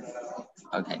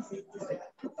 Okay.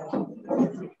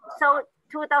 So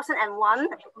 2001,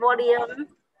 volume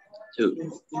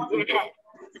 2. Yeah.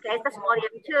 Okay, that's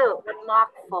volume 2. One mark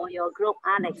for your group,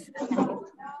 Alex.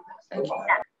 Thank you.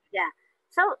 Yeah.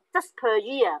 So just per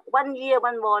year, 1 year,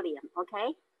 1 volume.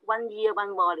 Okay, 1 year,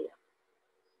 1 volume.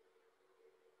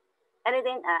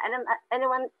 Anything?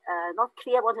 Anyone not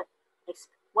clear?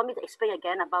 Want me to explain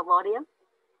again about volume?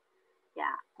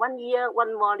 Yeah, 1 year,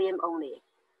 1 volume only.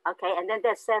 Okay, and then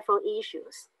there's several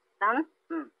issues. Done?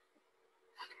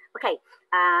 Okay,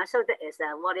 so that is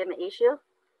a volume issue.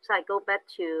 So I go back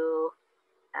to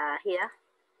here.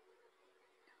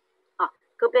 Oh,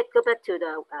 go back to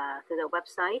the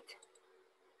website.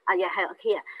 Yeah,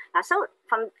 here. So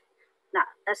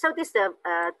this is the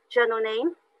journal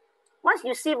name. Once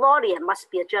you see volume, must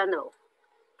be a journal.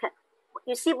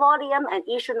 You see volume and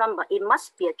issue number, it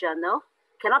must be a journal,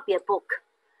 cannot be a book.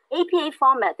 APA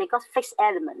format, they got fixed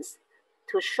elements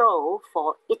to show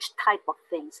for each type of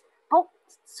things. Book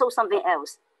show something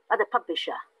else, like the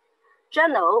publisher.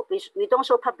 Journal, we don't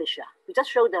show publisher, we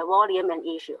just show the volume and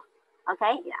issue.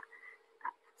 Okay, yeah.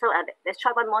 So let's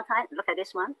try one more time. Look at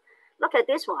this one. Look at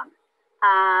this one.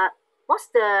 What's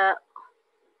the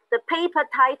paper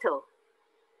title?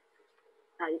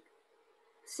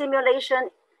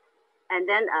 Simulation, and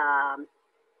then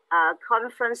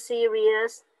conference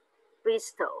series,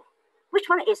 Bristol. Which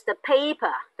one is the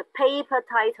paper? The paper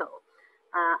title.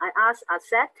 I asked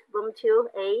Asset, room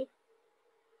 2A.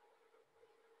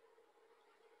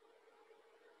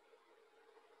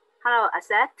 Hello,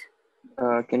 Asset.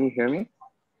 Can you hear me?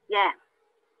 Yeah.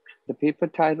 The paper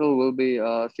title will be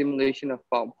Simulation of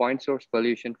Point Source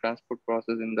Pollution Transport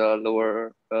Process in the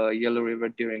Lower Yellow River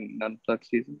during non-flood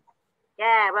season.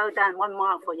 Yeah, well done. 1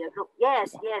 mark for your group.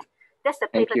 Yes, yes. That's the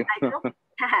paper title.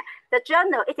 The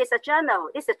journal, it is a journal.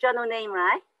 It's a journal name,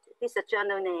 right? It's a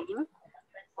journal name.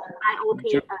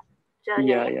 IOP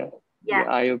journal. Yeah.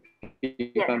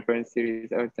 IOP conference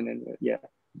series, Earth and Environment. Yeah.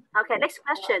 Okay, next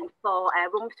question for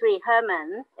room 3,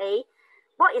 Herman A.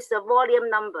 What is the volume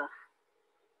number?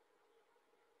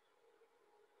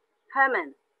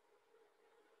 Herman.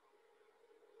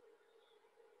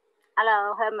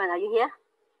 Hello, Herman, are you here?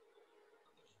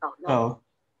 Oh, no. Hello.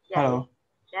 Yeah, Hello.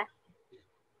 Yeah.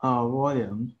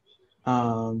 Volume.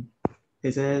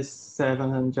 Is it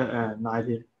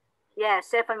 790? Yeah,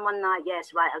 719.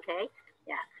 Yes, right. Okay.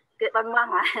 Yeah. Good. 1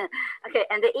 mark. Okay.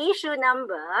 And the issue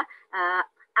number,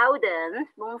 Alden,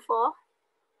 room 4.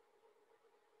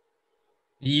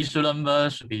 Issue number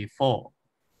should be 4.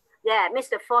 Yeah,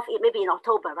 Mr. 4th, maybe in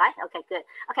October, right? Okay, good.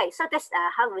 Okay, so that's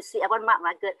how we see 1 mark,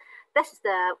 right? Good. That's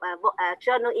the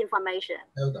journal information.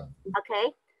 Well done.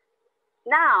 Okay.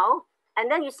 Now, and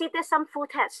then you see there's some full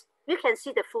text. You can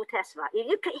see the full text, right? If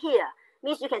you click here,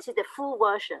 means you can see the full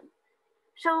version.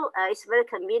 So it's very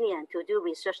convenient to do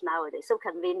research nowadays. So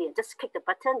convenient. Just click the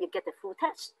button, you get the full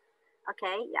text.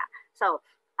 Okay, yeah. So,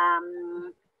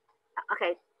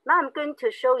 okay. Now I'm going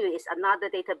to show you is another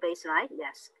database, right?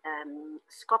 Yes,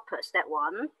 Scopus, that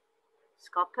one.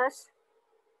 Scopus.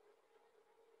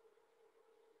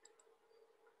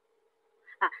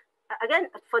 Again,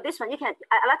 for this one, you can,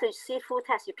 I like to see full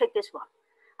text, you click this one.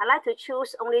 I like to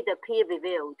choose only the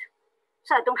peer-reviewed.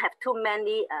 So I don't have too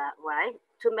many, right?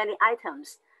 Too many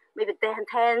items, maybe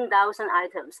 10,000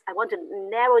 items. I want to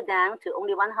narrow down to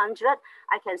only 100.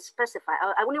 I can specify,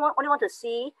 I only want to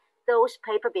see those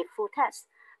paper with full text.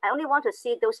 I only want to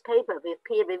see those paper with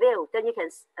peer review. Then you can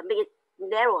make it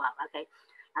narrower, okay?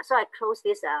 So I close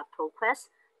this ProQuest.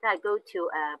 Then I go to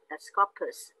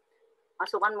Scopus.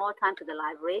 Also 1 more time to the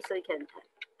library so you can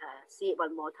see it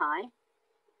 1 more time.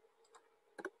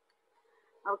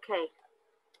 Okay.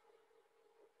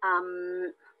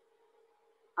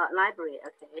 Library,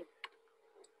 okay.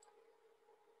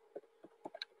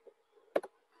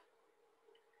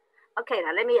 Okay,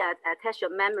 now let me test your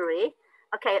memory.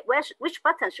 Okay, which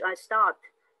button should I start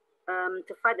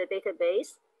to find the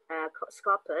database,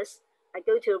 Scopus? I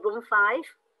go to room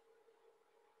 5.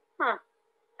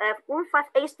 Room 5,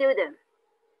 A student.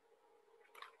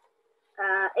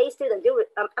 A student,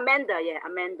 Amanda, yeah,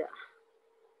 Amanda.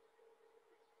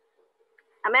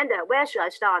 Amanda, where should I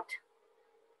start?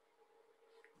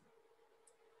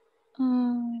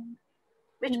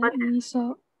 Which button?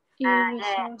 E-resource.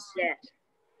 Yeah.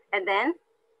 And then?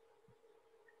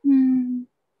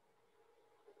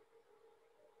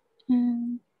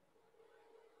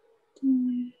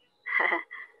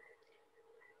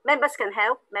 Members can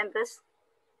help, members.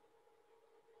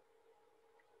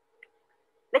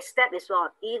 Next step is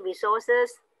what?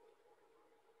 E-resources.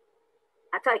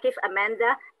 I try to give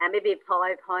Amanda and maybe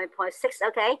point 6,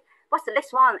 okay? What's the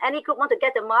next one? Any group want to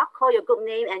get the mark? Call your group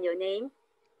name and your name.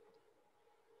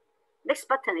 Next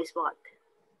button is what?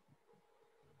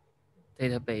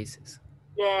 Databases.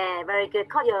 Yeah, very good.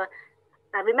 Call your,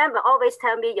 remember, always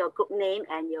tell me your group name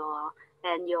and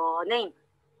your name.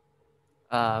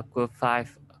 Group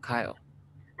 5, Kyle.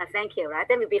 Thank you, right?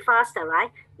 Then we'll be faster,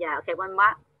 right? Yeah, okay, 1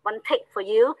 mark, 1 tick for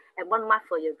you and 1 mark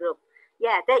for your group.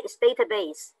 Yeah, that is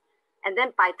database. And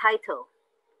then by title,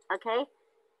 okay?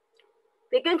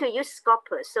 We're going to use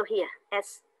Scopus. So here,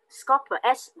 S, Scopus,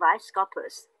 S, right?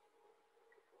 Scopus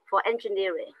for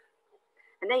engineering.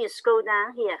 And then you scroll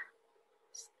down here,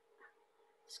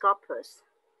 Scopus.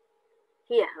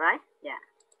 Here, right? Yeah,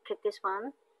 click this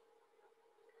one.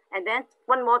 And then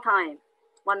one more time.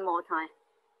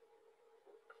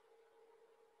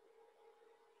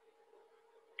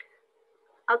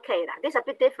 Okay, this is a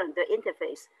bit different, the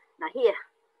interface. Now here,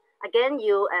 again,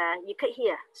 you click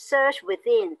here, search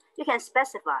within. You can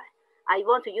specify. I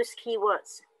want to use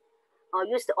keywords or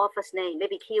use the author's name,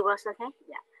 maybe keywords, okay?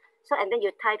 Yeah. So, and then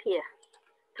you type here,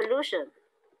 pollution.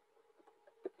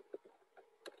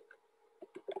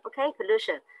 Okay,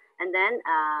 pollution. And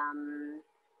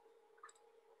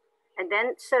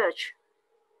then search.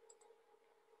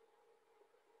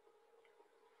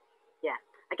 Yeah,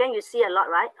 again, you see a lot,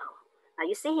 right?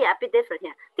 You see here a bit different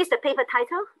here. This is the paper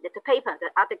title, the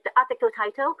article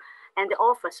title, and the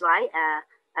authors, right?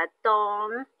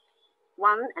 Don,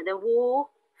 One, and then Wu,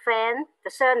 Fan, the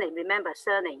surname, remember,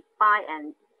 surname, Bai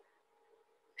and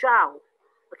Zhao.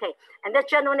 Okay, and the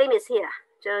journal name is here,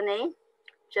 journal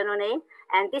name,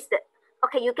 and this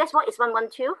okay, you guess what is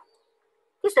 112?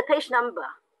 This is the page number.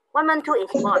 112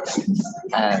 is what?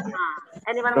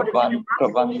 Anyone want to get it?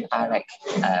 Group 1, Alex,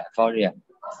 volume.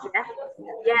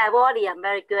 Yeah, volume,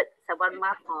 very good. So 1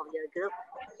 mark for your group.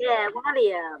 Yeah,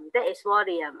 volume, that is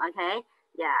volume, okay?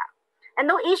 Yeah, and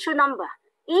no issue number.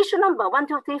 Issue number 1,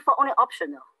 2, 3, 4, only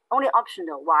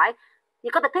optional. Why?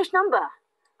 You got the page number,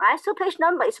 right? So page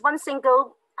number is 1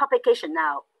 single publication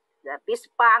now. This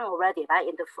bound already, right?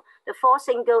 In the 4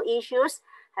 single issues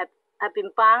have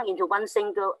been bound into one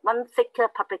thicker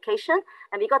publication,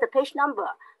 and we got the page number.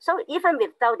 So even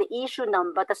without the issue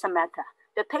number, doesn't matter.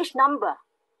 The page number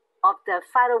of the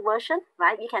final version,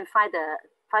 right? You can find the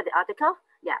article.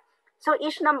 Yeah. So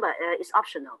each number is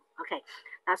optional. Okay.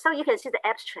 Now, so you can see the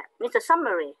abstract, means the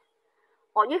summary,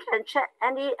 or you can check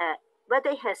any whether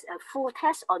it has a full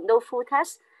text or no full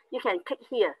text. You can click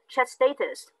here, check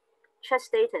status.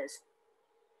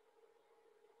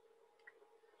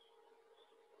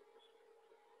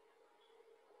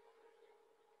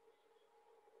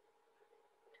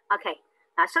 Okay.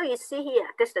 So you see here,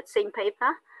 this is the same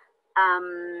paper.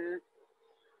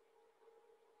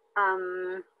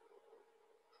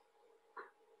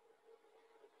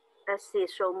 Let's see,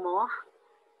 show more.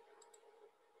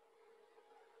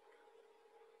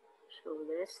 Show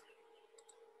this.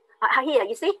 Here,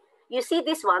 you see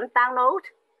this one, download,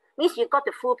 means you got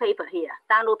the full paper here,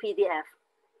 download PDF.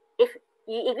 If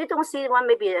you don't see one,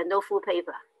 maybe no full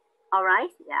paper. All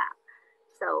right, yeah.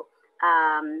 So,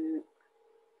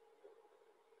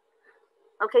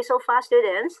 okay, so far,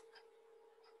 students.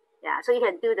 Yeah, so you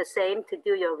can do the same to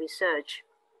do your research.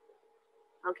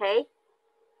 Okay.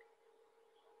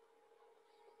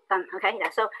 Done. Okay,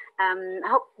 yeah. So I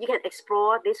hope you can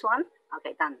explore this one.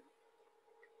 Okay, done.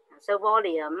 So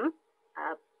volume,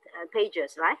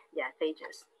 pages, right? Yeah,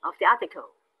 pages of the article.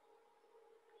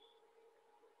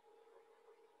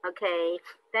 Okay,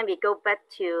 then we go back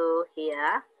to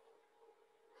here.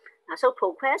 So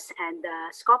ProQuest and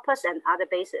Scopus and other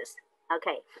bases.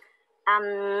 Okay.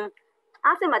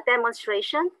 After my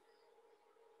demonstration,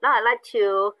 now I'd like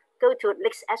to go to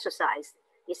next exercise.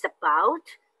 It's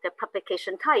about the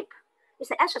publication type. It's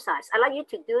an exercise. I'd like you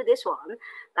to do this one.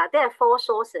 There are 4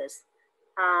 sources.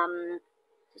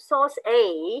 Source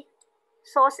A,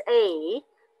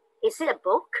 is it a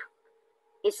book?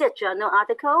 Is it a journal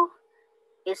article?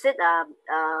 Is it a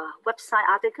website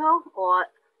article, or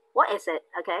what is it?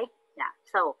 Okay, yeah.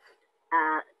 So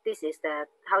this is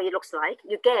how it looks like.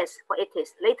 You guess what it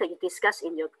is. Later you discuss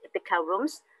in your pickup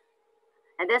rooms.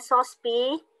 And then source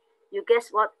B, you guess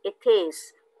what it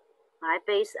is, right?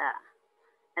 Base,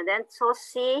 and then source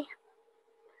C,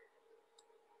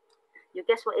 you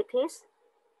guess what it is.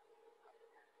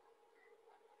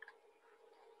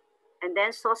 And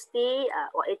then source D,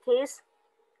 what it is.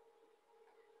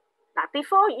 Now,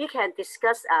 before you can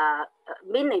discuss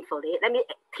meaningfully, let me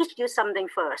teach you something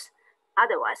first.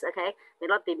 Otherwise, okay, may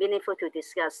not be meaningful to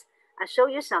discuss. I'll show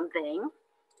you something.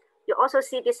 You also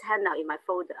see this handout in my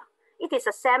folder. It is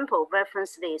a sample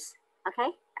reference list,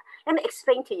 okay? Let me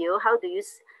explain to you how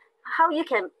you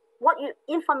can,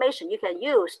 information you can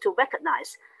use to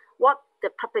recognize what the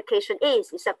publication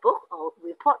is. Is a book or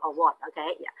report or what,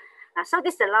 okay? Yeah. So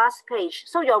this is the last page.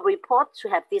 So your report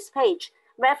should have this page,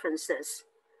 references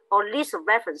or list of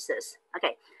references,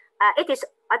 okay? It is,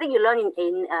 I think you learn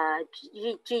in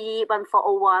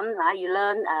GE2410, right? You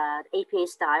learn APA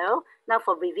style. Now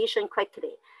for revision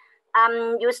quickly.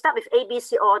 You start with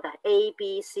ABC order, A,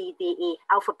 B, C, D, E,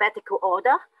 alphabetical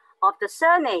order of the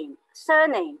surname.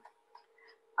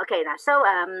 Okay, now, so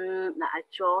now I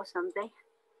draw something.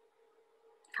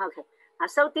 Okay,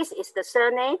 so this is the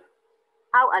surname.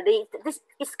 How are they? This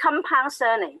is compound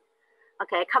surname.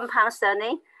 Okay, compound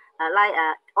surname,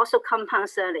 also compound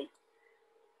surname.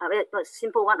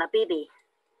 Simple one, BB.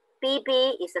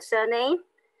 BB is the surname.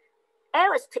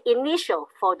 L is the initial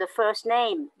for the first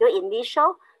name. The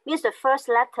initial means the first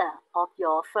letter of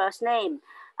your first name.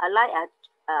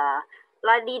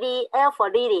 Like Lily, L for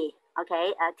Lily,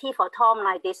 okay, T for Tom,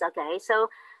 like this, okay, so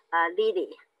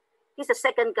Lily. This is the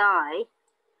second guy.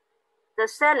 The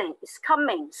surname is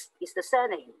Cummings, is the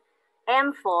surname.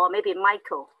 M for maybe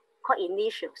Michael, called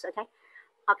initials, okay?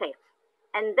 Okay,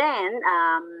 and then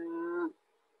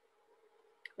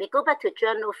we go back to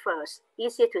journal first.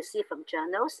 Easier to see from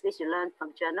journals. This you learn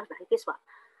from journals, like this one.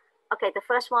 Okay, the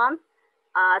first one.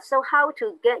 So how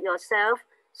to get yourself.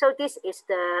 So this is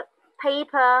the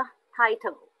paper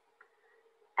title.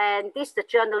 And this is the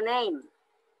journal name,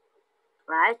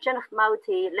 right? Journal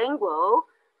multilingual,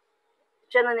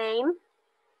 journal name.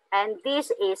 And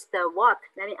this is the what?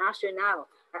 Let me ask you now.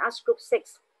 I ask group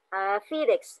 6.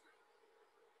 Felix.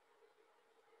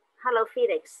 Hello,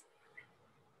 Felix.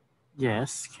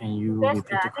 Yes, can you repeat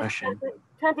the question?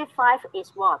 25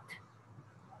 is what?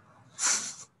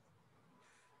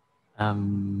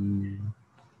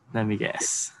 Let me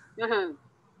guess. It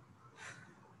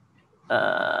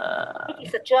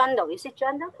is a journal. Is it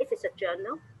journal? It is a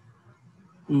journal.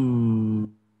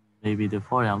 Maybe the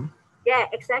volume. Yeah,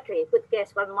 exactly. Good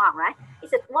guess. 1 mark, right?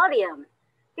 It's a volume.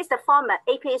 This is the format,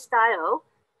 APA style.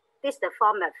 This is the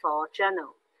format for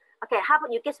journal. Okay, how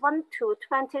about you guess 1 to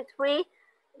 23?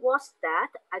 What's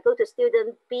that? I go to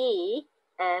student B,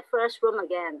 first room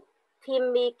again.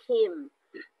 Timmy Kim.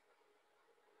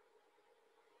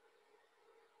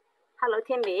 Hello,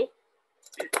 Timmy.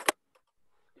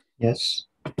 Yes.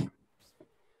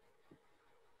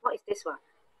 What is this one?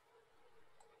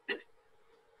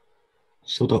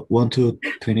 So the 1 to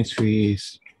 23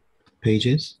 is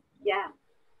pages? Yeah.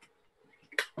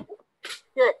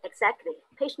 Good, exactly.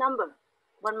 Page number.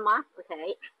 1 mark,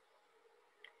 okay.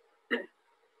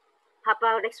 How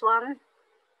about next one?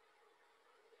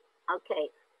 Okay.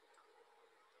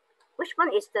 Which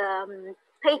one is the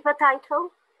paper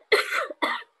title?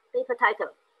 Paper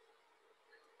title.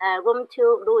 Room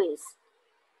 2, Louis.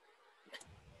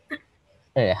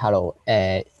 Hello.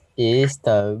 Is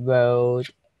the world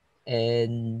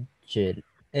English?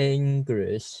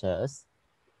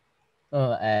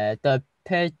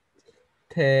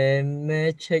 The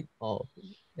metric of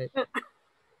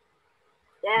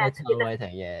Yes.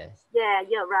 writing, yes. Yeah,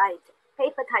 you're right.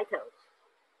 Paper title.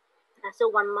 So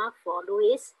 1 mark for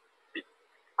Louis.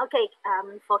 Okay,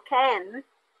 for Ken.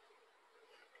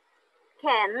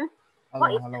 Ken,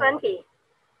 what is 20?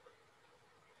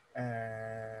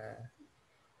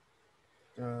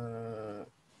 The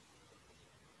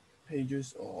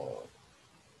pages or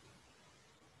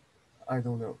I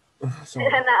don't know. Sorry.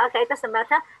 Okay, doesn't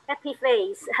matter. Happy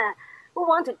face. Who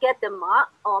want to get the mark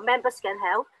or members can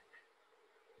help?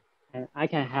 I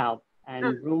can help.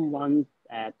 And room 1,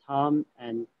 Tom,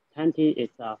 and 20 is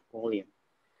volume.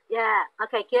 Yeah,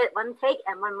 okay, good. 1 take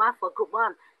and 1 mark for group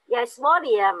 1. Yes,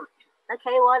 volume.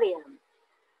 Okay, volume.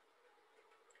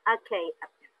 Okay,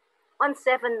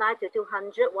 179 to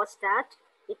 200, what's that?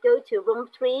 We go to room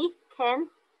 3, Ken.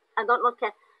 Not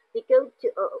Ken. We go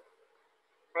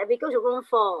to room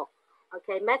 4.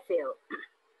 Okay, Matthew.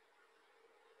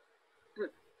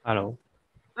 Hello.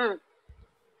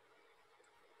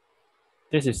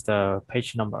 This is the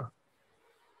page number.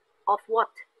 Of what?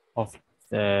 Of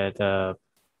the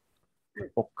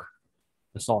book,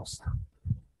 the source.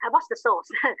 What's the source?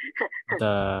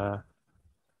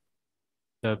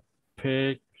 the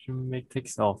page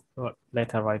matrix of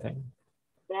letter writing.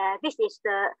 Yeah, this is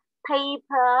the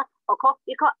paper,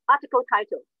 we call article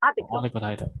title. Article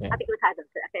title, yeah. Article title.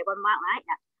 Okay, 1 mark, right?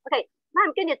 Yeah. Okay, Now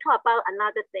I'm going to talk about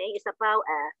another thing. It's about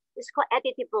it's called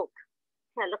edited book.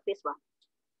 Okay, look this one.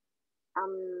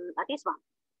 This one.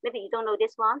 Maybe you don't know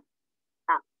this one.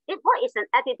 What is an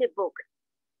edited book?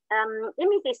 It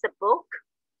means it's a book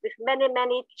with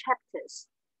many chapters,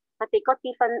 but they got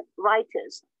different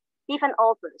writers, different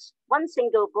authors. One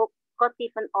single book got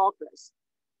different authors.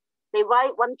 They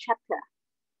write one chapter.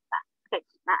 Okay,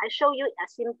 now I show you a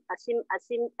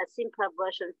simpler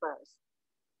version first.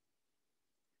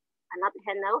 Another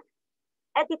handout.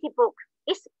 Edited book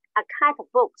is a kind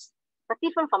of books, but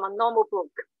different from a normal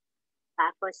book.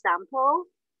 For example,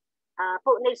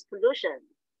 book names Pollution.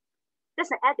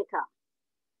 There's an editor,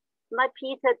 like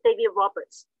Peter David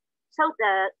Roberts. So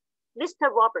the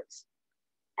Mr. Roberts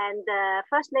and the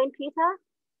first name Peter,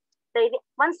 David,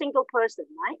 one single person,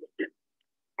 right?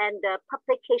 And the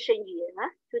publication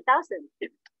year, 2000.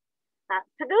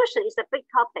 Pollution is a big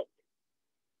topic.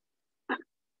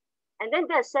 And then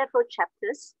there are several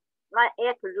chapters, like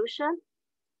air pollution,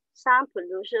 sound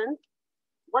pollution,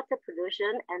 water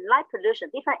pollution, and light pollution,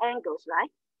 different angles,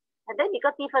 right? And then you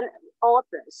got different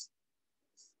authors.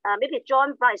 Maybe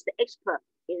John Brown is the expert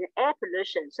in air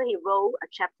pollution, so he wrote a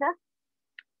chapter.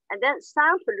 And then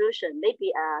sound pollution,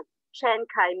 maybe Chen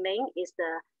Kai-ming is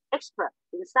the expert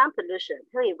in sound pollution,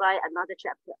 so he write another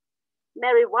chapter.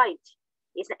 Mary White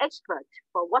is an expert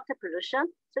for water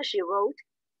pollution, so she wrote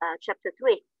chapter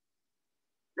 3.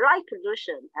 Light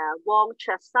pollution, Wong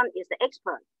Chun-sun is the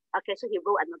expert. Okay, so he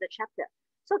wrote another chapter.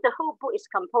 So the whole book is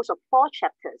composed of 4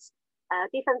 chapters,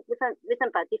 written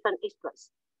by different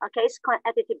experts. Okay, it's called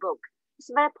edited book. It's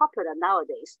very popular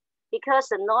nowadays because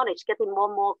the knowledge getting more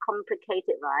and more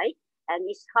complicated, right? And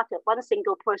it's hard to one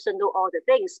single person do all the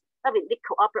things. That will need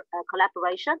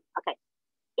collaboration. Okay,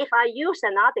 if I use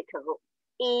an article,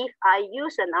 now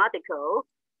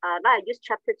I use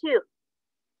chapter 2.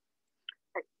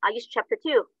 I use chapter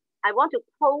 2. I want to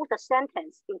quote the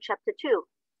sentence in chapter 2.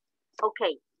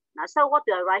 Okay, now so what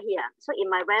do I write here? So in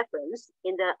my reference,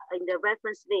 in the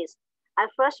reference list, I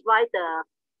first write the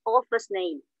author's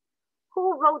name.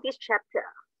 Who wrote this chapter?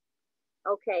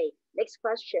 Okay, next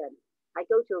question. I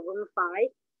go to room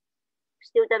 5.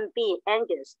 Student B,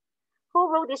 Angus. Who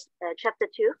wrote this chapter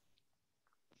 2?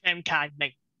 Chen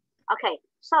Kai-ming. Okay,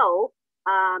 so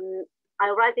I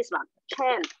write this one.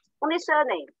 Chen, only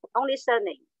surname.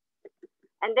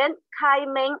 And then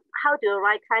Kai-ming, how do you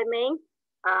write Kai-ming?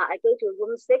 I go to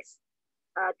room 6.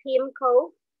 Tim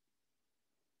Cole.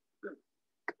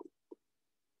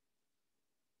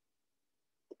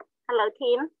 Hello,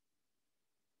 Tim.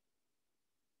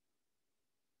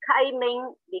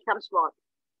 Kai-ming becomes what?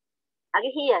 Are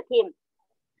you here, Tim?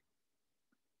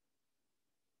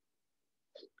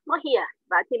 Not here,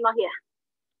 but Tim not here.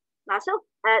 Now, so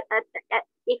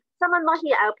if someone not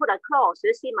here, I'll put a clause.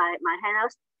 You see my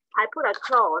handouts? I put a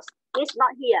clause. It's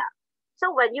not here.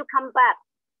 So when you come back,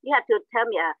 you have to tell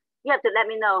me. You have to let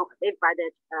me know if by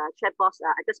the chat box.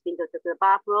 I just been to the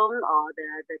bathroom or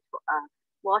the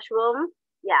washroom.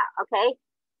 Yeah. Okay.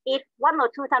 If 1 or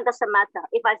 2 times doesn't matter.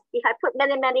 If I put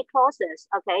many clauses,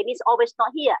 okay, it's always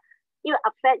not here. It will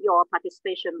affect your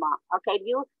participation mark. Okay.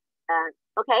 You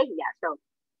okay. Yeah. So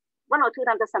 1 or 2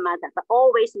 times doesn't matter, but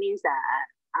always means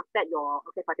affect your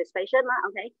participation mark.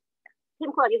 Okay.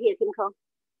 Tim Cole, are you here? Tim Cole?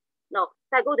 No.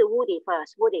 So I go to Woody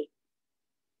first. Woody.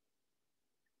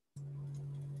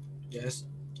 Yes.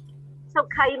 So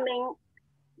Kai-ming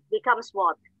becomes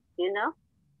what? Do you know?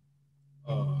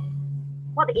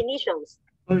 What the initials?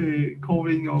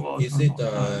 Is it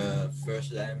the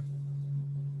first name?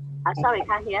 Sorry,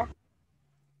 can't hear.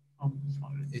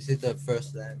 Is it the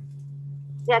first name?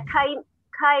 Yeah,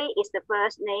 Kai is the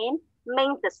first name,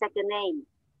 Ming the second name,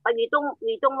 but we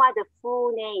don't write the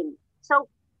full name. So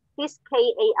this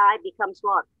Kai becomes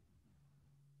what?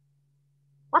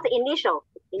 What's the initial?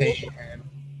 KM.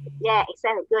 Yeah,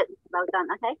 exactly. Good. Well done.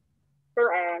 Okay. So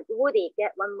Woody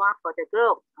get 1 mark for the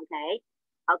group. Okay.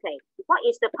 Okay. What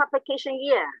is the publication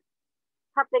year?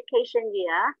 Publication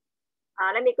year.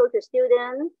 Let me go to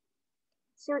student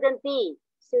D.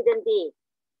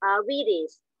 Read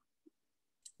this.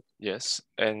 Yes,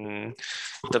 and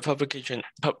the publication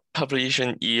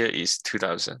year is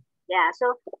 2000. Yeah,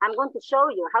 so I'm going to show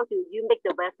you how do you make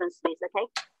the reference list. Okay,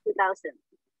 2000.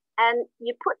 And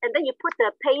then you put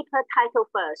the paper title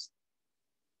first.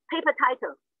 Paper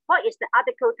title. What is the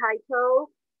article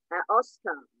title?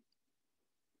 Oscar.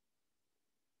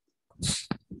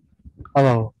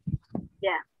 Hello.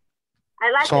 Yeah.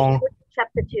 I like to put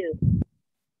chapter 2.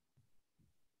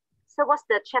 So what's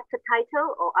the chapter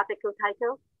title or article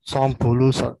title? Sound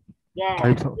pollution. Yeah.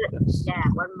 Title. Yes. Yeah,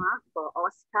 1 mark for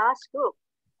Oscar's group.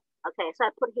 Okay, so I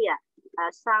put here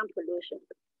sound pollution.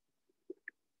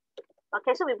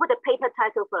 Okay, so we put the paper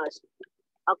title first.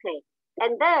 Okay,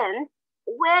 and then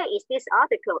where is this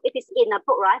article? It is in a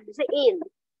book, right? You say in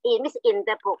means in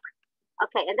the book.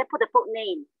 Okay, and then put the book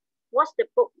name. What's the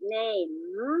book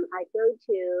name? I go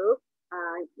to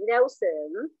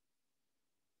Nelson.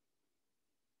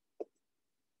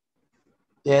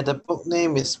 Yeah, the book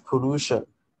name is Pollution.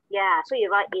 Yeah, so you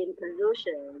write in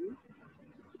pollution.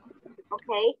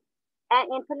 Okay,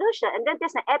 and in pollution, and then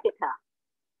there's an editor.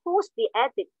 Who's the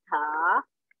editor?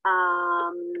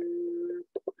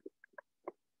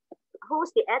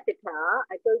 Who's the editor?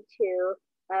 I go to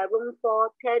room 4,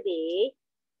 Teddy.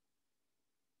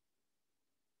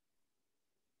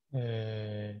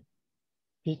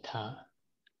 Peter.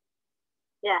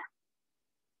 Yeah,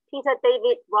 Peter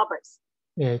David Roberts.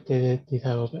 Yeah, Peter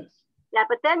Roberts. Yeah,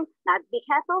 but then now be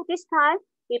careful. This time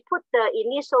we put the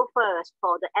initial first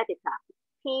for the editor,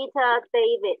 Peter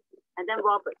David, and then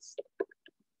Roberts.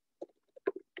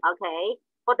 Okay,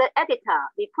 for the editor,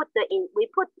 we put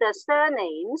the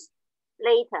surnames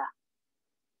later.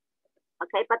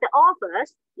 Okay, but the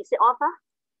authors, you see author,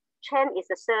 Chen is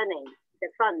the surname, the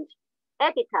front.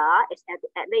 Editor is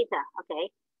at later.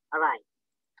 Okay, all right.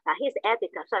 Now here's the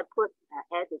editor, so I put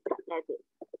editor, edit.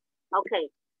 Okay,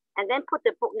 and then put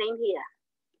the book name here,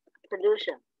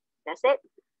 Pollution. That's it.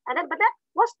 And then, but that,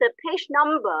 what's the page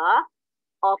number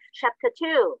of chapter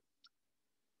 2?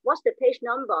 What's the page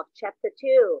number of chapter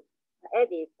 2?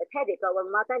 Edit, Teddy, but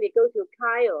one more time we go to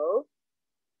Kyle.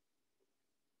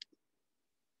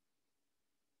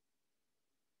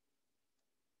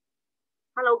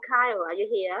 Hello, Kyle, are you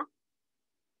here?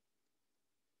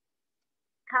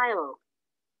 Kyle,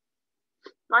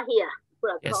 not here.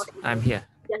 Yes, I'm here.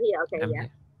 You're here, okay, I'm yeah.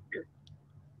 here.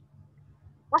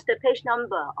 What's the page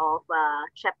number of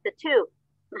chapter 2?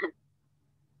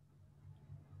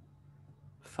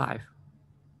 5.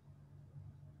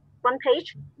 One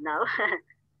page? No.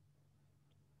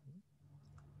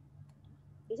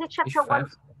 Is it chapter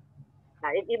 1?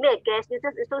 If you make a guess, you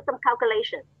just do some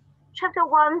calculation. Chapter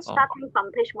 1 starting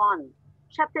from page 1.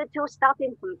 Chapter 2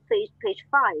 starting from page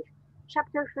 5.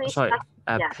 Chapter 3 Sorry,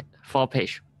 4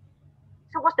 page.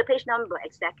 So what's the page number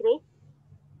exactly?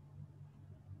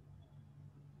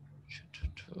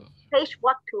 Page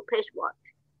what to page what?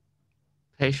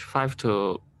 Page 5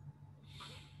 to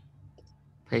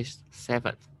page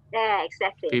 7. Yeah,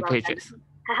 exactly. 3 well, pages.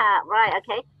 Right,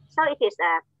 okay. So it is,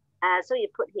 so you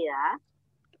put here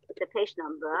the page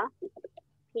number,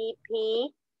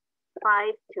 PP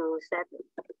 5 to 7.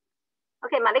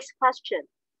 Okay, my next question.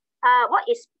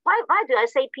 Why do I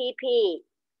say PP?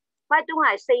 Why don't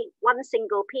I say one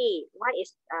single P? Why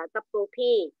is double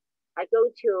P? I go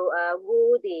to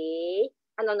Woody.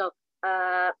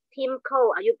 Tim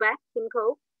Cole. Are you back, Tim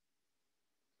Cole?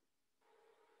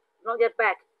 Not yet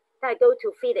back. Then I go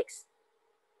to Felix.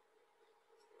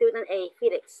 Student A,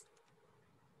 Felix.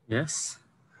 Yes.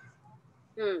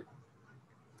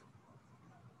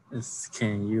 Yes,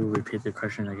 can you repeat the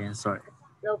question again? Sorry.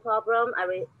 No problem.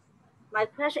 My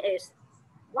question is,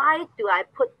 why do I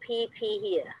put PP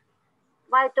here?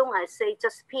 Why don't I say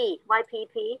just P? Why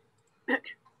PP?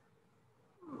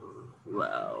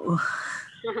 Well,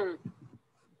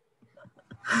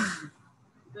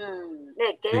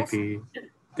 Guess? maybe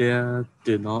there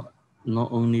not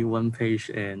only one page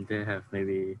and they have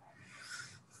maybe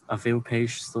a few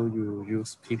pages, so you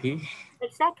use PP.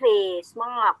 Exactly,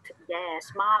 smart. Yeah,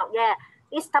 smart. Yeah,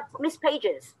 it's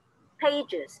pages.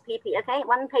 Pages, PP. Okay,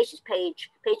 one page is page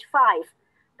 5,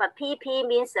 but PP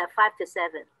means 5 to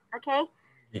 7. Okay,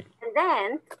 yeah. And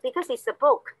then because it's a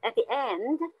book, at the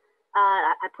end,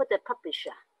 I put the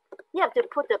publisher. You have to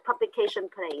put the publication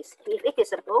place. If it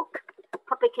is a book,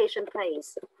 publication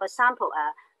place. For example,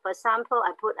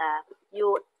 I put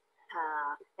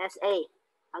USA.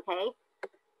 Okay,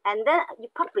 and then you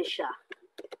publisher.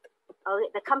 Oh,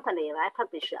 the company, right?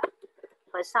 Publisher.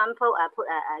 For example, I put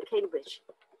Cambridge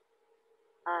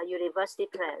University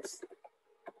Press.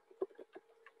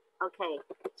 Okay,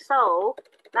 so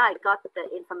now I got the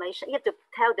information. You have to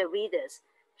tell the readers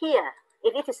here.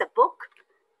 If it is a book,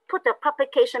 put the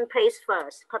publication place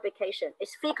first. Publication.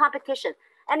 It's free competition.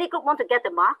 Any group want to get the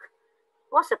mark?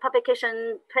 What's the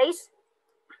publication place?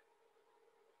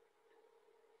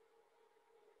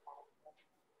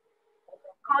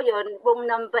 Call your room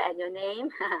number and your name.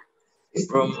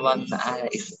 Room 1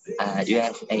 is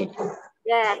USA.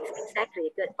 Yeah,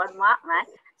 exactly. Good. 1 mark, right?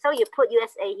 So you put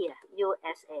USA here,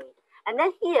 USA. And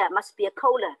then here must be a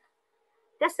colon.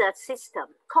 That's a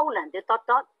system. Colon, the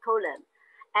dot, colon.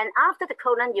 And after the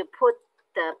colon, you put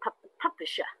the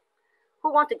publisher.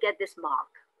 Who want to get this mark?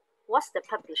 What's the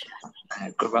publisher?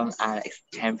 Group 1 Alex,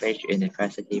 Cambridge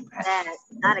University Press. Yeah,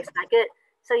 Alex, good.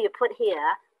 So you put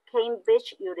here,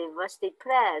 Cambridge University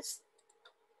Press.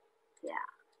 Yeah.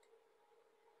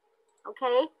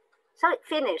 Okay, so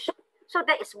finish. So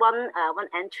that is one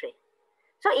entry.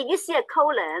 So if you see a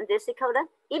colon, this is colon,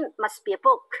 it must be a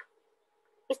book.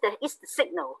 It's the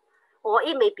signal, or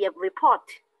it may be a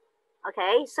report.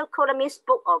 Okay, so colon means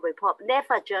book or report,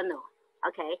 never journal.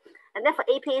 Okay, and then for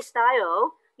AP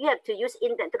style, you have to use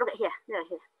indent. Look at here, look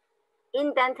here.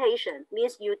 Indentation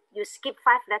means you skip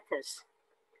 5 letters.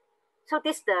 So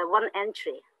this is the one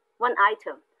entry, one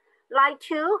item. Line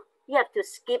 2, you have to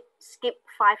skip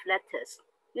 5 letters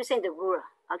using the ruler.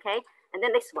 Okay, and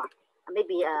then next one,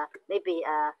 maybe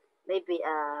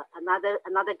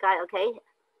another guy. Okay,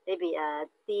 maybe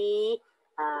D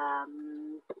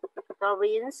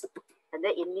Dorians, and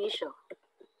then initial,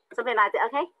 something like that.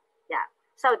 Okay, yeah.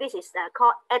 So this is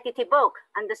called edited book.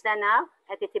 Understand now?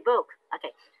 Edited book.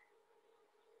 Okay.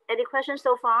 Any questions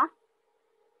so far?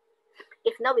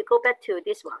 If not, we go back to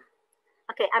this one.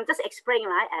 Okay, I'm just explaining,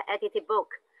 right? Edited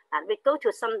book. We go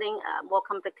to something more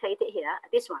complicated here.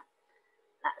 This one.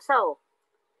 So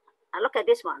look at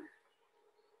this one.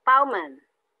 Bauman,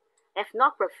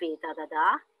 ethnography, da da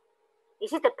da.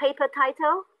 Is it the paper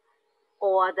title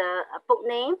or the book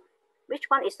name? Which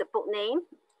one is the book name?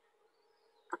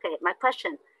 Okay, my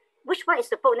question. Which one is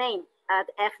the book name?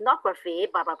 The ethnography,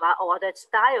 blah blah blah, or the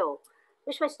style?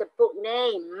 Which one is the book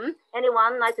name?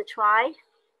 Anyone like to try?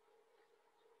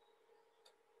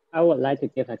 I would like to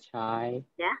give a try.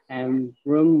 Yeah. And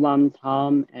room 1,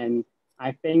 Tom, and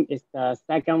I think it's the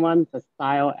second one, the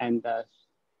style and the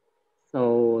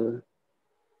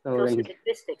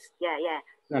linguistics. Yeah, yeah.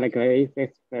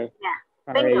 Linguistics. Yeah.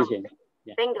 Preparation.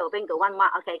 Yeah. Bingo. 1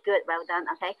 mark. Okay, good. Well done.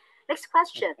 Okay. Next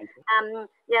question.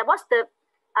 Yeah. What's the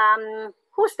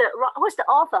who's the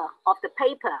author of the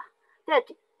paper?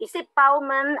 Is it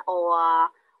Bauman or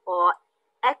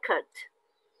Eckert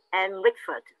and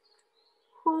Rickford?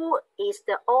 Who is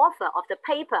the author of the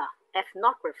paper,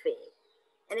 ethnography?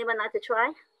 Anyone like to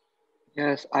try?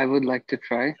 Yes, I would like to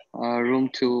try. Room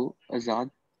 2,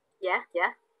 Azad. Yeah.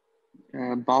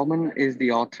 Bauman is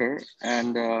the author,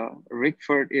 and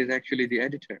Rickford is actually the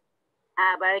editor.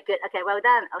 Very good. Okay, well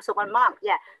done. Also 1 mark.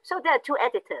 Yeah. So there are 2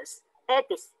 editors.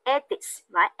 Edits,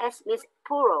 right? S means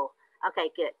plural. Okay,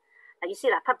 good. You see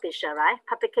that publisher, right?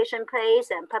 Publication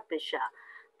place and publisher.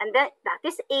 And then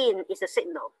this in is a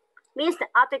signal. Means the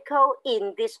article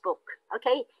in this book.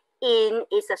 Okay, in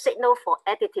is a signal for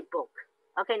edited book.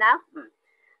 Okay, now.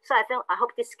 So I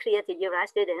hope this is clear to you, right,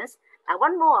 students?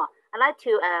 One more. I like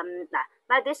to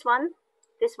like this one.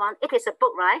 This one. It is a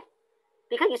book, right?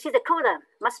 Because you see the colon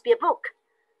must be a book.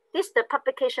 This is the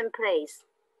publication place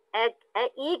at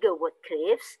Eaglewood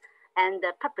Cliffs, and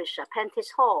the publisher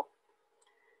Prentice Hall.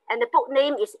 And the book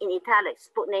name is in italics.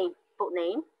 Book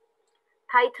name.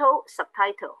 Title,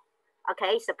 subtitle.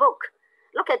 Okay, it's a book.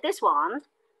 Look at this one.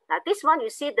 Now this one you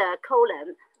see the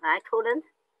colon, right? Colon.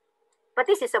 But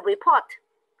this is a report.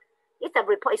 It's a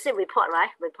report. It's a report, right?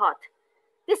 Report.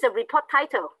 This is a report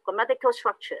title, grammatical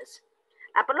structures.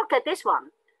 But look at this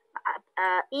one.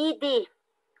 ED.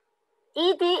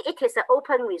 It is an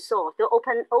open resource. The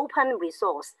open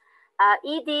resource.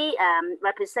 ED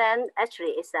represent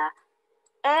actually is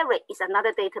ERIC is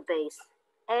another database.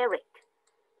 ERIC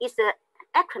is the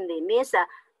acronym, means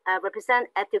represent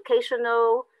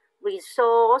educational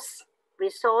resource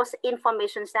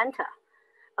information center.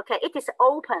 Okay, it is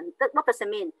open. What does it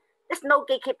mean? There's no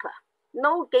gatekeeper.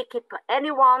 No gatekeeper.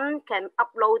 Anyone can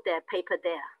upload their paper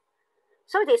there.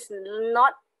 So it is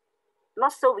not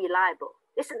so reliable.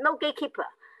 There's no gatekeeper.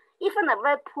 Even a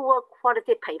very poor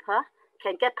quality paper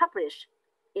can get published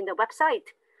in the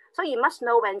website. So you must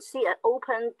know when you see an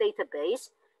open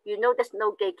database, you know there's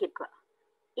no gatekeeper.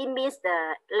 It means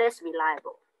the less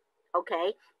reliable.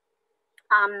 Okay.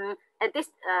 And this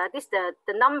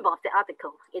the number of the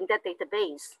article in that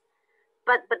database.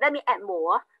 But let me add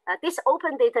more. This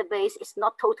open database is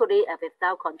not totally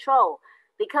without control,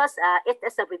 because it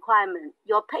is a requirement.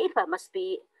 Your paper must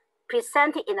be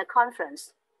presented in a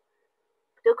conference.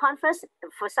 The conference,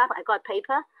 for example, I got a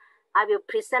paper, I will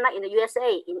present it in the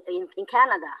USA, in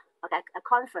Canada, okay, a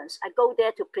conference. I go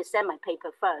there to present my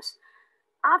paper first.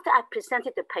 After I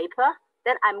presented the paper,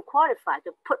 then I'm qualified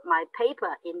to put my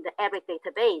paper in the ERIC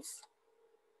database.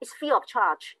 It's free of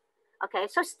charge. Okay,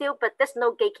 so still, but there's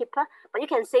no gatekeeper. But you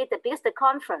can say that because the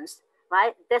conference,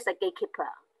 right, there's a gatekeeper.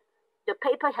 The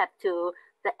paper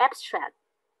the abstract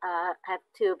have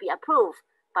to be approved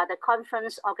by the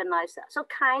conference organizer. So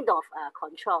kind of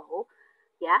control,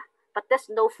 yeah. But there's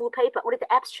no full paper, only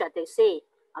the abstract they see.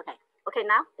 Okay,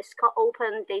 now it's called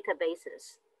open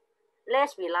databases.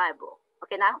 Less reliable.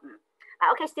 Okay, now.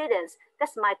 Okay, students,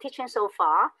 that's my teaching so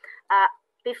far.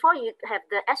 Before you have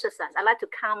the exercise, I like to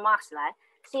count marks, right?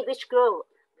 See which group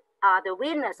are the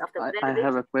winners of the I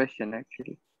have a question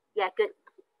actually. Yeah, good.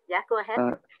 Yeah, go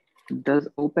ahead. Does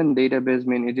open database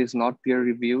mean it is not peer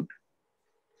reviewed?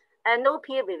 No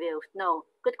peer review. No.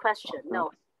 Good question.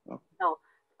 No. No.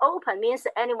 Open means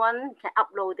anyone can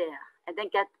upload there and then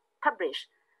get published.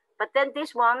 But then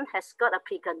this one has got a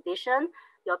precondition.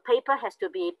 Your paper has to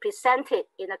be presented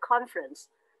in a conference,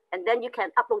 and then you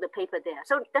can upload the paper there.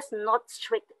 So that's not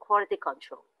strict quality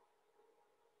control.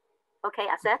 Okay,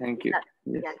 Asad? Thank you.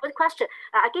 Yes. Yeah, good question.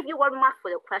 I give you 1 mark for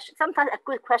your question. Sometimes a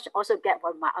good question also get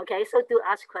 1 mark. Okay, so do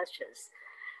ask questions.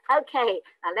 Okay,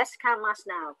 let's count marks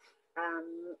now.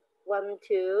 1,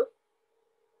 2,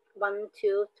 1,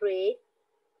 2, 3,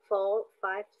 4,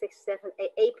 5, 6, 7,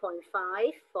 8,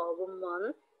 8.5 for room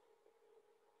 1.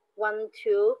 1,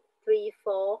 2, 3,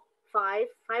 4, 5,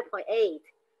 5.8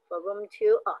 for room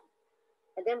 2 on.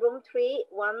 And then room 3,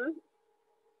 1.5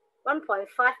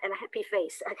 and a happy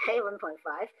face. Okay,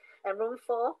 1.5. And room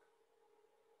 4,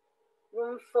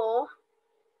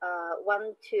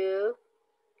 1, 2,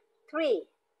 3,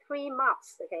 3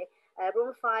 marks. Okay,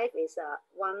 room 5 is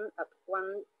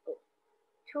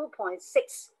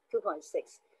 2.6,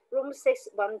 2.6. Room 6,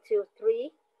 1, 2,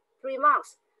 3, 3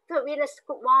 marks. So we just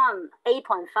good one,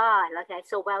 8.5. Okay,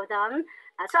 so well done.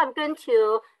 So I'm going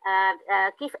to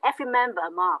give every member a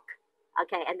mark.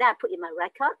 Okay, and then I put in my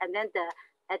record, and then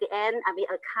at the end I will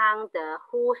account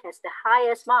who has the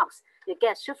highest marks. You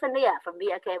get souvenir from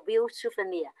me. Okay, real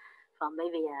souvenir from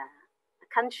maybe a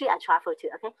country I travel to.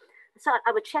 Okay, so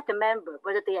I will check the member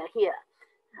whether they are here.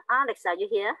 Alex, are you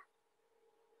here?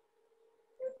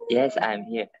 Yes, I'm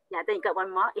here. Yeah, then you got 1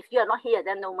 mark. If you are not here,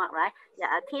 then no mark, right?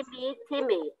 Yeah, Timmy,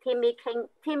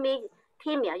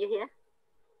 are you here?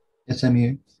 Yes, I'm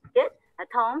here. Good.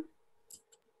 Tom?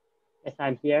 Yes,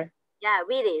 I'm here. Yeah,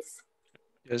 Willis.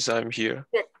 Yes, I'm here.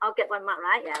 Good. I'll get 1 mark,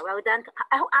 right? Yeah, well done.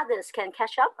 I hope others can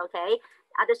catch up, okay?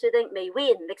 Other students may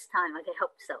win next time. Okay,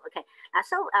 hope so. Okay.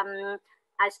 So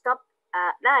I stop.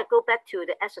 Now I go back to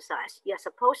the exercise you're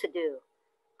supposed to do.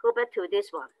 Go back to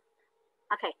this one.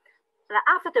 Okay.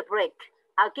 After the break,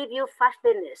 I'll give you 5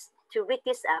 minutes to read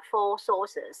these 4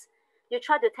 sources. You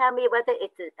try to tell me whether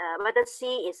whether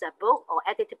C is a book or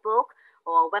edited book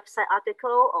or website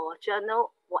article or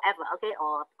journal, whatever, okay,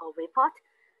 or report.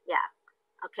 Yeah,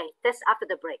 okay, that's after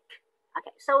the break.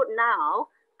 Okay, so now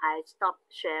I stop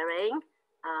sharing.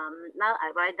 Now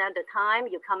I write down the time,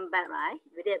 you come back, right?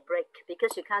 We need a break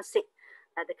because you can't sit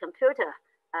at the computer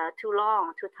too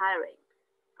long, too tiring.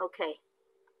 Okay,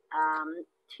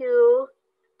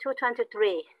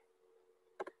 2:23.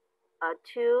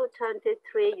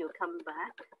 2:23, you come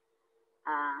back.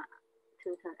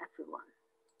 2:20, everyone.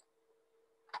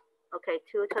 Okay,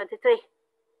 2:23.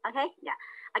 Okay, yeah.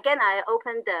 Again, I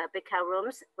open the breakout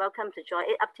rooms. Welcome to join.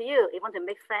 It's up to you. You want to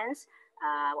make friends,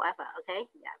 whatever. Okay,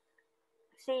 yeah.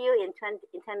 See you in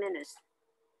 10 minutes.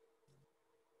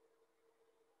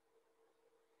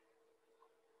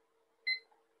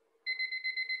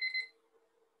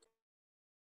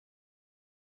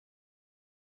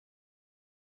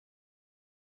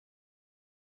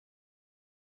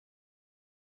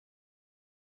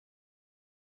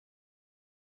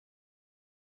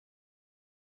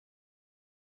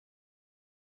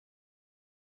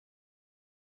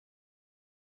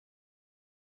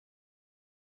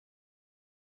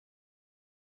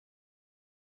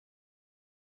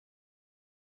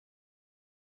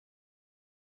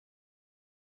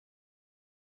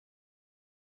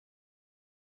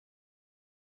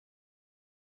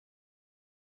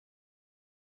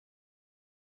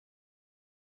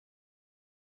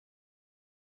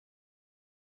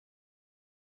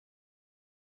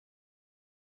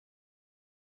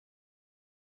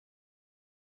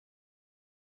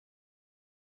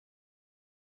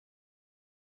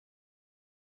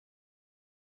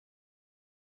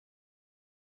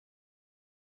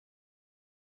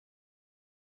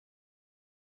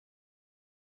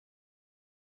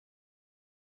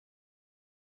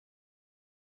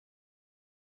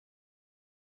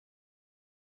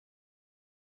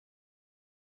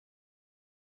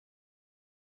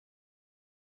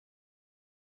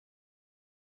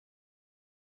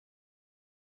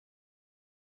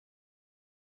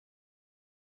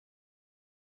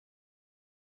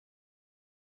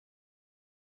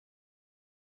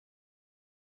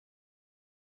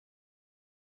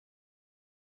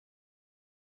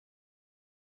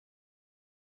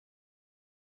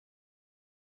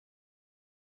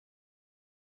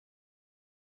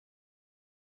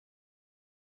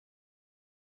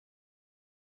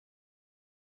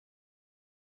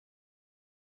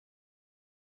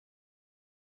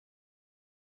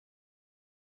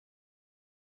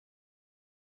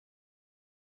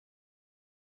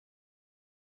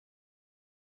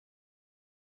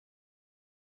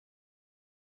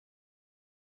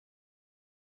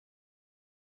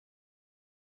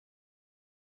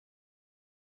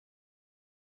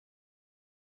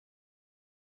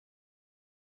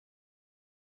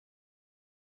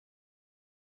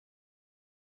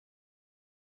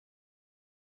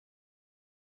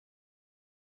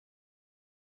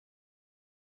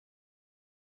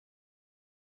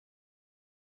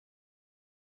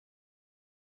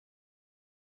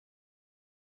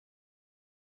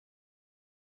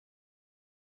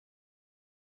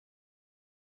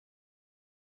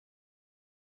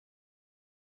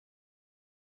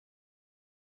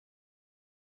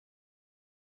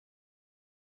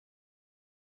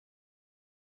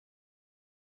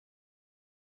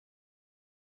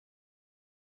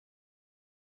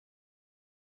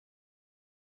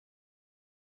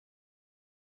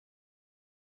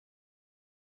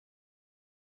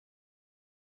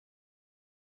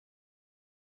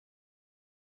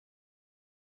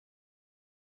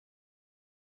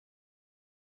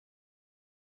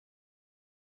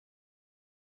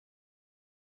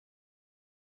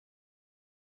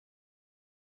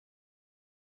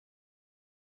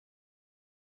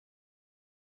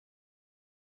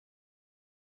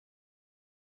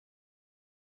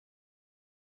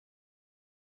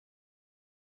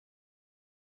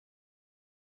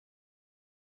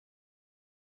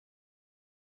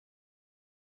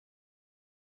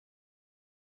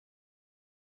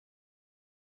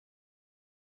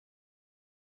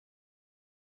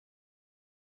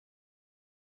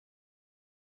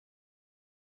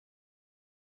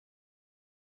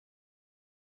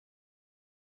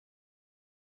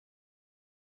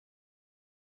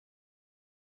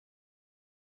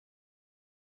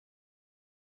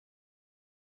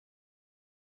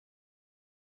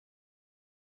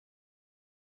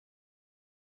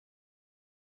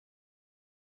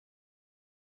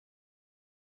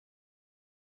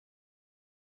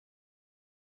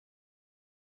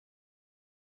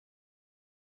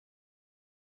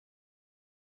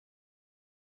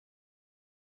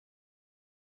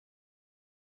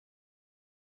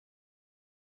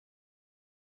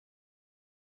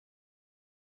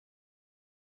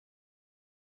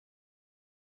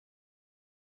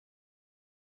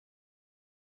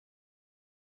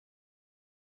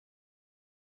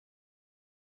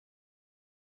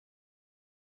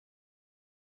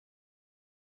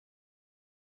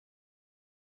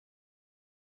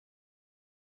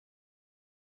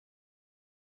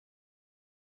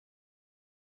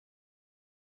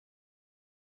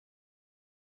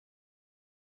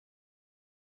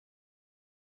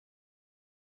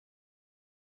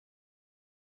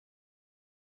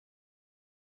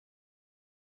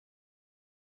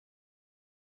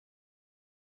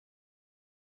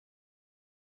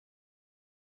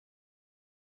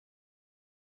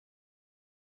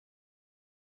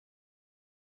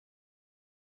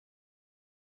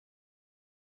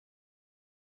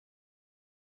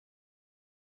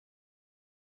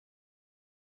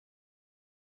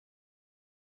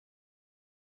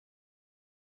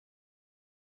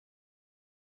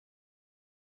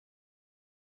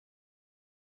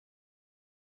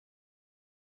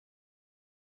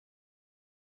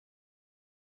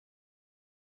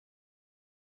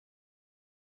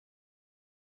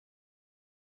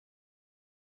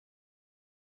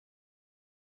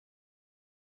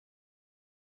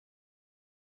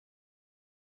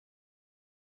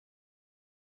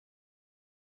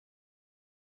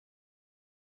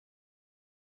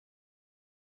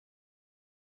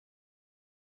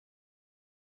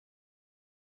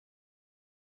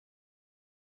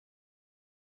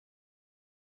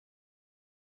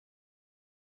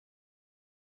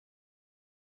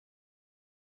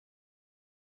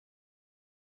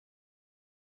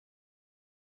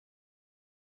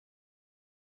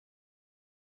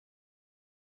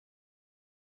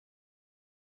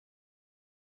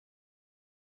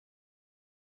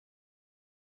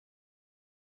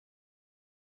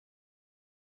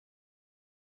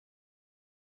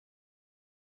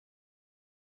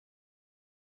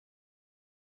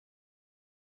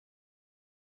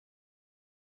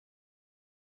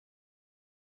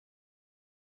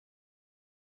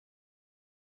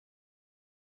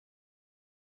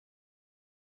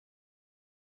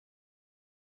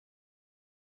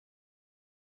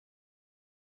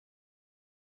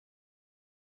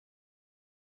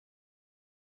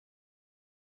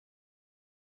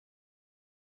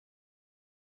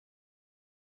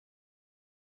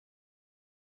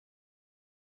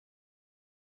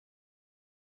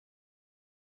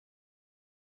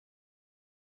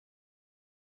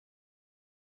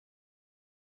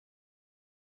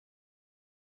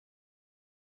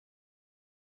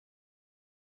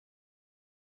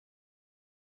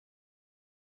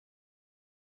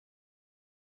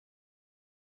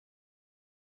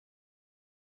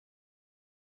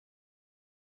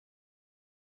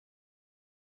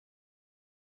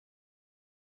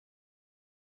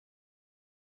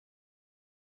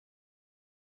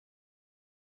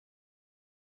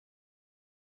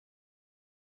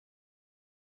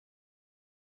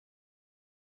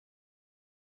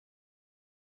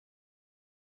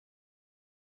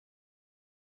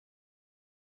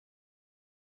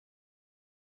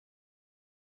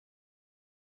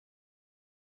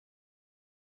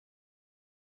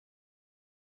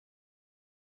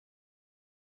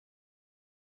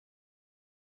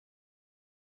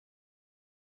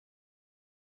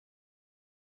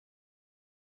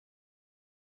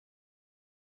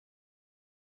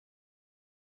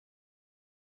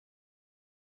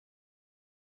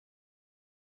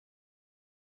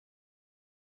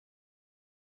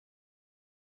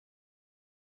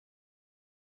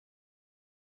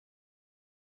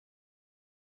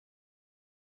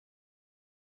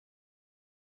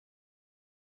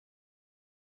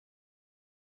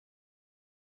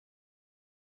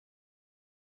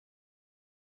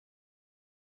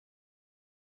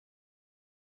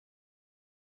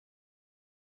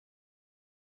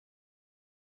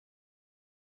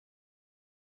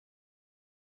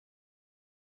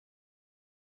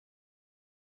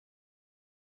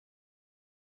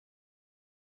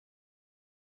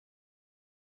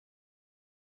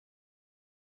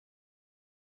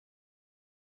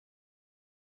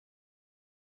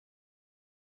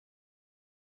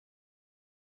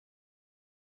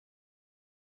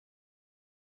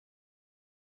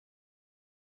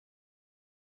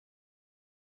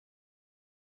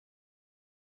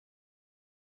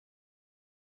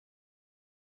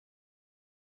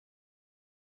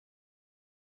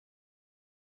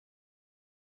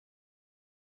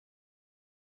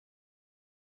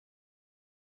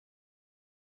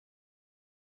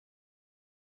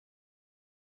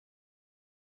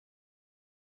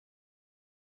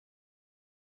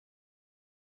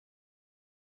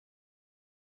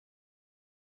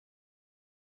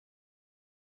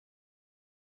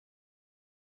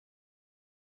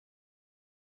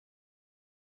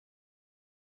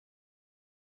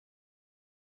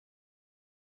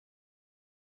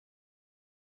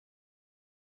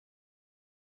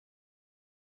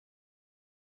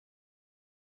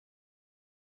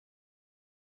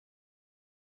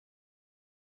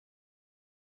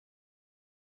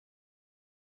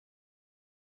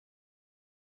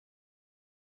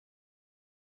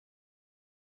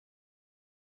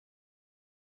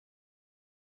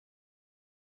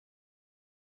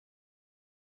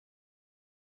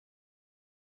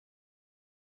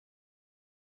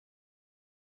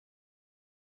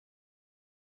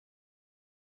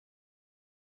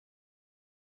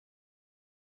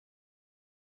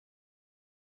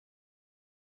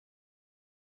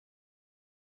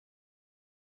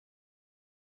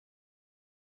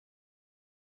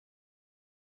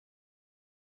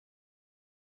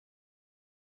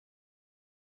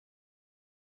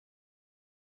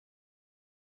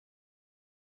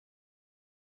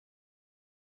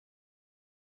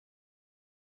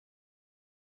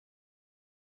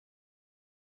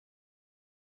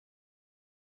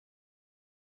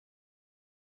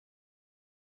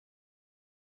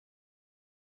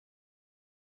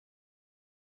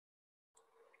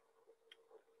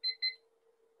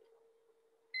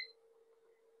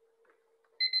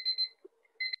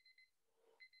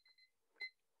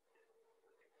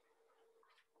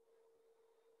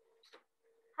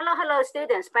 Hello,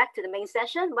 students. Back to the main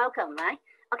session. Welcome, right?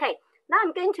 Okay, now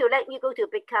I'm going to let you go to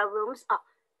big car rooms.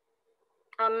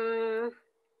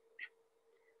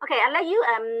 Okay, I'll let you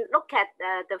look at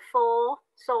the 4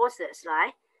 sources,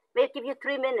 right? We'll give you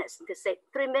 3 minutes to say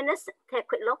 3 minutes. Take a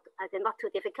quick look. They're not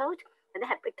too difficult, and they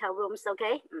have big car rooms.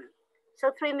 Okay,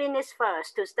 so 3 minutes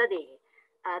first to study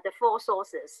the 4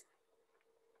 sources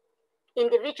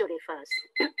individually first.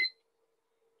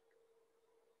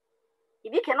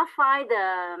 If you cannot find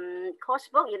the course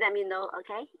book, you let me know,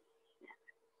 okay? Yeah.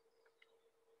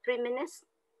 3 minutes.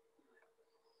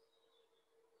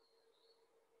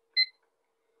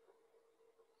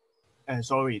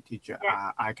 Sorry, teacher.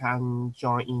 Yeah. I can't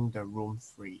join in the room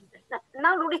 3.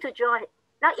 Now no need to join.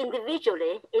 Now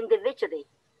individually.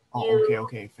 Oh,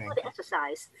 okay, do thank the you.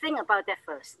 exercise. Think about that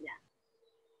first. Yeah.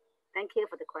 Thank you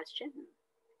for the question.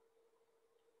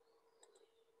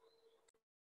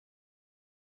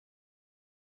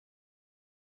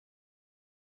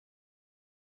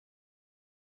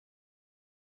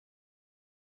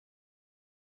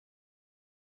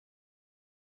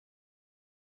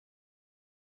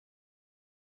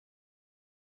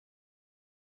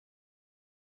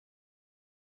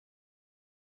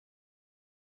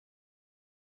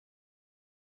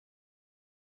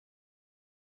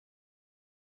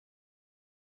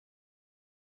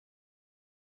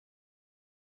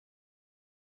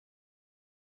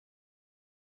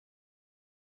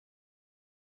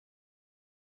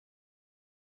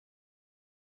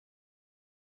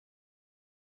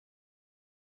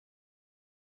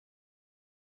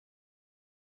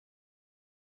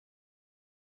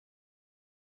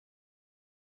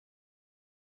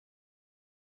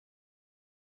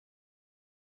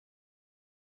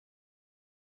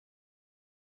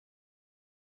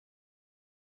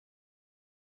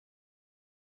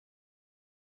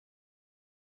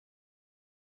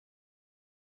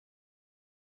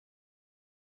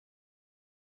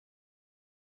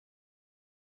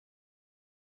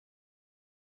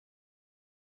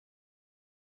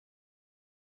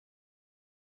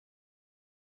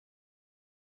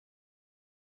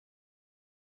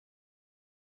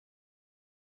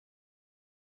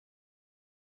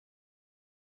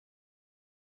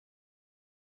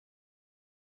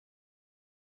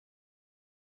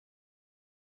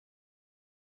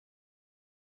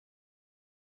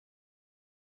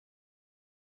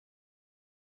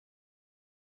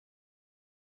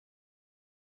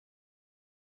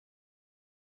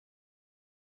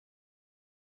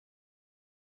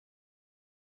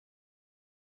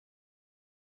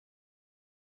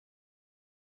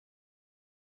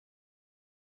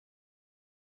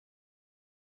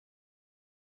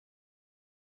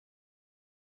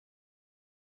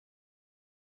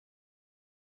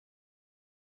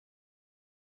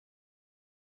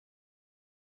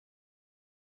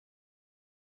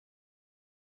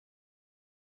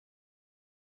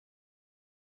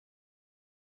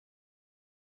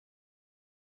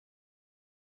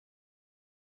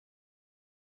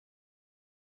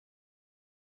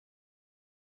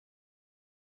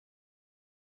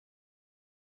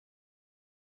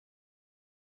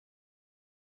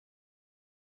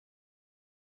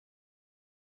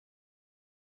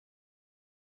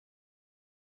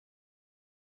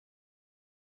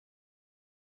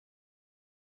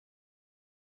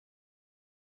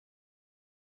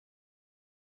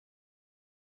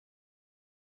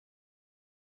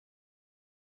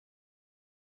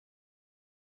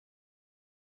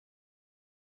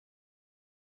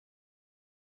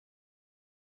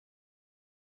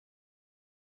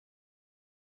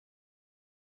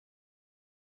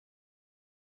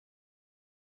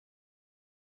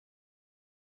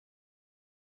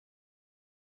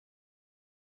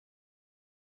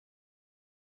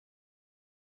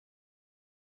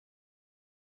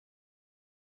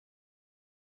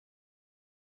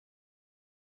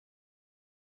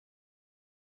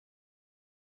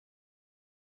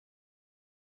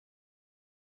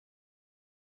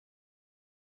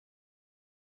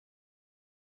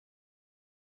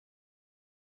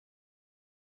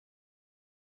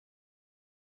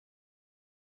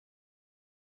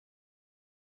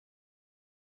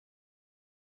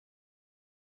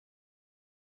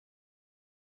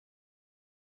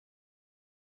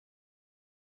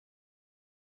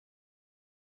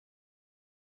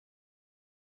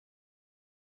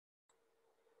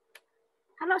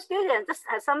 Hello, students.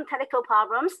 Just some technical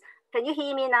problems. Can you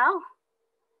hear me now?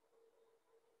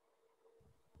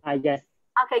 Yes.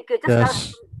 Okay, good.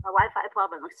 Just a Wi-Fi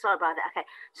problem. Sorry about that. Okay.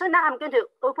 So now I'm going to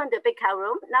open the big car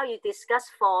room. Now you discuss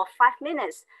for 5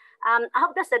 minutes. I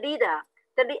hope that's the leader.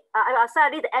 I'll say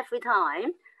leader every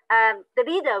time. The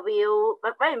leader will,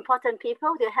 very important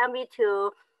people to help me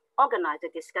to organize the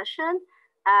discussion.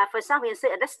 For example, you say,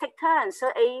 let's take turns.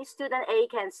 So student A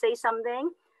can say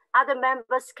something. Other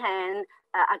members can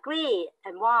agree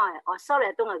and why, or sorry,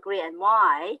 I don't agree and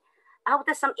why. I hope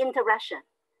there's some interaction.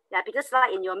 Yeah, because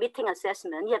like in your meeting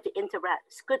assessment, you have to interact.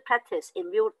 It's good practice in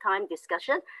real-time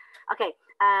discussion. Okay,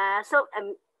 so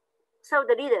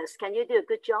the leaders, can you do a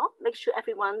good job? Make sure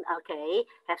everyone, okay,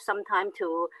 have some time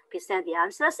to present the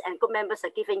answers, and good members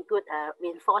are giving good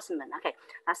reinforcement. Okay,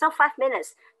 so 5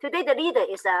 minutes. Today the leader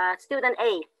is student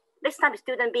A. Next time is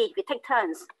student B. We take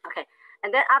turns. Okay,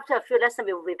 and then after a few lessons,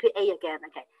 we will repeat A again.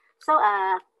 Okay, so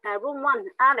room 1,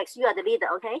 Alex, you are the leader.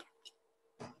 Okay.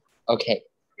 Okay.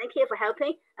 Thank you for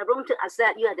helping. Room 2,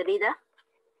 Azad, you are the leader.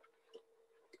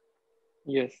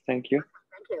 Yes, thank you.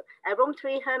 Thank you. Room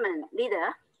 3, Herman, leader.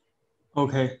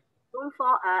 Okay. Room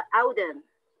 4, Alden.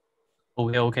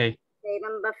 Okay. Okay,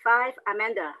 number 5,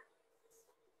 Amanda.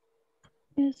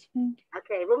 Yes, thank you.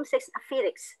 Okay, room 6,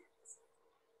 Felix.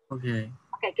 Okay.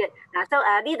 Okay, good. So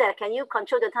leader, can you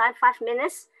control the time, 5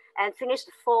 minutes, and finish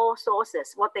the 4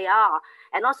 sources, what they are?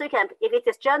 And also you can, if it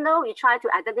is journal, you try to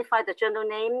identify the journal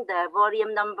name, the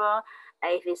volume number,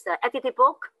 if it's the edited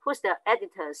book, who's the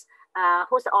editors,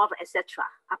 who's the author, etc.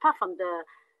 Apart from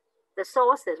the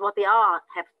sources, what they are,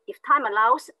 if time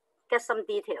allows, get some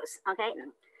details, okay?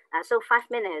 So 5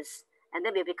 minutes, and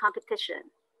then will be competition.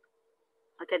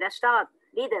 Okay, let's start.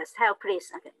 Leaders, help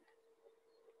please. Okay.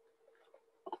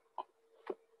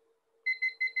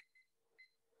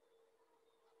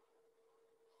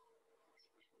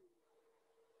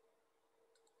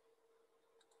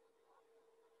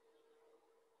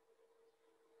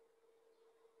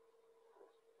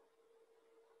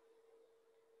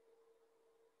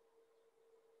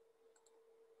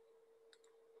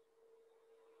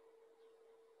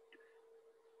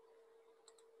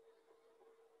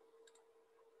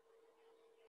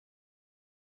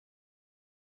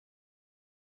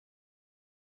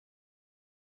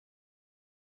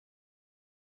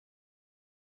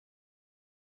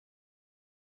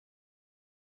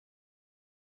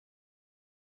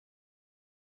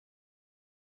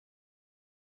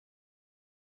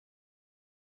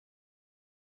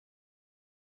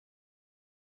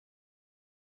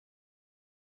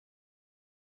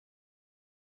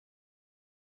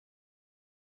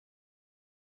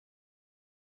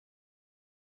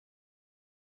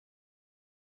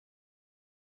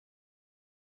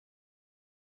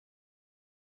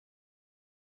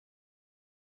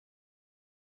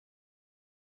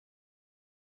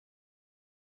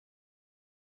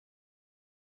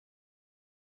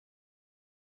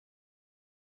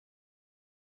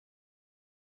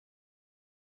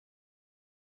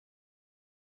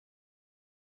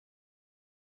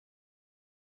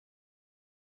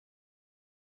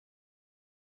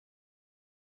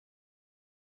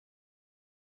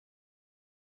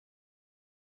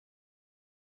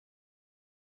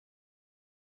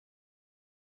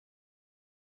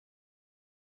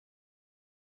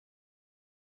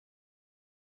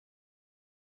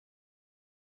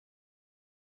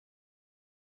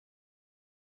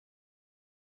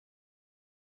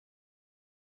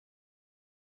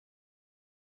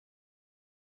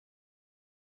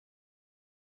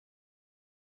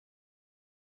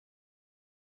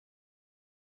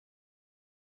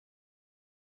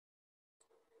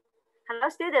 Hello,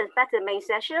 students. Back to the main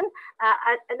session.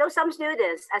 I know some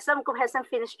students, some group hasn't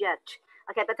finished yet.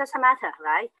 Okay, but doesn't matter,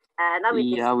 right?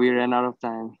 Now we ran out of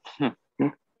time.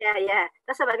 Yeah.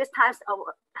 That's why this time's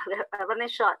running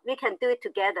short. We can do it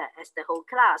together as the whole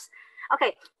class.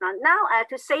 Okay, now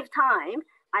to save time,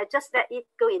 I just let it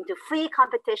go into free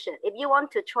competition. If you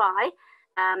want to try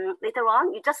later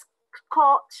on, you just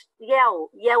yell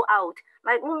out.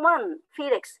 Like room 1,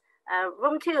 Felix,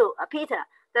 room 2, Peter.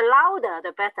 The louder,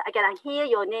 the better. I can hear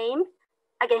your name.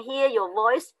 I can hear your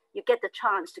voice. You get the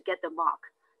chance to get the mark.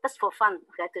 That's for fun.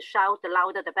 Okay, to shout, the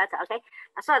louder, the better. Okay.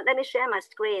 So let me share my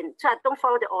screen. So I don't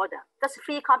follow the order. That's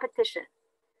free competition.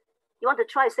 You want to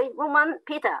try? Say, room 1,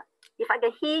 Peter. If I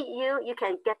can hear you, you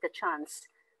can get the chance.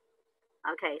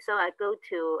 Okay. So I go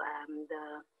to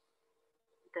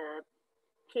the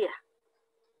here.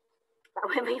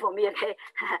 Wait for me. Okay.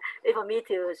 Wait for me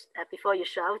to before you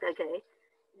shout. Okay.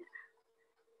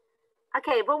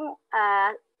 Okay, room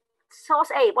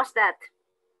source A, what's that?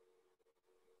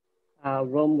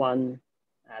 Room 1,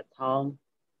 Tom,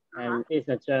 and it's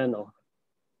a journal.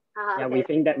 Yeah, Okay. we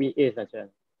think that it is a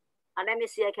journal. Let me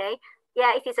see, okay.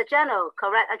 Yeah, it is a journal,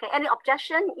 correct. Okay, any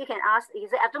objection, you can ask. If you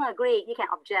say, I don't agree, you can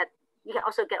object. You can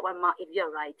also get 1 mark if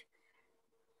you're right.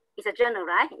 It's a journal,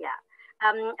 right? Yeah.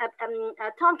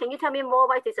 Tom, can you tell me more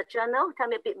why it is a journal? Tell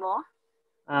me a bit more.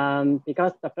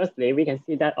 Because firstly, we can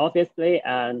see that obviously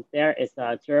there is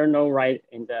a journal right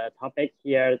in the topic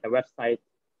here, the website,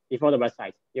 before the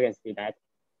website, you can see that.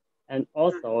 And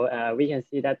also we can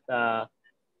see that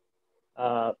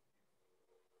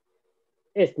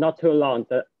it's not too long.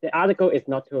 The article is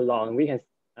not too long. We can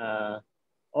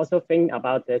also think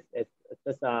about this. It's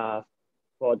just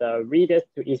for the readers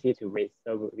too easy to read.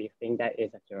 So we think that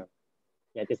is a journal.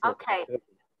 Yeah, this okay. is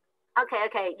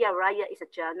Okay, you're right. Yeah, it's a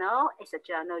journal. It's a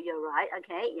journal. You're right.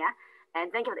 Okay, yeah.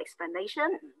 And thank you for the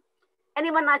explanation.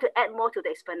 Anyone like to add more to the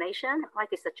explanation? Why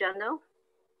it's a journal?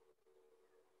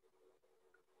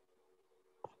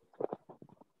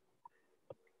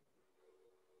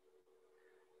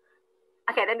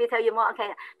 Okay, let me tell you more.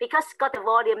 Okay, because it's got the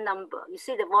volume number. You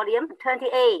see the volume?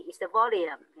 28 is the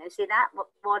volume. You see that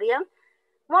volume?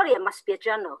 Volume must be a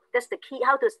journal. That's the key.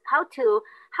 How to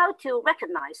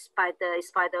recognize by the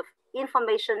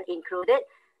information included.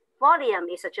 Volume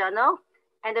is a journal,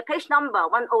 and the page number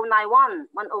 1091,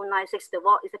 1096 is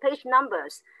the page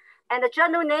numbers, and the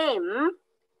journal name.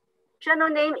 Journal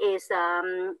name is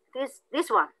this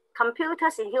one.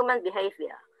 Computers in Human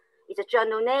Behavior. It's a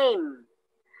journal name.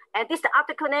 And this is the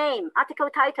article name, article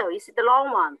title is the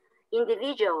long one,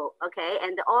 individual, okay,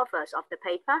 and the authors of the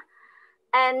paper.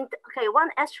 And okay,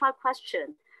 one extra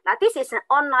question. Now this is an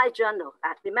online journal.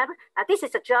 Remember, now this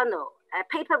is a journal, a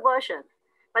paper version,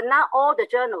 but now all the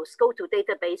journals go to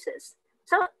databases.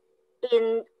 So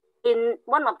in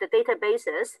one of the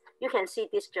databases, you can see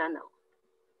this journal,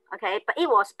 okay, but it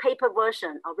was paper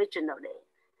version originally.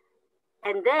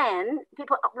 And then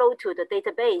people upload to the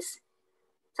database.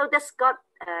 So that's got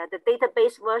the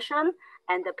database version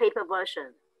and the paper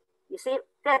version. You see,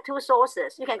 there are two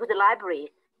sources. You can go to the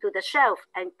library, to the shelf,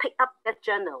 and pick up that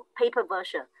journal, paper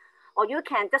version. Or you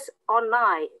can just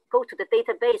online go to the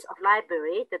database of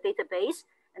library, the database,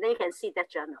 and then you can see that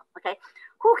journal, okay?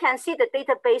 Who can see the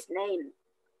database name?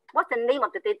 What's the name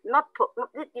of the data?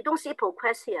 You don't see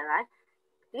ProQuest here, right?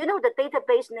 Do you know the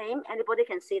database name? Anybody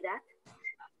can see that?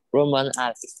 Roman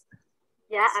Alex.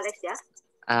 Yeah, Alex, yeah?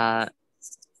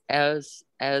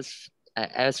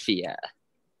 Elsphere.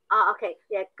 Oh, okay.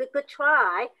 Yeah, good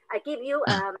try. I give you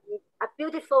a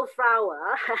beautiful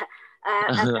flower.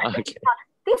 Okay.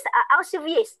 This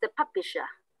Elsevier is the publisher.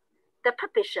 The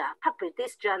publisher published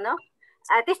this journal.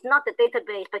 This is not the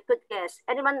database, but good guess.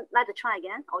 Anyone like to try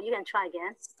again? Or you can try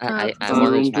again. I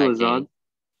want to try again.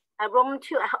 Room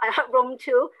 2. I heard room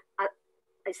 2.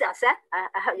 Is that Azad?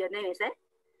 I heard your name, is it?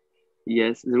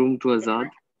 Yes, room to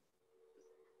Azad.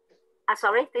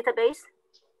 Sorry, database?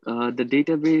 The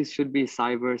database should be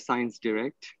Cyber Science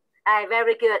Direct.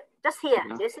 Very good. Just here,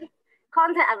 you see?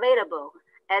 Content available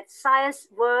at Science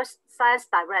World Science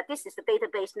Direct. This is the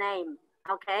database name.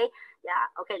 Okay. Yeah.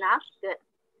 Okay. Now, good.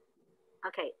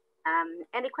 Okay.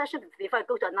 Any question before I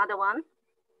go to another one?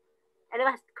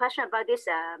 Anyone has a question about this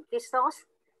this source?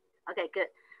 Okay. Good.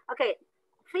 Okay.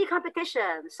 Free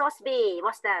competition. Source B.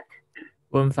 What's that?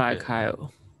 Room5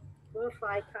 Kyle. Room5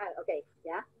 Kyle. Okay.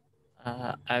 Yeah.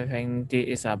 I think this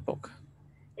is a book.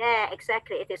 Yeah,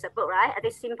 exactly. It is a book, right? It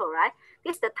is simple, right?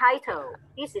 This is the title.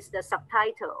 This is the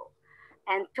subtitle.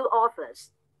 And two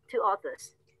authors.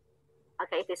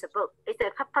 Okay, it is a book. It's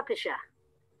the publisher.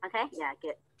 Okay, yeah,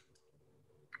 good.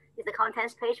 It's the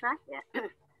contents page, right? Yeah.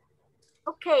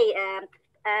 Okay,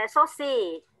 source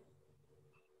C.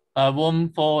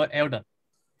 Room for Eldon.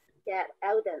 Yeah,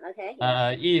 Eldon, okay.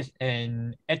 Yeah. Is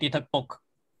an edited book.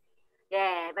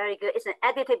 Yeah, very good. It's an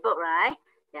edited book, right?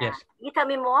 Yeah. Yes. You tell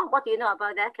me more. What do you know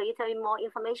about that? Can you tell me more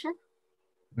information?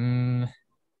 You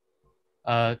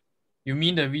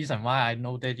mean the reason why I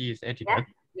know that it is edited?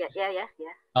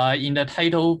 Yeah. In the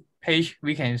title page,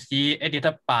 we can see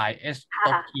edited by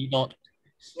S.T.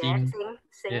 Sing.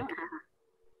 Yeah.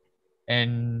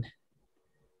 And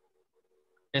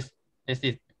that's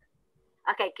it.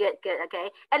 Okay, good.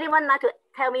 Okay. Anyone like to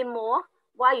tell me more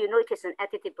why you know it is an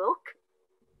edited book?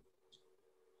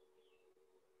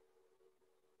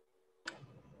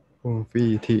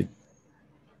 team.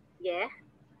 Yeah.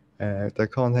 The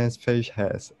contents page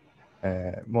has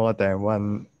more than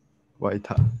one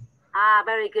writer.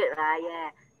 Very good, right?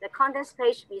 Yeah. The contents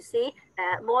page we see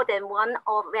more than one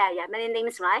of many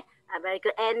names, right? Very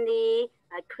good. Andy,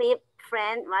 Clip,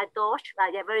 Friend, right? Dosh,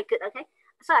 right? Yeah, very good. Okay.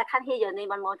 So I can't hear your name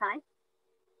one more time.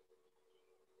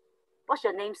 What's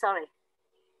your name? Sorry.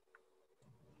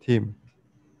 Team.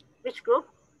 Which group?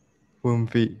 Room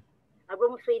 3.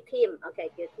 Room 3 team. Okay,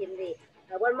 good. Team D.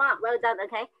 One mark. Well done.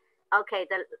 Okay. Okay.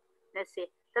 Let's see.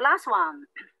 The last one.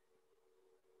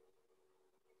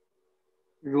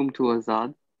 Room to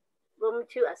Azad. Room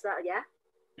 2 Azad. Yeah.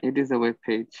 It is a web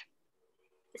page.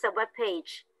 It's a web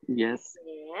page. Yes.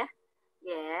 Yeah.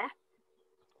 Yeah.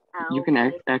 You can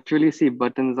actually see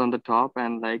buttons on the top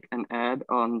and like an ad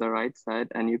on the right side,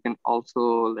 and you can also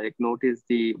like notice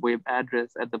the web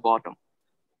address at the bottom.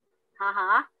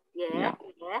 Yeah.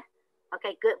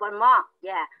 Okay, good. One more.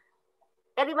 Yeah.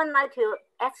 Anyone like to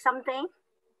add something?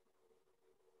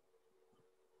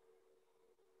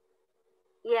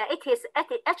 Yeah, it is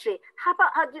actually. How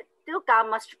do you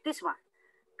this one?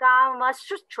 Gama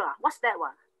Sutra. What's that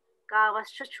one? Gama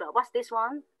Sutra. What's this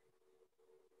one?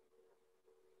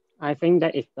 I think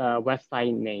that is the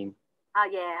website name.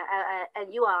 Yeah.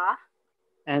 And you are?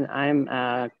 And I'm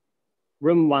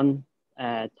room 1,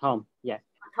 Tom. Yes.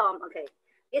 Tom. Okay.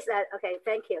 This okay.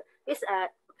 Thank you. This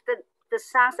the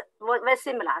sounds very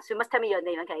similar. So you must tell me your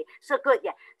name. Okay. So good.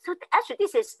 Yeah. So actually,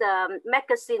 this is the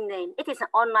magazine name. It is an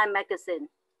online magazine.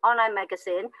 Online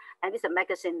magazine, and this is a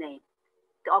magazine name.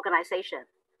 The organization.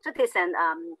 So this is an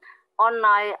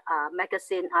online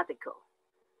magazine article.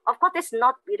 Of course, it's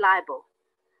not reliable.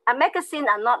 A magazine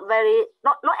are not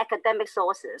academic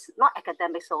sources,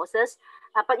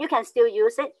 but you can still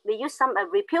use it. We use some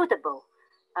reputable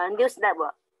news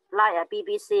network like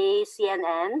BBC,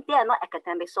 CNN. They are not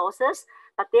academic sources,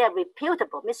 but they are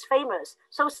reputable, means famous.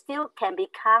 So still can be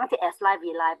counted as like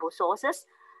reliable sources.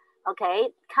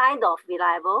 Okay, kind of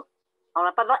reliable, all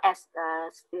right, but not as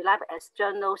reliable as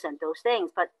journals and those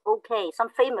things. But okay, some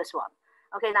famous one.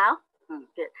 Okay, now.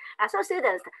 Good. So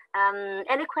students,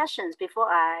 any questions before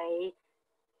I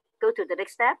go to the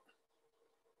next step?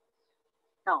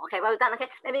 No, okay, well done. Okay,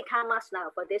 let me count marks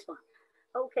now for this one.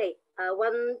 Okay,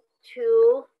 1,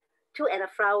 2, 2 and a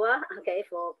flower. Okay,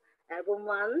 for room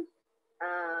 1,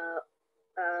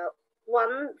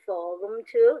 1 for room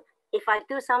 2. If I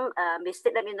do some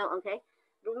mistake, let me know. Okay,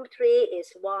 room 3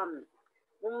 is 1,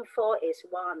 room 4 is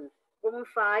 1. Room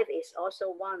 5 is also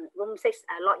 1. Room 6,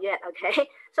 not yet, okay?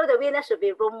 So the winner should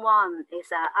be room 1.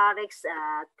 Is Alex,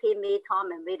 Timmy,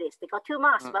 Tom, and Willis. They got 2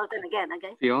 marks. Well done again,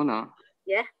 okay? Fiona.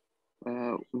 Yeah?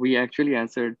 We actually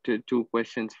answered 2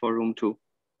 questions for room 2.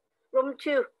 Room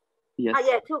 2? Yes.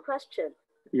 Yeah, 2 questions.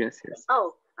 Yes.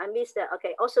 Oh, I missed that.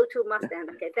 Okay, also 2 marks then.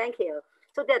 Okay, thank you.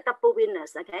 So they're double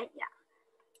winners, okay? Yeah.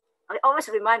 I always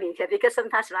remind me, okay, because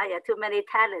sometimes right, too many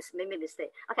talents make me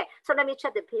mistake. Okay, so let me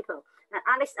check the people.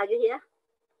 Alex, are you here?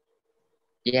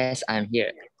 Yes, I'm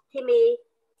here. Timmy?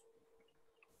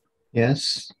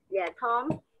 Yes. Yeah,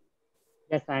 Tom?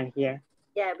 Yes, I'm here.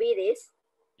 Yeah, Willis?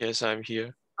 Yes, I'm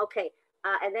here. Okay,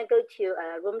 and then go to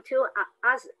room 2.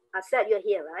 I said you're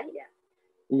here, right? Yeah.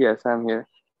 Yes, I'm here.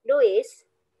 Louis?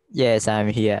 Yes, I'm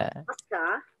here.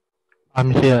 Oscar?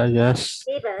 I'm here, yes.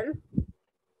 Stephen?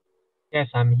 Yes,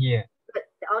 I'm here. Good.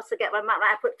 They also get 1 mark,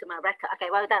 right? I put to my record. Okay,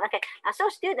 well done. Okay, so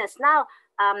students, now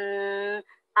I'd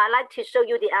like to show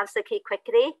you the answer key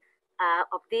quickly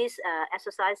of these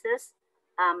exercises.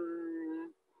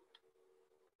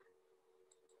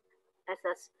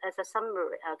 As a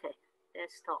summary, okay,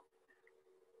 let's stop.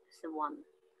 It's the one.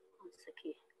 Answer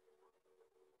key.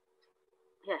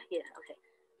 Here, okay.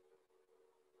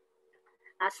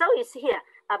 So you see here,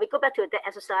 we go back to the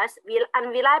exercise.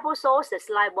 Unreliable sources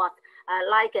like what?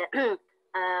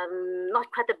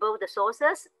 Not credible the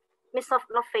sources, means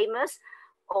not famous,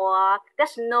 or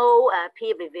there's no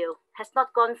peer review, has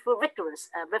not gone through rigorous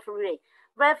refereeing.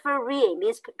 Refereeing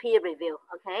means peer review,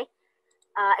 okay?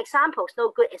 Examples,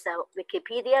 no good is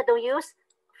Wikipedia, don't use.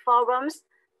 Forums,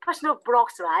 personal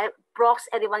blogs, right? Blogs,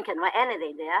 anyone can write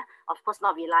anything there. Of course,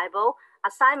 not reliable.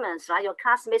 Assignments, right? Your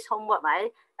classmates' homework,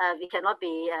 right? We cannot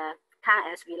be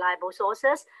counted as reliable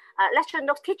sources. Lecture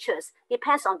notes, teachers,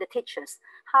 depends on the teachers.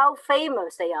 How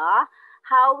famous they are,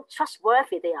 how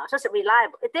trustworthy they are. So it's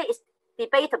reliable. It is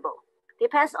debatable.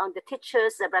 Depends on the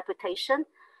teacher's reputation,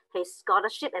 his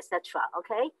scholarship, etc.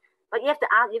 Okay, but you have to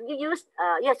ask. If you use,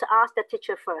 you have to ask the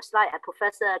teacher first. Like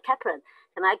Professor Kaplan,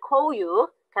 can I quote you?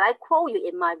 Can I quote you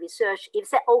in my research? If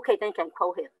said okay, then can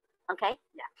quote him. Okay,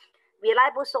 yeah.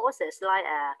 Reliable sources like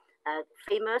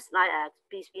famous like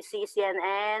BBC,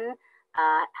 CNN,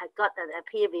 had got a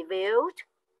peer reviewed.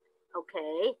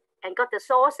 Okay, and got the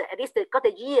source, at least they got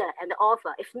the year and the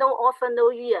author. If no author,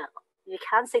 no year, you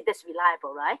can't say that's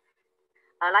reliable, right?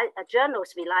 Like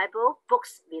journals reliable,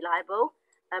 books reliable,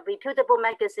 reputable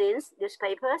magazines,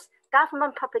 newspapers,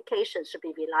 government publications should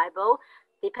be reliable.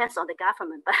 Depends on the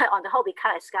government, but on the whole, we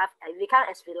count as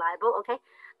reliable. Okay,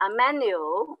 a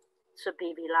manual should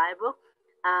be reliable.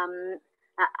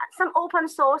 Some open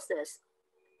sources,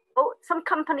 some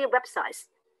company websites.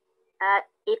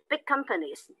 If big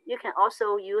companies, you can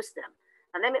also use them.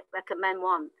 And let me recommend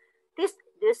one. This,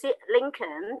 do you see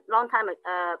Lincoln, long time ago,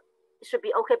 it should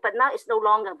be okay, but now it's no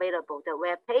longer available, the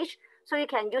web page. So you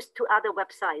can use 2 other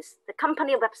websites, the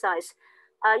company websites.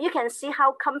 you can see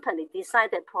how company design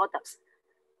their products.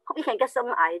 Hope you can get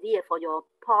some idea for your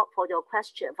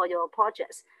question, for your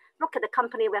projects. Look at the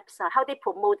company website, how they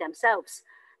promote themselves,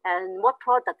 and what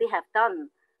product they have done.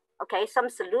 Okay, some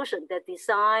solution, the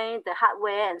design, the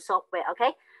hardware and software.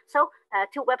 Okay, so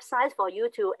 2 websites for you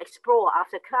to explore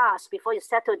after class before you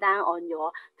settle down on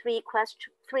your 3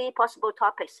 possible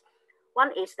topics.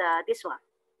 One is this one,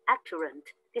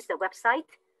 Accurate. This is the website.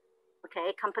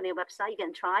 Okay, company website. You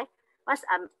can try. Once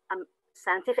I'm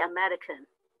Scientific American.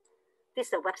 This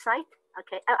is the website.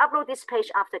 Okay, I'll upload this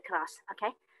page after class.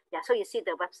 Okay, yeah. So you see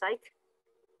the website.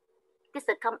 This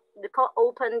is we call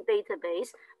open database.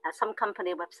 Some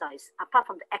company websites apart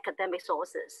from the academic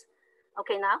sources.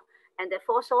 Okay, now and the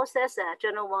 4 sources: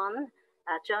 journal 1,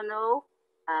 journal.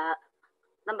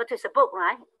 Number 2 is a book,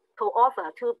 right?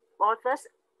 Co-author, 2 authors.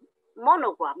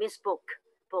 Monograph means book,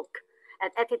 an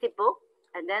edited book,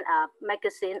 and then a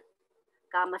magazine,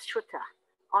 Gamma Shooter,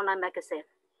 online magazine.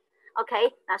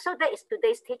 Okay, so that is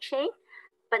today's teaching.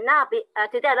 But now,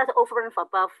 today I'd like to overrun for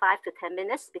about 5 to 10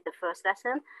 minutes with the first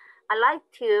lesson. I like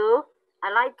to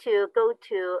go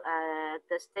to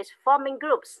this forming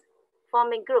groups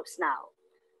now.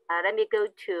 Let me go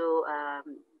to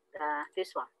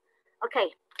this one.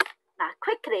 Okay, now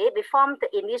quickly we form the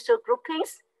initial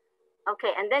groupings.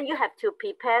 Okay, and then you have to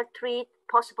prepare 3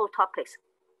 possible topics,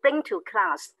 bring to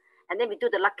class, and then we do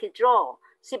the lucky draw.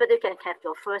 See whether you can have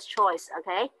your first choice.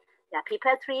 Okay, yeah,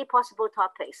 prepare 3 possible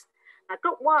topics.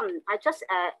 Group 1, I just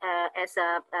as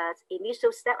a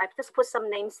initial step, I've just put some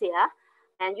names here,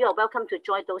 and you are welcome to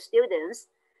join those students.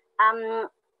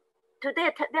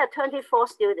 Today there are 24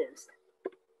 students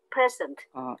present.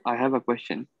 I have a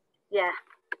question. Yeah.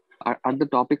 Are the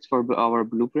topics for our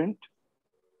blueprint?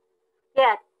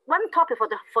 Yeah, 1 topic for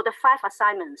the 5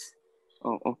 assignments.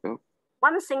 Oh, okay.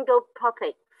 1 single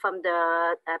topic from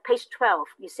the page 12.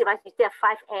 You see, right? There are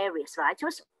 5 areas, right?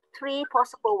 Choose 3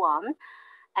 possible ones,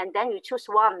 and then you choose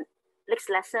 1 next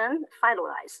lesson,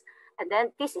 finalize. And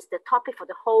then this is the topic for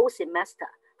the whole semester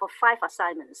for 5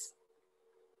 assignments.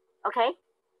 Okay?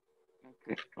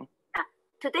 Okay.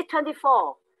 Today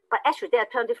 24, but actually there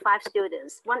are 25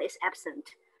 students. 1 is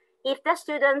absent. If that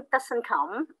student doesn't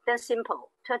come, then simple.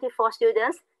 24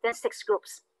 students, then 6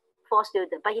 groups, 4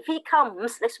 students. But if he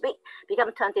comes next week,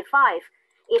 become 25.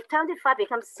 If 25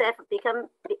 becomes 7,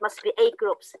 it must be 8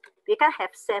 groups. We can't have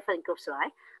 7 groups,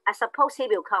 right? I suppose he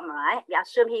will come, right? We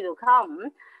assume he will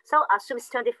come. So assume it's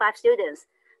 25 students.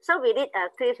 So we need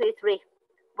 3, 3, 3.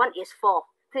 1 is 4.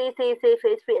 3, 3, 3,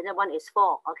 3, 3, and then 1 is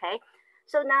 4. Okay.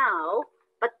 So now,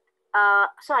 but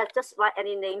so I just write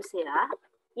any names here.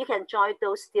 You can join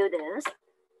those students,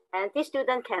 and this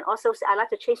student can also say, I'd like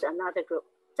to change to another group,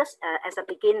 just as a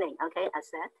beginning, okay,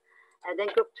 as that. And then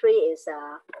group 3 is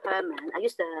Herman. I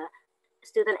use the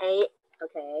student A,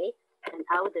 okay, and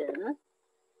Alden.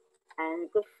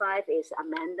 And group 5 is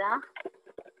Amanda.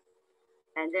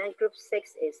 And then group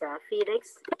 6 is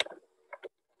Felix.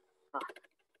 Oh.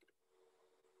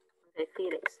 Okay,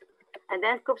 Felix. And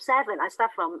then group 7, I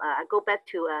start from, I go back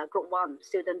to group 1,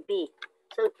 student B.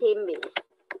 So team B.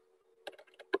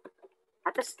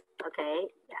 Okay,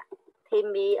 yeah.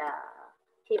 Team B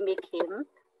Kim.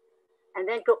 And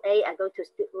then group A, I go to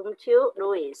room 2,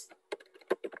 Louis.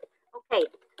 Okay,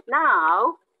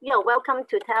 now you are welcome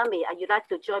to tell me, you'd like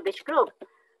to join which group?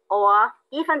 Or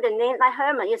even the name like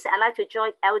Herman, you say, I'd like to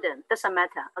join Eldon. Doesn't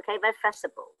matter, okay, very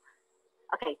flexible.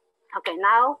 Okay,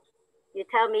 now you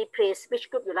tell me, please, which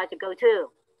group you'd like to go to?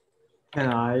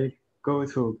 Can I go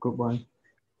to group 1?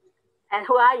 And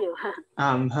who are you?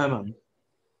 I'm Herman.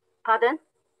 Pardon?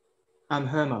 I'm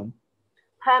Herman.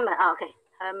 Herman, oh, okay,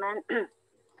 Herman.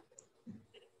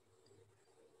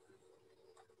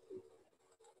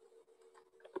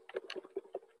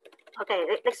 Okay,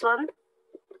 next one.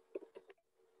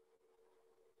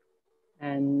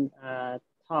 And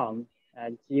Tom,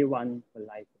 G1 would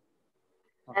like.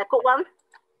 Group 1?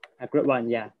 Group 1,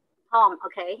 yeah. Tom,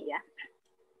 okay, yeah.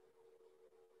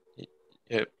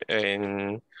 Yep,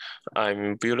 and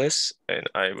I'm Willis, and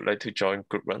I would like to join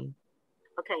group 1.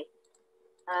 Okay,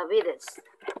 Willis.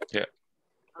 Yeah.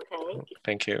 Okay.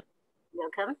 Thank you.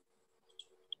 Welcome.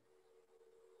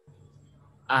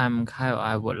 I'm Kyle.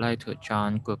 I would like to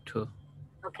join group 2.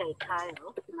 Okay,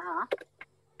 Kyle.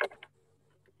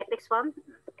 Next one.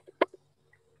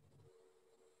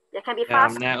 There can be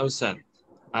fast. I'm Nelson.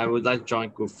 I would like to join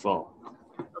group 4.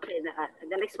 Okay,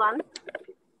 the next one.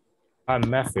 I'm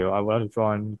Matthew. I would like to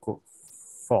join group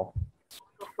 4.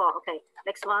 Group 4. Okay,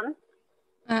 next one.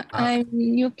 I'm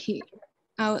Yuki.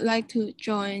 I would like to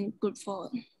join group 4.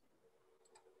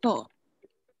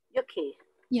 Yuki.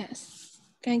 Yes,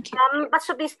 thank you. But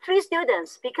should be 3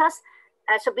 students because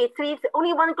Should be 3,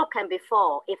 only one group can be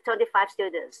 4 if 25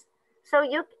 students. So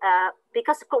you,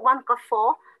 because group 1 got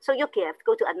 4, so you have to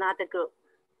go to another group.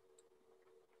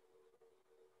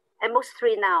 At most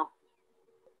 3 now.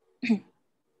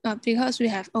 Because we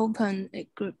have opened a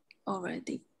group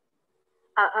already.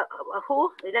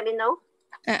 Who? Let me know.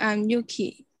 I'm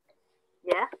Yuki.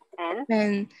 Yeah,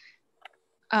 and?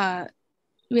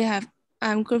 We have,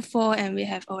 I'm group 4 and we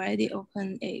have already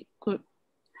opened a group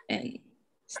and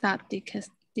start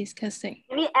discussing.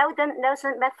 You mean Eldon,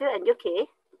 Nelson, Matthew, and Yuki?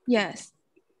 Yes.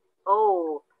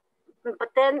 Oh,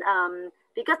 but then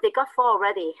because they got 4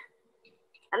 already.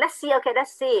 Let's see, okay,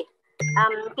 let's see.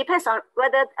 Depends on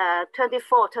whether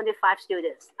 24, 25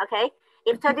 students, okay?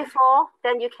 If 24,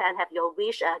 then you can have your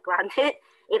wish granted.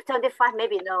 If 25,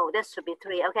 maybe no, that should be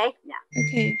 3, okay? Yeah.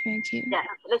 Okay, thank you. Yeah,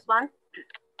 next one.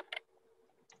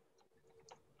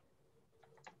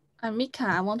 Mika,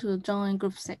 I want to join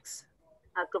group 6.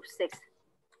 Group 6,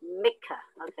 Mika,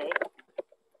 okay.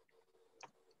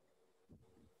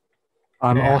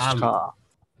 I'm Yeah, Oscar.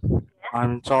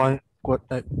 I'm join group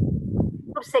 8.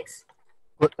 Group 6.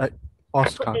 Group 8.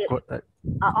 Oscar, Group 8. group 8.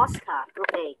 Oscar,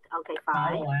 group 8, okay,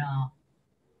 fine.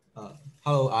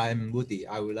 Hello, I'm Woody.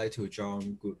 I would like to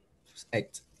join group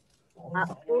 8.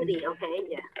 Woody, okay,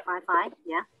 yeah, fine,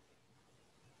 yeah.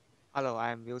 Hello,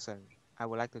 I'm Wilson. I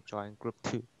would like to join group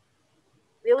 2.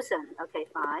 Wilson, okay,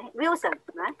 fine. Wilson,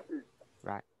 right?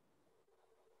 Right.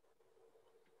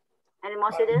 Any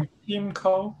more students? Tim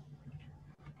Cole.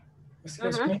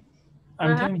 Excuse me.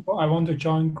 I'm Tim Cole. I want to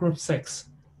join group 6.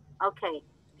 Okay,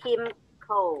 Tim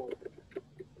Cole.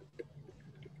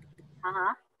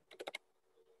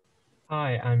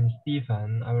 Hi, I'm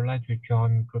Stephen. I would like to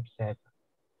join group 7.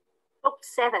 Group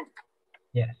 7.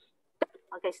 Yes.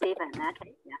 Okay, Stephen,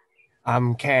 okay, yeah.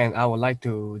 I'm Ken. I would like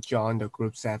to join the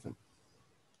group 7.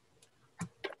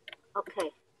 Okay,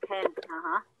 Ken,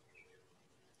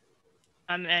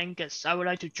 I'm Angus. I would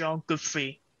like to join group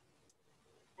 3.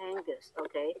 Angus,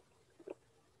 okay.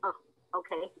 Oh,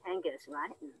 okay, Angus,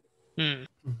 right?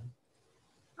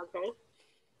 Okay.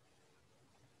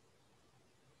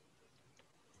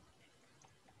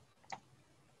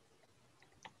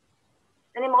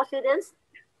 Any more students?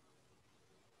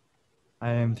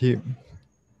 I am Tim.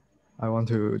 I want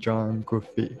to join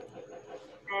group 3.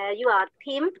 You are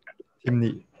Tim? Tim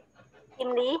Lee.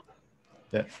 Tim Lee?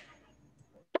 Yes.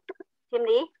 Tim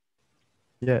Lee?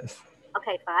 Yes.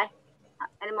 Okay, fine.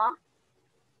 Any more?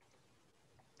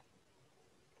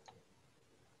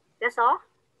 That's all?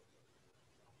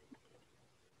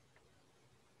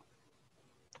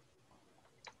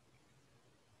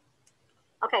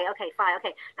 Okay, fine,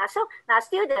 okay. Now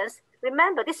students,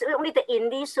 remember this is only the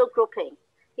initial grouping.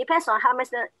 Depends on how much,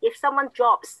 if someone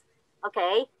drops,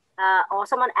 okay, or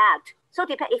someone add. So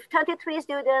depend if 23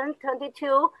 students,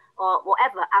 22, or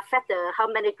whatever affect how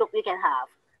many group you can have.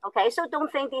 Okay, so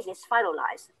don't think this is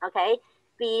finalized. Okay,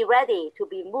 be ready to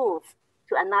be moved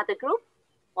to another group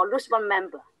or lose one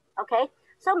member. Okay,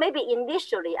 so maybe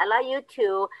initially allow you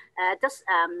to just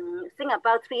think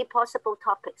about 3 possible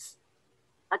topics.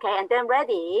 Okay, and then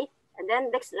ready, and then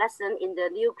next lesson in the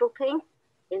new grouping,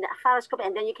 in the finance group,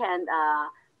 and then you can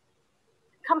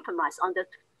compromise on the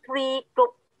 3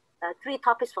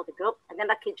 topics for the group, and then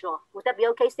lucky draw. Would that be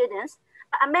okay, students?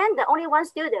 Amanda, only one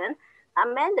student.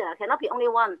 Amanda cannot be only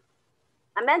one.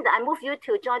 Amanda, I move you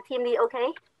to join Team Lee,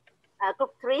 okay?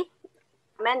 Group 3.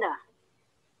 Amanda.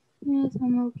 Yes,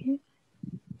 I'm okay.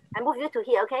 I move you to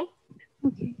here, okay?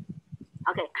 Okay.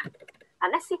 Okay.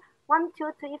 Let's see. 1,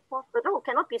 2, 3, 4. No,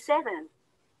 cannot be 7.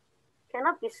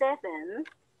 Cannot be 7.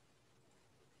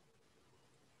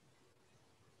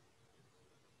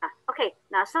 Okay.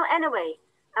 Now, so anyway,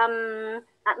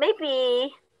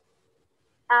 maybe.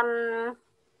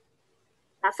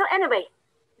 So anyway,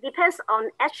 depends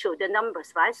on actual the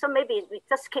numbers, right? So maybe we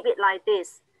just keep it like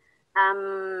this.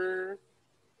 Do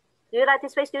you like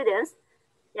this way, students?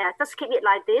 Yeah, just keep it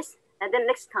like this, and then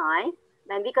next time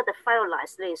when we got the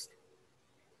finalized list,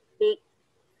 we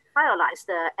finalize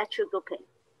the actual grouping.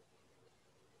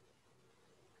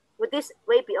 Would this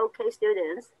way be okay,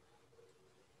 students?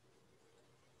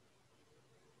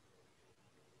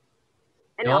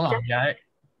 Any objection?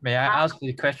 May I ask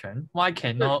the question? Why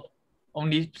cannot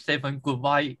only 7 group?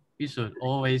 Why we should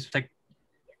always take?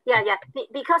 Yeah.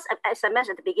 Because as I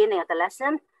mentioned at the beginning of the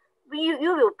lesson, you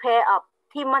will pair up.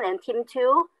 Team 1 and Team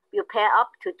 2 will pair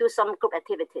up to do some group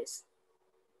activities.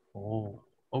 Oh,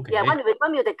 okay. Yeah, one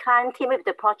with the client team, with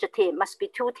the project team, must be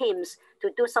 2 teams to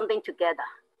do something together.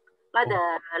 Like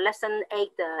the lesson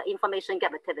 8, the information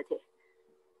gap activity.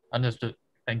 Understood.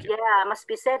 Thank you. Yeah, must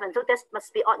be 7. So that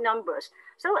must be odd numbers.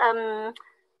 So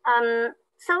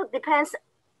so depends.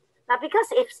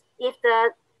 Because if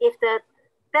the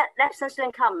that lesson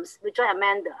student comes, we join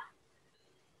Amanda.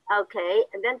 Okay,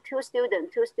 and then two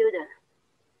students.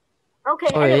 Okay.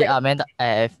 Sorry, Anyway. Amanda,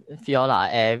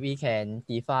 Fiona, we can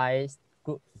divide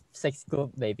group 6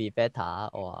 group maybe better,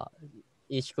 or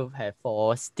each group have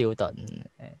 4 students.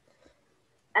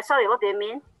 Sorry, what do you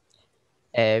mean?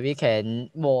 We can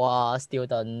more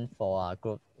students for a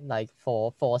group, like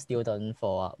four students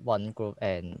for one group,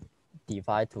 and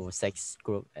divide to 6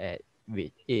 group,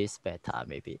 which is better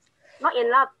maybe. Not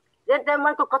enough. Then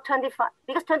one group got 25,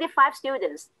 because 25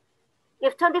 students.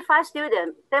 If 25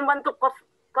 students, then one group got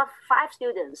 5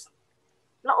 students.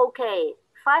 Not okay.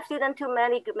 5 students, too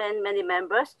many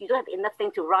members. You don't have enough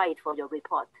thing to write for your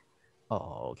report.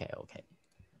 Oh, okay.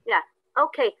 Yeah.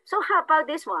 Okay. So how about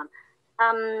this one?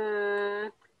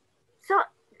 So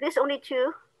there's only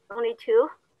two.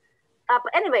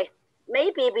 But anyway,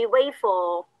 maybe we wait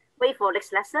for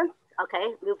next lesson.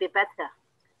 Okay, will be better.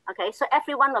 Okay, so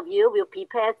every one of you will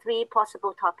prepare 3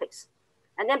 possible topics,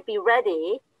 and then be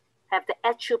ready. Have the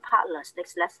actual partners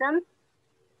next lesson.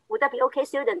 Would that be okay,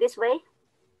 student? This way?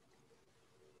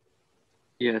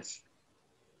 Yes.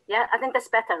 Yeah, I think that's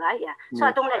better, right? Yeah. So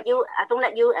Yes. I don't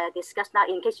let you discuss now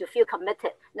in case you feel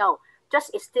committed. No,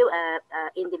 just it's still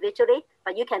individually,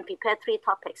 but you can prepare 3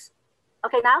 topics.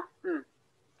 Okay, now.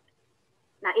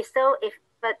 Now it's still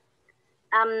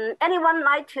anyone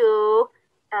like to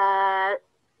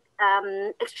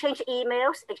exchange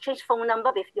emails, exchange phone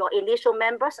number with your initial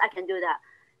members? I can do that.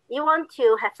 You want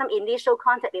to have some initial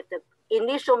contact with the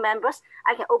initial members?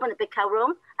 I can open the breakout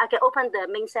room. I can open the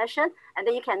main session, and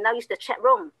then you can now use the chat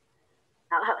room.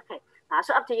 Okay,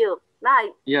 so up to you. Now,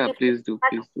 please do.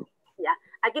 Yeah,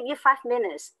 I give you 5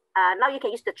 minutes. Now you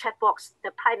can use the chat box,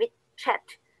 the private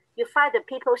chat. You find the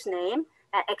people's name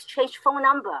and exchange phone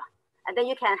number, and then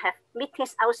you can have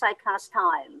meetings outside class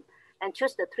time and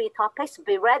choose the 3 topics.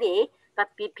 Be ready, but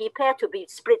be prepared to be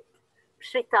split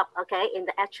up. Okay, in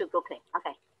the actual grouping.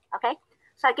 Okay.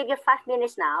 So I give you 5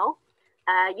 minutes now.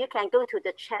 You can go to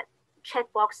the chat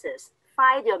boxes,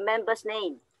 find your members'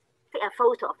 name, take a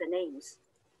photo of the names.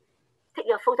 Take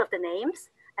your photo of the names,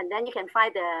 and then you can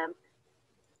find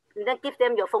and then give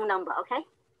them your phone number, okay?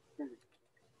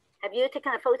 Have you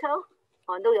taken a photo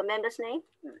or know your member's name?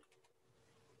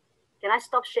 Can I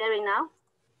stop sharing now?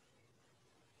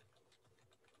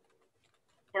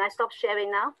 Can I stop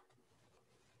sharing now?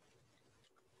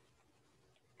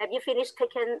 Have you finished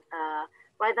taking,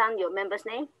 write down your member's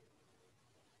name?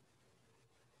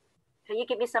 Can you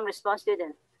give me some response,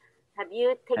 student? Have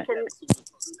you taken,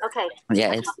 okay.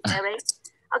 Yes.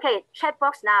 Okay, chat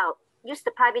box now. Use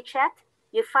the private chat.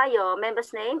 You find your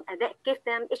member's name and then give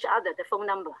them each other the phone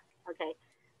number. Okay,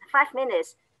 5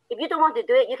 minutes. If you don't want to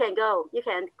do it, you can go. You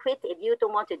can quit if you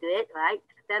don't want to do it, right?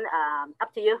 Then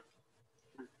up to you.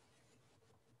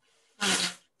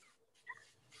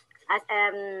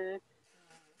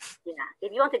 Yeah,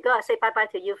 if you want to go, I'll say bye-bye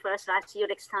to you first. I'll see you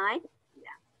next time.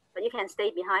 Yeah, but you can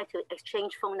stay behind to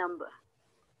exchange phone number.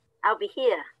 I'll be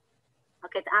here,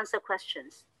 okay, to answer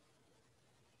questions.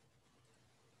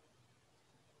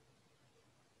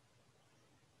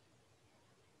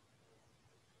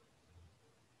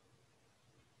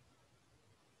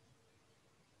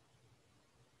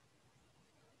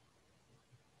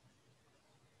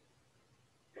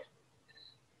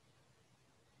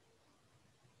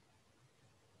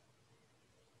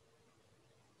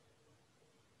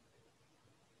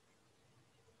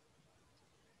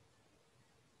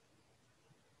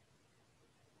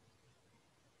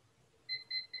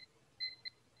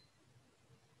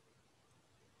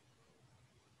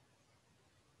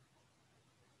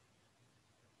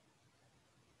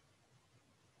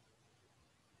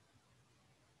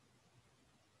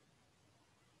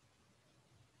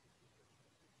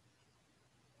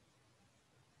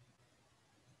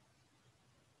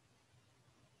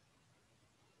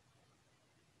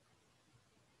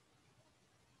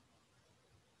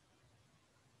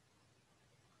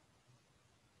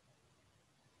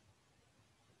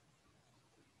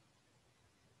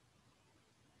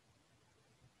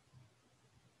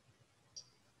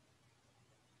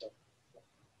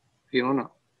 Fiona,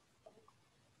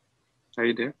 are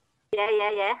you there?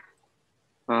 Yeah.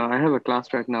 I have a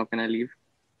class right now. Can I leave?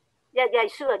 Yeah,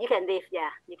 sure. You can leave. Yeah,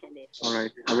 you can leave. All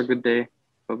right. Have a good day.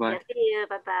 Bye-bye. Yeah, see you.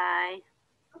 Bye-bye.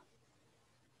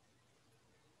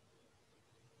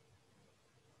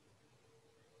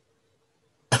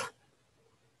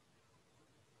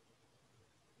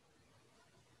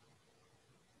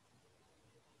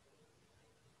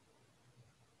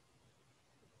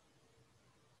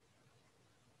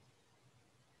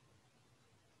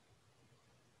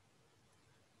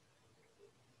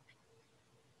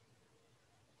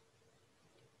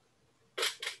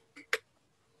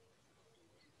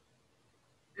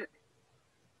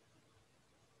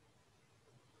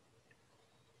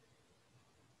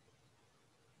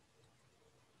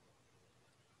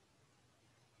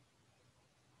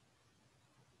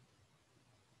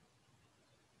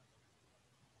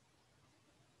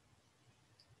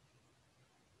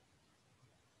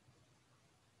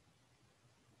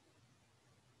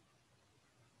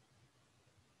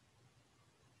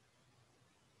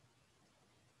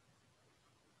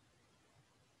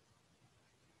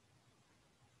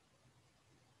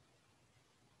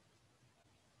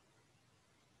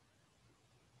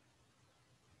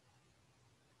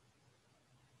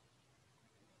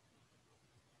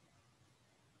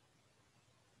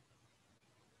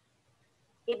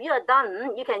 if you are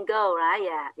done, you can go, right?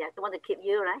 Yeah, yeah. Don't want to keep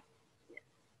you, right?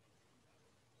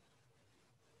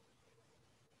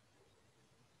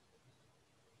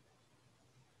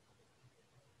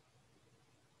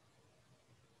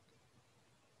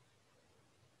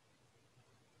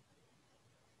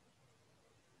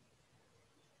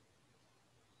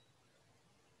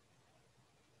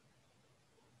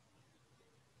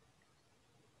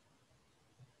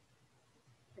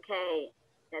 Okay.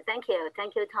 Yeah, thank you.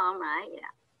 Thank you, Tom, right? Yeah.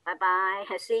 Bye-bye.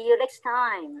 I'll see you next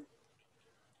time.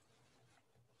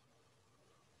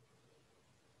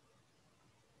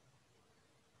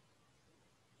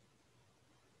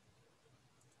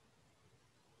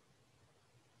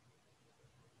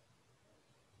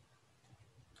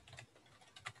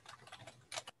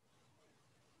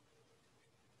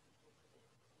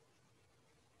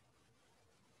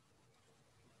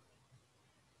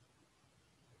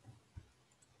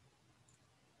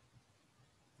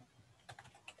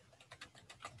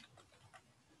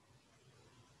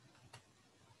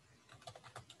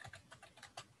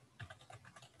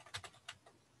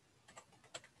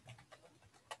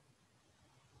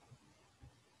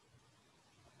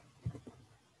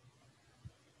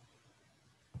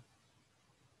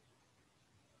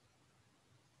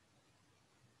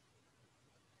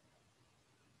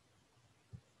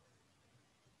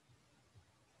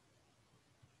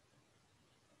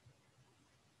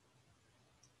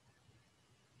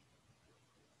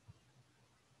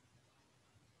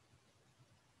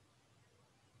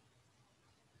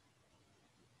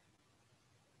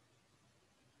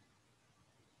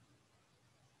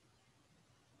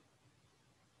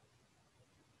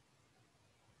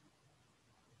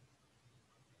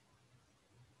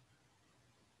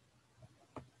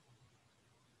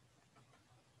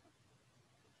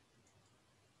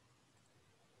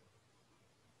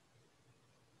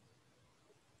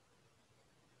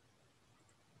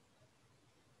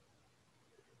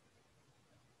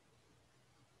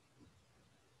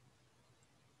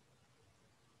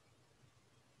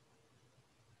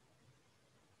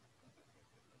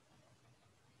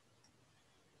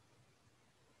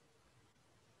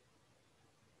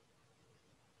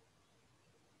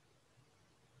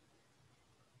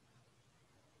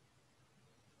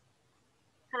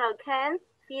 Hello, Ken,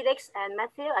 Felix, and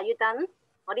Matthew. Are you done?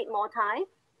 Or need more time?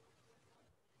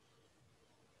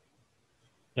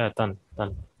 Yeah, done.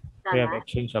 Done, We have right?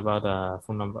 exchanged about the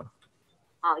phone number.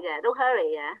 Oh, yeah. Don't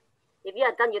hurry, yeah. If you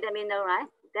are done, you let me know, right?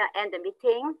 Then I end the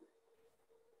meeting.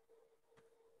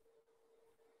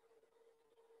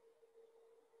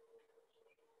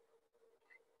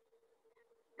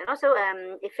 And also,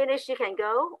 if finished, you can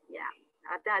go. Yeah.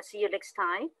 Then I'll see you next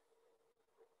time.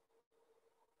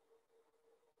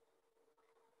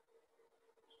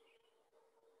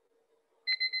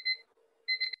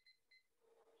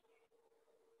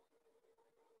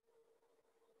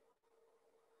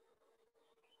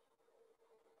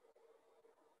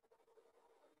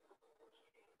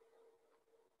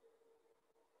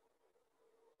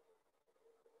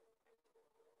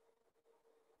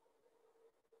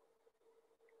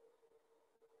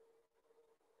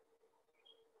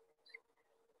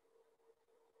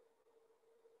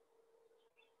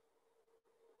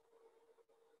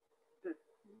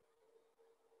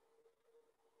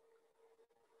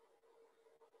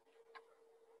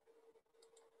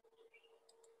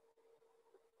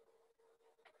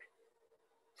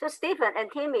 So Stephen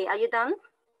and Timmy, are you done?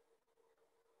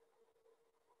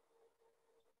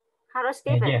 Hello,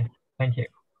 Stephen. Yeah, thank you.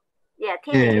 Yeah,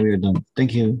 Timmy. Yeah, we're done.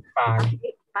 Thank you. Bye.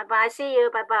 Bye-bye. See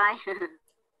you. Bye-bye.